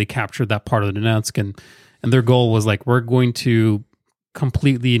they captured that part of Donetsk. And their goal was like, we're going to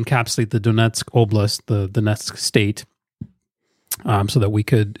completely encapsulate the Donetsk Oblast, the Donetsk state, so that we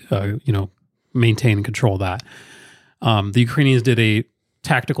could, maintain and control that. The Ukrainians did a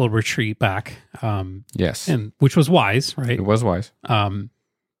tactical retreat back. Yes. And which was wise, right? It was wise.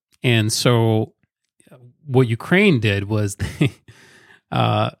 And so what Ukraine did was they,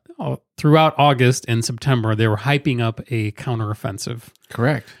 throughout August and September, they were hyping up a counteroffensive.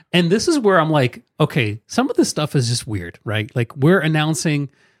 Correct. And this is where I'm like, okay, some of this stuff is just weird, right? Like, we're announcing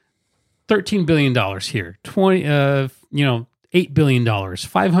 $13 billion here, $8 billion,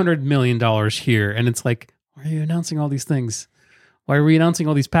 $500 million here. And it's like, why are you announcing all these things? Why are we announcing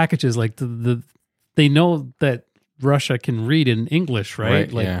all these packages? Like, they know that Russia can read in English,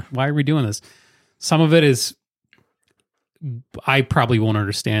 right? Like, yeah. Why are we doing this? Some of it is, I probably won't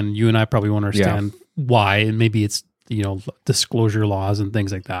understand. You and I probably won't understand why. And maybe it's, disclosure laws and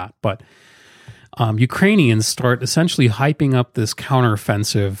things like that. But Ukrainians start essentially hyping up this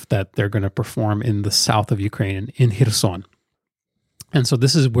counteroffensive that they're going to perform in the south of Ukraine, in Kherson. And so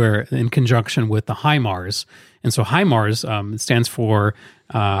this is where, in conjunction with the HIMARS, and so HIMARS, it stands for,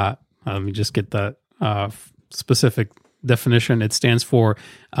 let me just get the specific definition. It stands for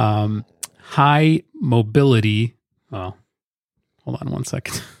high mobility. Well, hold on one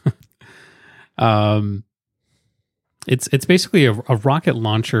second. It's basically a rocket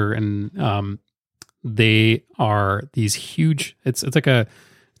launcher, and they are these huge. It's a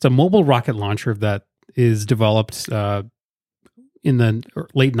mobile rocket launcher that is developed in the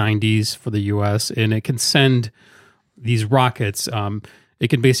late 90s for the U.S., and it can send these rockets. It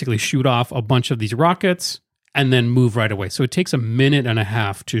can basically shoot off a bunch of these rockets and then move right away. So it takes a minute and a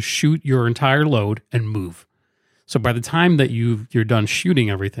half to shoot your entire load and move. So by the time that you're done shooting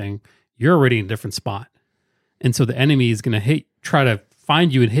everything, you're already in a different spot. And so the enemy is going to try to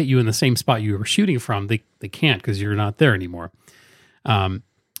find you and hit you in the same spot you were shooting from. They can't, because you're not there anymore.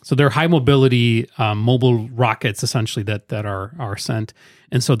 So they're high mobility mobile rockets, essentially, that are sent.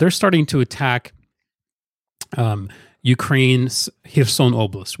 And so they're starting to attack Ukraine's Kherson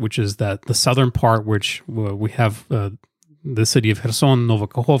Oblast, which is the southern part, which we have the city of Kherson,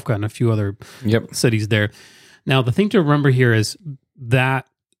 Novokakhovka, and a few other cities there. Now, the thing to remember here is that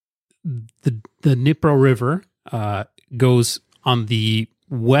the Dnipro River goes on the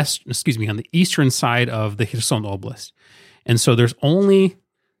eastern side of the Kherson Oblast. And so there's only,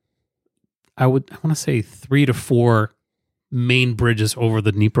 I want to say 3 to 4 main bridges over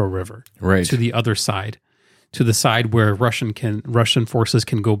the Dnipro River, right, to the other side, to the side where Russian forces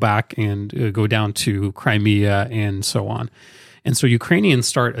can go back and go down to Crimea and so on. And so Ukrainians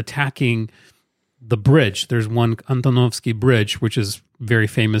start attacking the bridge. There's one Antonovsky Bridge, which is a very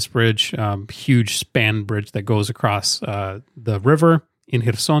famous bridge, huge span bridge that goes across the river in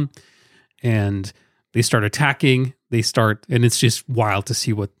Kherson. And they start attacking. And it's just wild to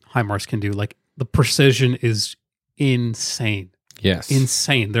see what HIMARS can do. Like, the precision is insane. Yes,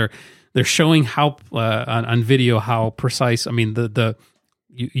 insane. They're showing how on video how precise. I mean, the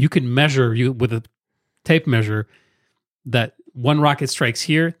you can measure with a tape measure that one rocket strikes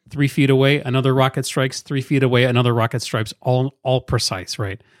here 3 feet away, another rocket strikes 3 feet away, another rocket strikes, all precise,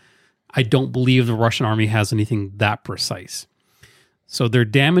 right? I don't believe the Russian army has anything that precise. So they're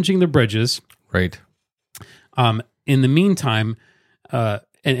damaging the bridges. Right. In the meantime,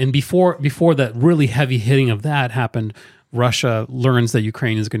 and before that really heavy hitting of that happened, Russia learns that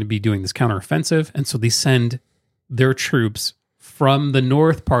Ukraine is going to be doing this counteroffensive, and so they send their troops from the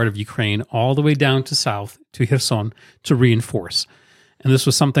north part of Ukraine all the way down to south to Kherson to reinforce. And this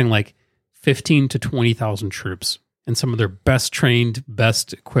was something like 15 to 20,000 troops, and some of their best trained,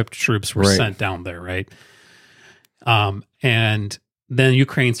 best equipped troops were sent down there, right? And then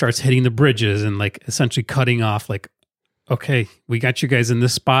Ukraine starts hitting the bridges and like essentially cutting off, like, okay, we got you guys in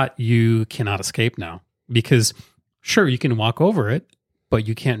this spot. You cannot escape now, because sure, you can walk over it, but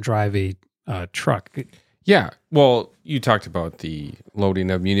you can't drive a truck. Yeah. Well, you talked about the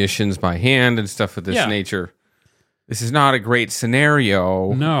loading of munitions by hand and stuff of this nature. This is not a great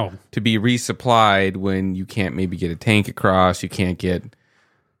scenario to be resupplied when you can't maybe get a tank across. You can't get,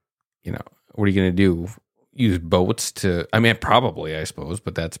 what are you going to do? Use boats to, probably, I suppose,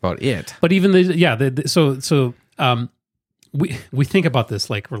 but that's about it. But even we think about this,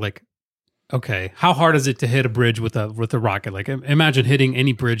 like, we're like, okay, how hard is it to hit a bridge with a rocket? Like, imagine hitting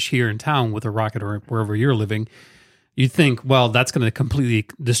any bridge here in town with a rocket or wherever you're living. You'd think, well, that's going to completely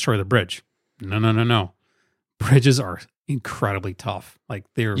destroy the bridge. No. Bridges are incredibly tough. Like,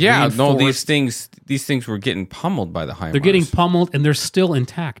 they're these things were getting pummeled by the HIMARS. They're getting pummeled, and they're still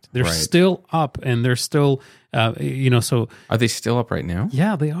intact. They're still up, and they're still, So are they still up right now?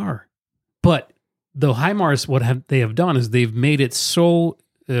 Yeah, they are. But the HIMARS, they have done is they've made it so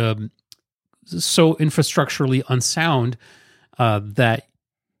infrastructurally unsound that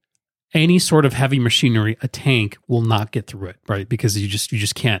any sort of heavy machinery, a tank, will not get through it, right? Because you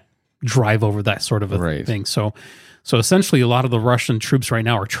just can't drive over that sort of a thing. So essentially, a lot of the Russian troops right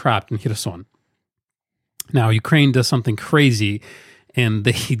now are trapped in Kherson. Now, Ukraine does something crazy, and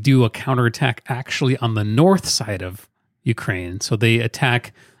they do a counterattack actually on the north side of Ukraine. So they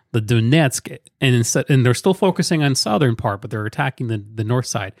attack the Donetsk, and they're still focusing on southern part, but they're attacking the north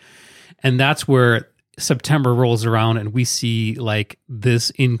side. And that's where September rolls around, and we see like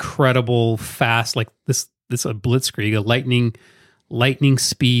this incredible fast, like this a blitzkrieg, a lightning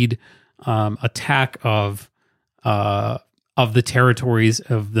speed attack of the territories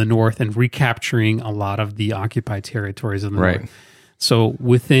of the north and recapturing a lot of the occupied territories of the north. So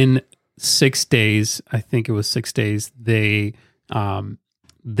within 6 days, I think it was 6 days, they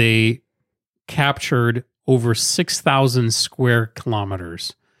captured over 6,000 square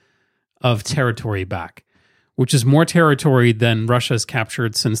kilometers of territory back, which is more territory than Russia has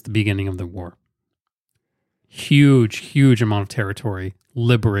captured since the beginning of the war. Huge amount of territory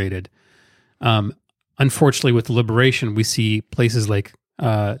liberated. Unfortunately, with the liberation, we see places like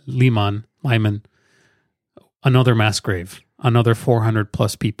Lyman, another mass grave, another 400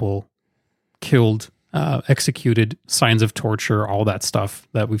 plus people killed, executed, signs of torture, all that stuff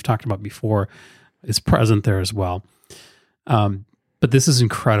that we've talked about before is present there as well. But this is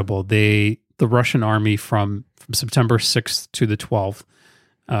incredible. The Russian army from September 6th to the 12th,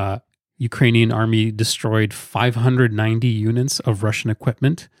 Ukrainian army destroyed 590 units of Russian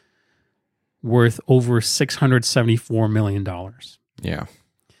equipment worth over $674 million. Yeah.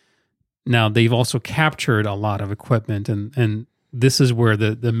 Now, they've also captured a lot of equipment, and this is where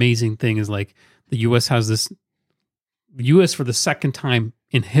the amazing thing is, like, the U.S. has this, the U.S. for the second time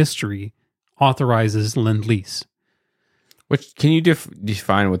in history authorizes Lend-Lease. Which, can you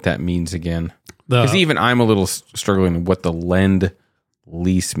define what that means again? Because even I'm a little struggling with what the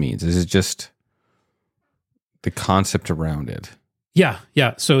Lend-Lease means. Is it just the concept around it? Yeah.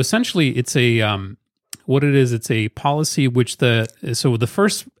 So essentially, it's what it is. It's a policy which the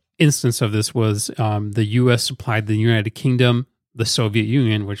first instance of this was the U.S. supplied the United Kingdom, the Soviet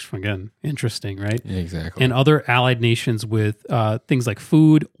Union, which, again, interesting, right? Yeah, exactly. And other allied nations with things like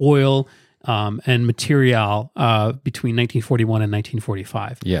food, oil, and material between 1941 and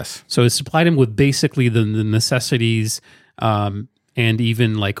 1945. Yes. So it supplied them with basically the necessities and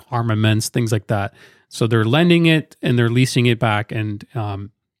even like armaments, things like that. So they're lending it and they're leasing it back, and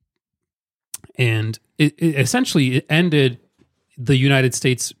it essentially ended the United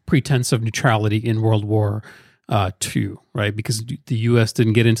States' pretense of neutrality in World War II, right? Because the U.S.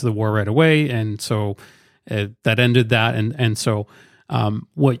 didn't get into the war right away, and so that ended that, and so.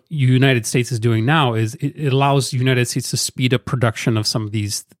 What United States is doing now is it allows the United States to speed up production of some of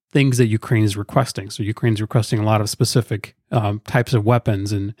these things that Ukraine is requesting. So Ukraine's requesting a lot of specific types of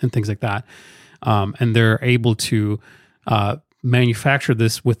weapons and things like that. And they're able to manufacture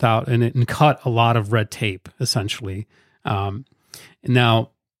this without and cut a lot of red tape, essentially. Now,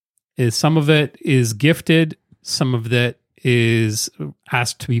 some of it is gifted, some of it is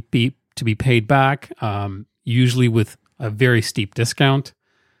asked to be paid back, usually with a very steep discount.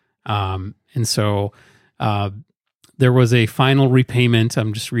 And so there was a final repayment.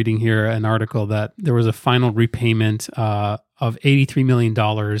 I'm just reading here an article that there was a final repayment of $83 million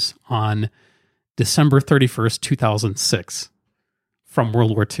on December 31st, 2006 from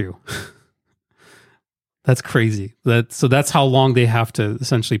World War II. That's crazy. So that's how long they have to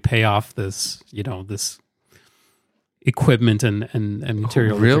essentially pay off this, this equipment and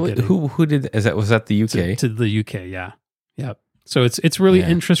material. Really? Who did? Was that the UK? To the UK, yeah. Yep. So it's really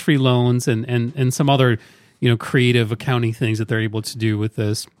interest-free loans and some other, creative accounting things that they're able to do with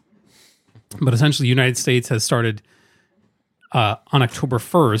this. But essentially, the United States has started on October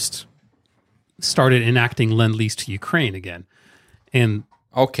 1st, started enacting Lend-Lease to Ukraine again. And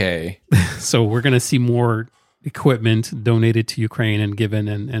okay, so we're going to see more equipment donated to Ukraine and given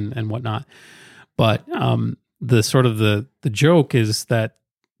and whatnot. But the joke is that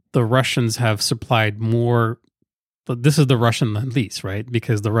the Russians have supplied more. But this is the Russian Lend-Lease, right?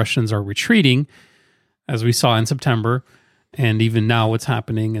 Because the Russians are retreating, as we saw in September, and even now what's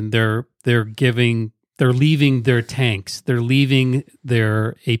happening, and they're leaving their tanks, they're leaving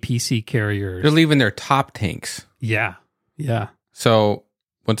their APC carriers, they're leaving their top tanks. Yeah. So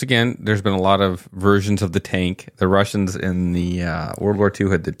once again, there's been a lot of versions of the tank. The Russians in the World War II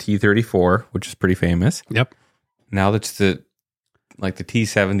had the T-34, which is pretty famous. Yep. Now that's the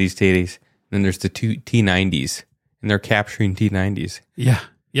T-70s, T-80s. Then there's the T-90s, and they're capturing T-90s. Yeah.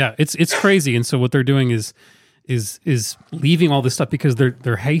 It's crazy. And so what they're doing is leaving all this stuff because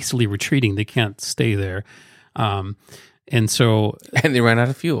they're hastily retreating. They can't stay there. And they run out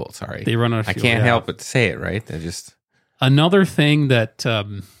of fuel. Sorry, they run out of fuel. I can't help but say it, right? They just. Another thing that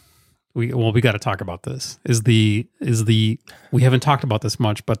we got to talk about this is the we haven't talked about this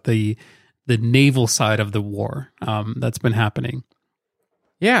much, but the naval side of the war that's been happening.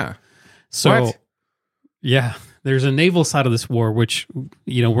 Yeah. So what? Yeah, there's a naval side of this war which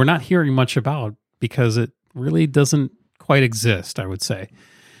we're not hearing much about because it really doesn't quite exist, I would say,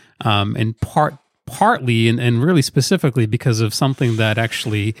 and partly and really specifically because of something that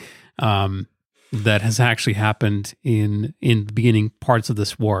actually. That has actually happened in the beginning parts of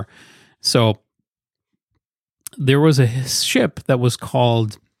this war. So there was a ship that was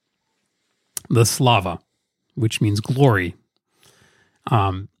called the Slava, which means glory.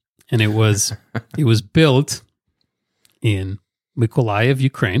 And it was built in Mykolaiv,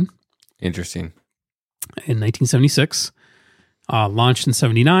 Ukraine. Interesting. In 1976, launched in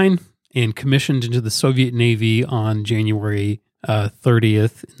 79, and commissioned into the Soviet Navy on January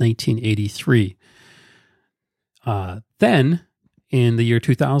 30th, 1983. Then, in the year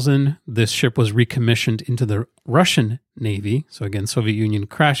 2000, this ship was recommissioned into the Russian Navy. So again, Soviet Union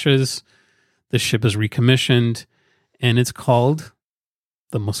crashes. The ship is recommissioned, and it's called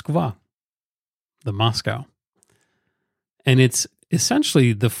the Moskva, the Moscow. And it's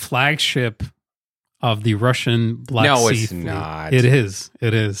essentially the flagship of the Russian Black Sea No, it's Fleet. not. It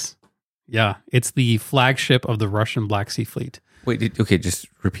is. Yeah, it's the flagship of the Russian Black Sea Fleet. Wait, okay, just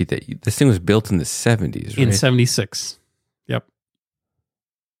repeat that. This thing was built in the 70s, right? In 76. Yep.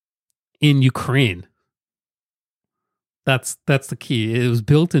 In Ukraine. That's the key. It was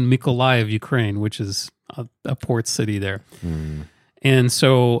built in Mykolaiv, Ukraine, which is a port city there. And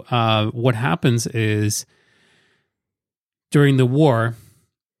so what happens is during the war,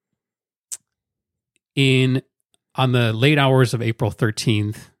 on the late hours of April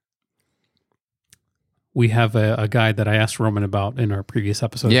 13th, we have a guy that I asked Roman about in our previous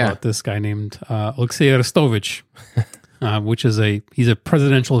episode about this guy named Alexei Arestovich, which is he's a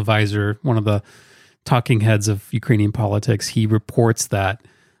presidential advisor, one of the talking heads of Ukrainian politics. He reports that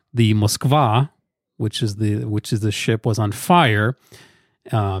the Moskva, which is the ship, was on fire,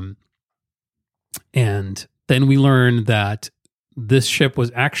 and then we learned that this ship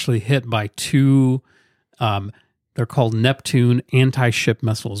was actually hit by two. They're called Neptune anti-ship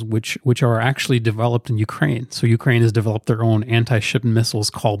missiles, which are actually developed in Ukraine. So Ukraine has developed their own anti-ship missiles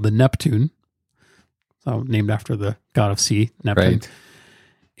called the Neptune, so named after the god of sea, Neptune. Right.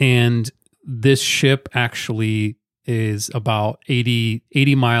 And this ship actually is about 80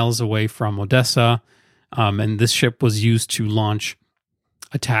 miles away from Odessa, and this ship was used to launch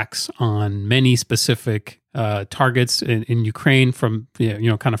attacks on many specific targets in Ukraine from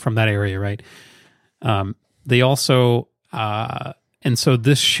kind of from that area, right? They also, and so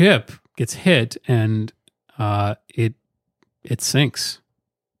this ship gets hit and it sinks.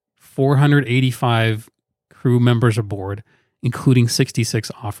 485 crew members aboard, including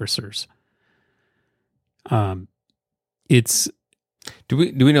 66 officers. It's Do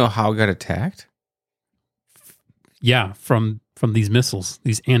we know how it got attacked? from these missiles,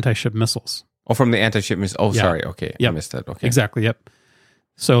 these anti-ship missiles. Oh, from the anti-ship missile. Oh, Yeah. sorry. Okay, I Yep. missed that. Okay, Exactly. Yep.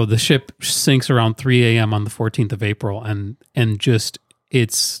 So the ship sinks around 3 a.m. on the 14th of April, and just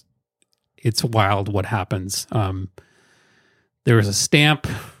it's wild what happens. There is a stamp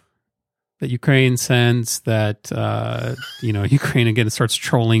that Ukraine sends that Ukraine again starts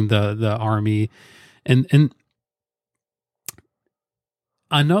trolling the army, and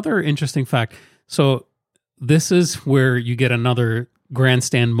another interesting fact. So this is where you get another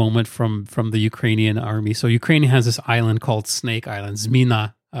grandstand moment from the Ukrainian army. So Ukraine has this island called Snake Island,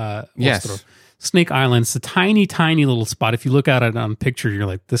 Zmina Yes. Ostrov. Snake Island. It's a tiny, tiny little spot. If you look at it on picture, you're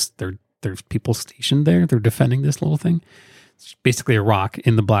like, there's people stationed there. They're defending this little thing. It's basically a rock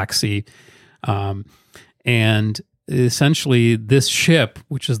in the Black Sea. And essentially this ship,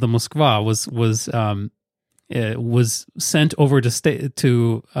 which is the Moskva, was sent over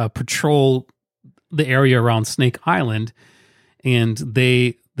to patrol the area around Snake Island, and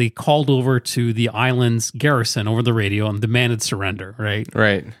they called over to the island's garrison over the radio and demanded surrender, right?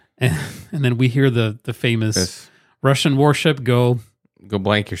 right. And then we hear the famous Yes. Russian warship go Go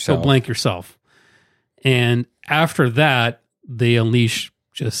blank yourself. blank yourself. And after that, they unleash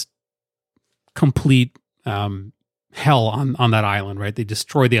just complete hell on that island, right? They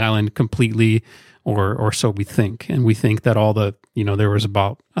destroy the island completely, or so we think. And we think that all the, there was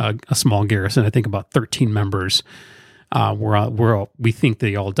about a small garrison, I think about 13 members. We think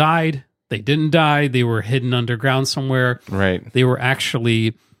they all died. They didn't die. They were hidden underground somewhere. Right. They were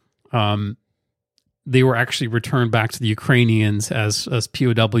actually returned back to the Ukrainians as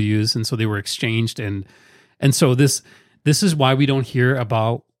POWs, and so they were exchanged, and so this is why we don't hear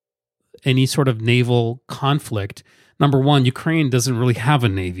about any sort of naval conflict. Number one, Ukraine doesn't really have a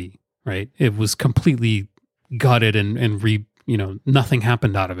navy, right? It was completely gutted and nothing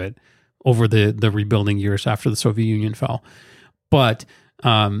happened out of it over the rebuilding years after the Soviet Union fell. But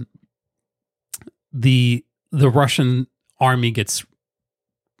the Russian army gets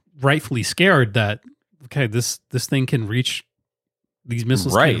rightfully scared that, okay, this thing can reach, these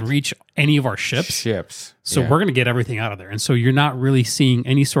missiles Right. can reach any of our ships. So Yeah. we're going to get everything out of there. And so you're not really seeing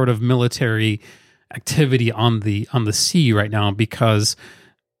any sort of military activity on the sea right now because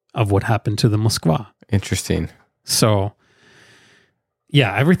of what happened to the Moskva. Interesting. So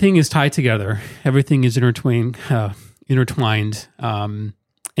yeah, everything is tied together. Everything is intertwined. And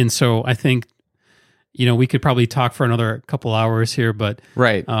so I think, we could probably talk for another couple hours here, but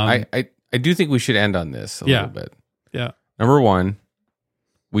Right. I do think we should end on this a Yeah. little bit. yeah, Number one,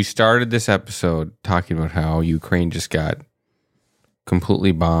 we started this episode talking about how Ukraine just got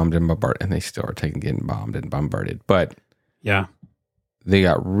completely bombed and bombarded, and they still are getting bombed and bombarded, but yeah, they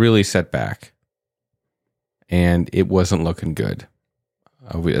got really set back, and it wasn't looking good.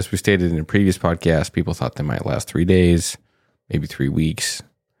 As we stated in a previous podcast, people thought they might last 3 days, maybe 3 weeks,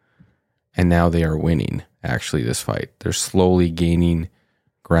 and now they are winning, actually, this fight. They're slowly gaining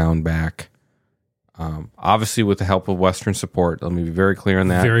ground back. Obviously, with the help of Western support. Let me be very clear on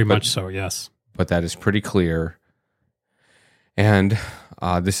that. very but- much so. Yes. but that is pretty clear. And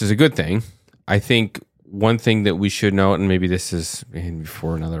this is a good thing. I think one thing that we should note, and maybe this is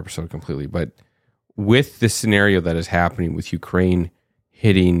before another episode completely, but with this scenario that is happening with Ukraine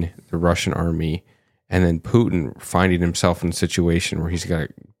hitting the Russian army and then Putin finding himself in a situation where he's got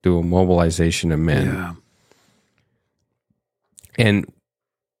to do a mobilization of men. Yeah. And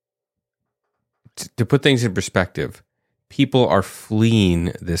to put things in perspective, people are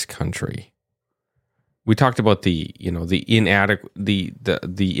fleeing this country. We talked about the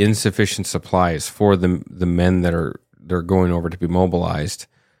insufficient supplies for the men that they're going over to be mobilized,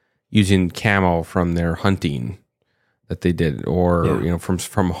 using camo from their hunting that they did, or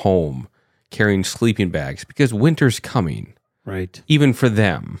from home, carrying sleeping bags because winter's coming. Right. Even for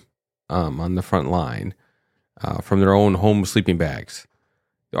them, on the front line, from their own home sleeping bags.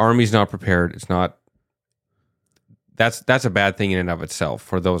 The army's not prepared. It's not. That's a bad thing in and of itself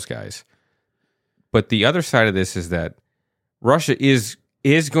for those guys. But the other side of this is that Russia is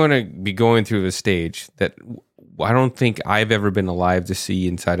going to be going through a stage that I don't think I've ever been alive to see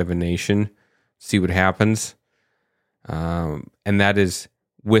inside of a nation, see what happens. And that is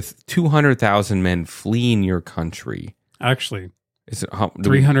with 200,000 men fleeing your country. Actually, Is it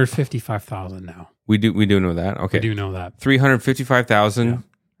 355,000 now. We do know that. Okay. We do know that. 355,000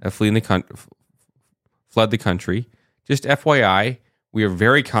 fled the country. Just FYI, we are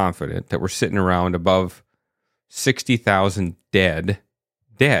very confident that we're sitting around above 60,000 dead,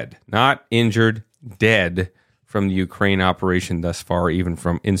 not injured, dead from the Ukraine operation thus far, even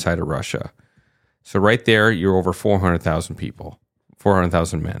from inside of Russia. So right there, you're over 400,000 people,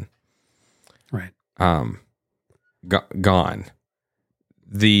 400,000 men. Right. Gone.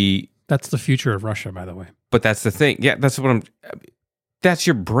 That's the future of Russia, by the way. But that's the thing. Yeah, that's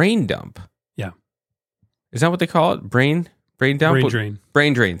your brain dump. Yeah. Is that what they call it? Brain dump? Brain drain.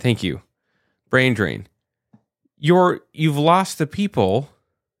 Brain drain. Thank you. Brain drain. You've lost the people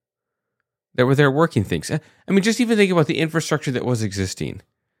that were there working things. I mean, just even think about the infrastructure that was existing.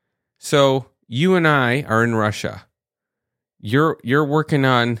 So you and I are in Russia. You're working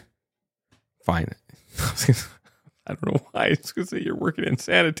on, fine. I don't know why. I was going to say you're working in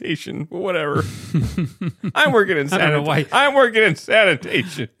sanitation, but whatever. I'm working in sanitation. I don't know why. I'm working in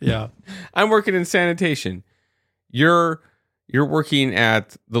sanitation. Yeah. I'm working in sanitation. You're working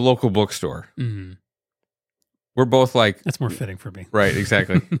at the local bookstore. Mm-hmm. We're both like... That's more fitting for me. Right,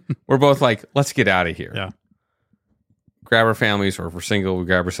 exactly. We're both like, let's get out of here. Yeah. Grab our families, or if we're single, we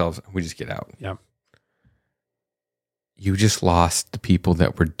grab ourselves, we just get out. Yeah. You just lost the people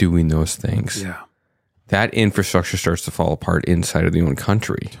that were doing those things. Yeah. That infrastructure starts to fall apart inside of the own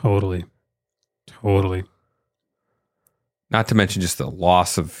country. Totally. Not to mention just the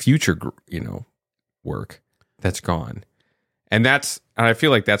loss of future, work that's gone. And I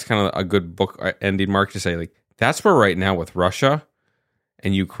feel like that's kind of a good book ending mark to say, like, that's where right now with Russia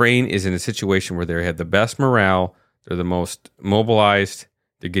and Ukraine is in a situation where they have the best morale. They're the most mobilized.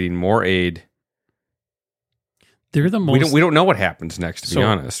 They're getting more aid. They're the most... We don't know what happens next, to be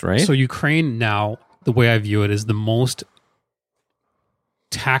honest, right? So Ukraine now, the way I view it, is the most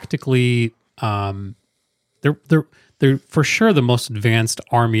tactically... They're for sure the most advanced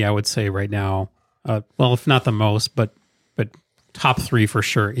army, I would say, right now. Well, if not the most, but top 3 for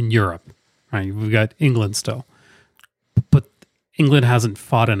sure in Europe. Right? We've got England still. But England hasn't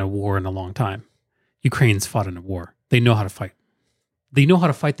fought in a war in a long time. Ukraine's fought in a war. They know how to fight. They know how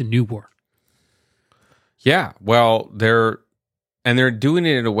to fight the new war. Yeah, well, they're doing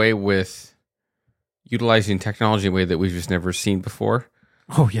it in a way with utilizing technology in a way that we've just never seen before.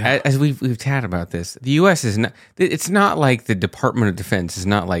 Oh yeah, as we've chatted about this, the U.S. is not. It's not like the Department of Defense is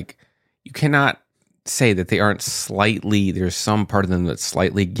not like, you cannot say that they aren't slightly. There's some part of them that's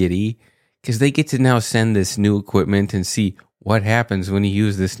slightly giddy because they get to now send this new equipment and see what happens when you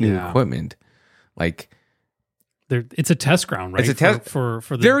use this new equipment. Like, it's a test ground, right? It's a test for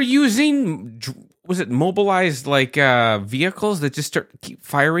the. They're using. Was it mobilized vehicles that just keep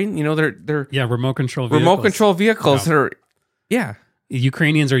firing? They're remote control vehicles that are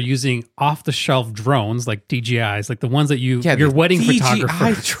Ukrainians are using off the shelf drones like DJIs, like the ones that your wedding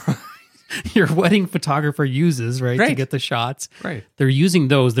photographer your wedding photographer uses to get the shots. Right. They're using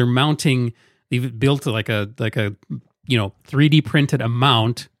those. They're mounting. They've built like a 3D printed a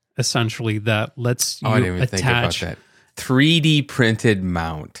mount essentially that lets you I didn't even attach think about that. 3D printed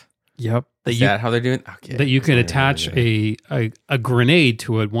mount. Yep. Is that how they're doing? Okay. That you can attach a grenade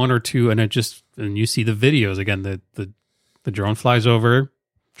to it, 1 or 2, and you see the videos again. The drone flies over,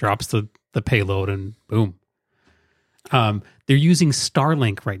 drops the payload, and boom. They're using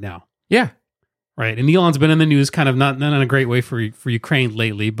Starlink right now. Yeah. Right. And Elon's been in the news, kind of not in a great way for Ukraine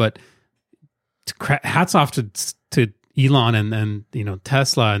lately, but hats off to Elon and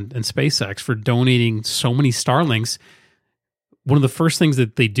Tesla and SpaceX for donating so many Starlinks. One of the first things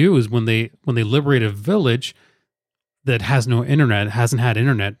that they do is when they liberate a village that has no internet, hasn't had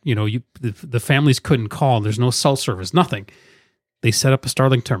internet, the families couldn't call, there's no cell service, nothing. They set up a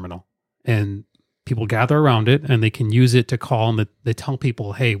Starlink terminal and people gather around it and they can use it to call, and they tell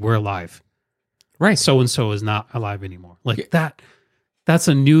people, hey, we're alive. Right. So-and-so is not alive anymore. That's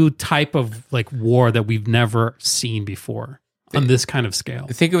a new type of war that we've never seen before on this kind of scale.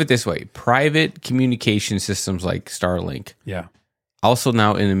 Think of it this way. Private communication systems like Starlink. Yeah. Also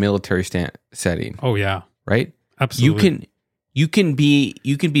now in a military setting. Oh yeah. Right? Absolutely. You can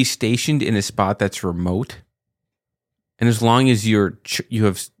be stationed in a spot that's remote. And as long as you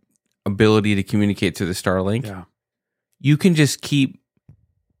have ability to communicate through the Starlink, you can just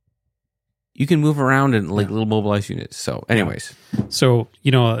you can move around in little mobilized units. So anyways. So,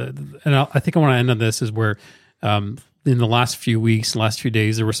 and I think I want to end on this is where in the last few weeks, last few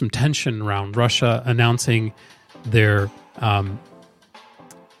days, there was some tension around Russia announcing their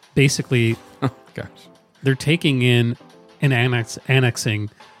basically they're taking in and annexing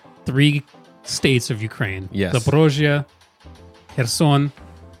 3 states of Ukraine. Yes. Zaporozhye, Kherson,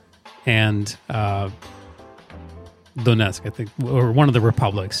 and Donetsk, I think, or one of the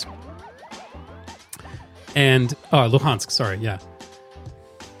republics. And Luhansk, sorry, yeah.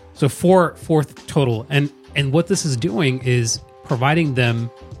 So four total. And what this is doing is providing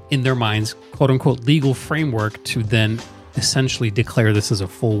them in their minds, quote unquote, legal framework to then essentially declare this as a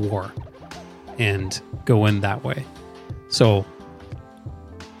full war and go in that way. So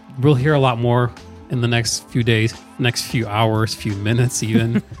we'll hear a lot more in the next few days, next few hours, few minutes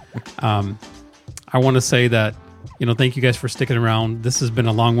even. I want to say that, thank you guys for sticking around. This has been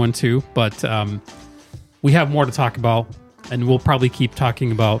a long one too, but we have more to talk about, and we'll probably keep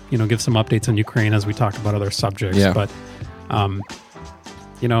talking about, give some updates on Ukraine as we talk about other subjects. Yeah. But,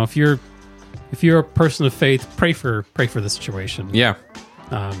 if you're a person of faith, pray for the situation. Yeah.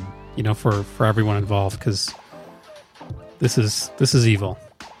 For everyone involved, because this is evil.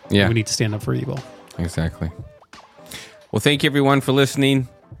 Yeah. We need to stand up for evil. Exactly. Well, thank you everyone for listening.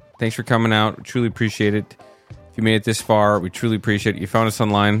 Thanks for coming out. We truly appreciate it. If you made it this far, we truly appreciate it. You found us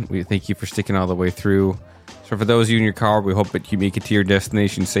online. We thank you for sticking all the way through. So for those of you in your car, we hope that you make it to your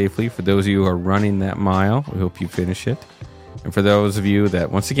destination safely. For those of you who are running that mile, we hope you finish it. And for those of you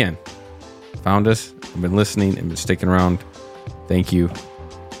that, once again, found us, have been listening, and been sticking around, thank you.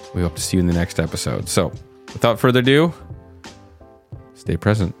 We hope to see you in the next episode. So, without further ado, stay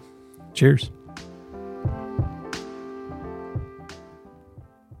present. Cheers.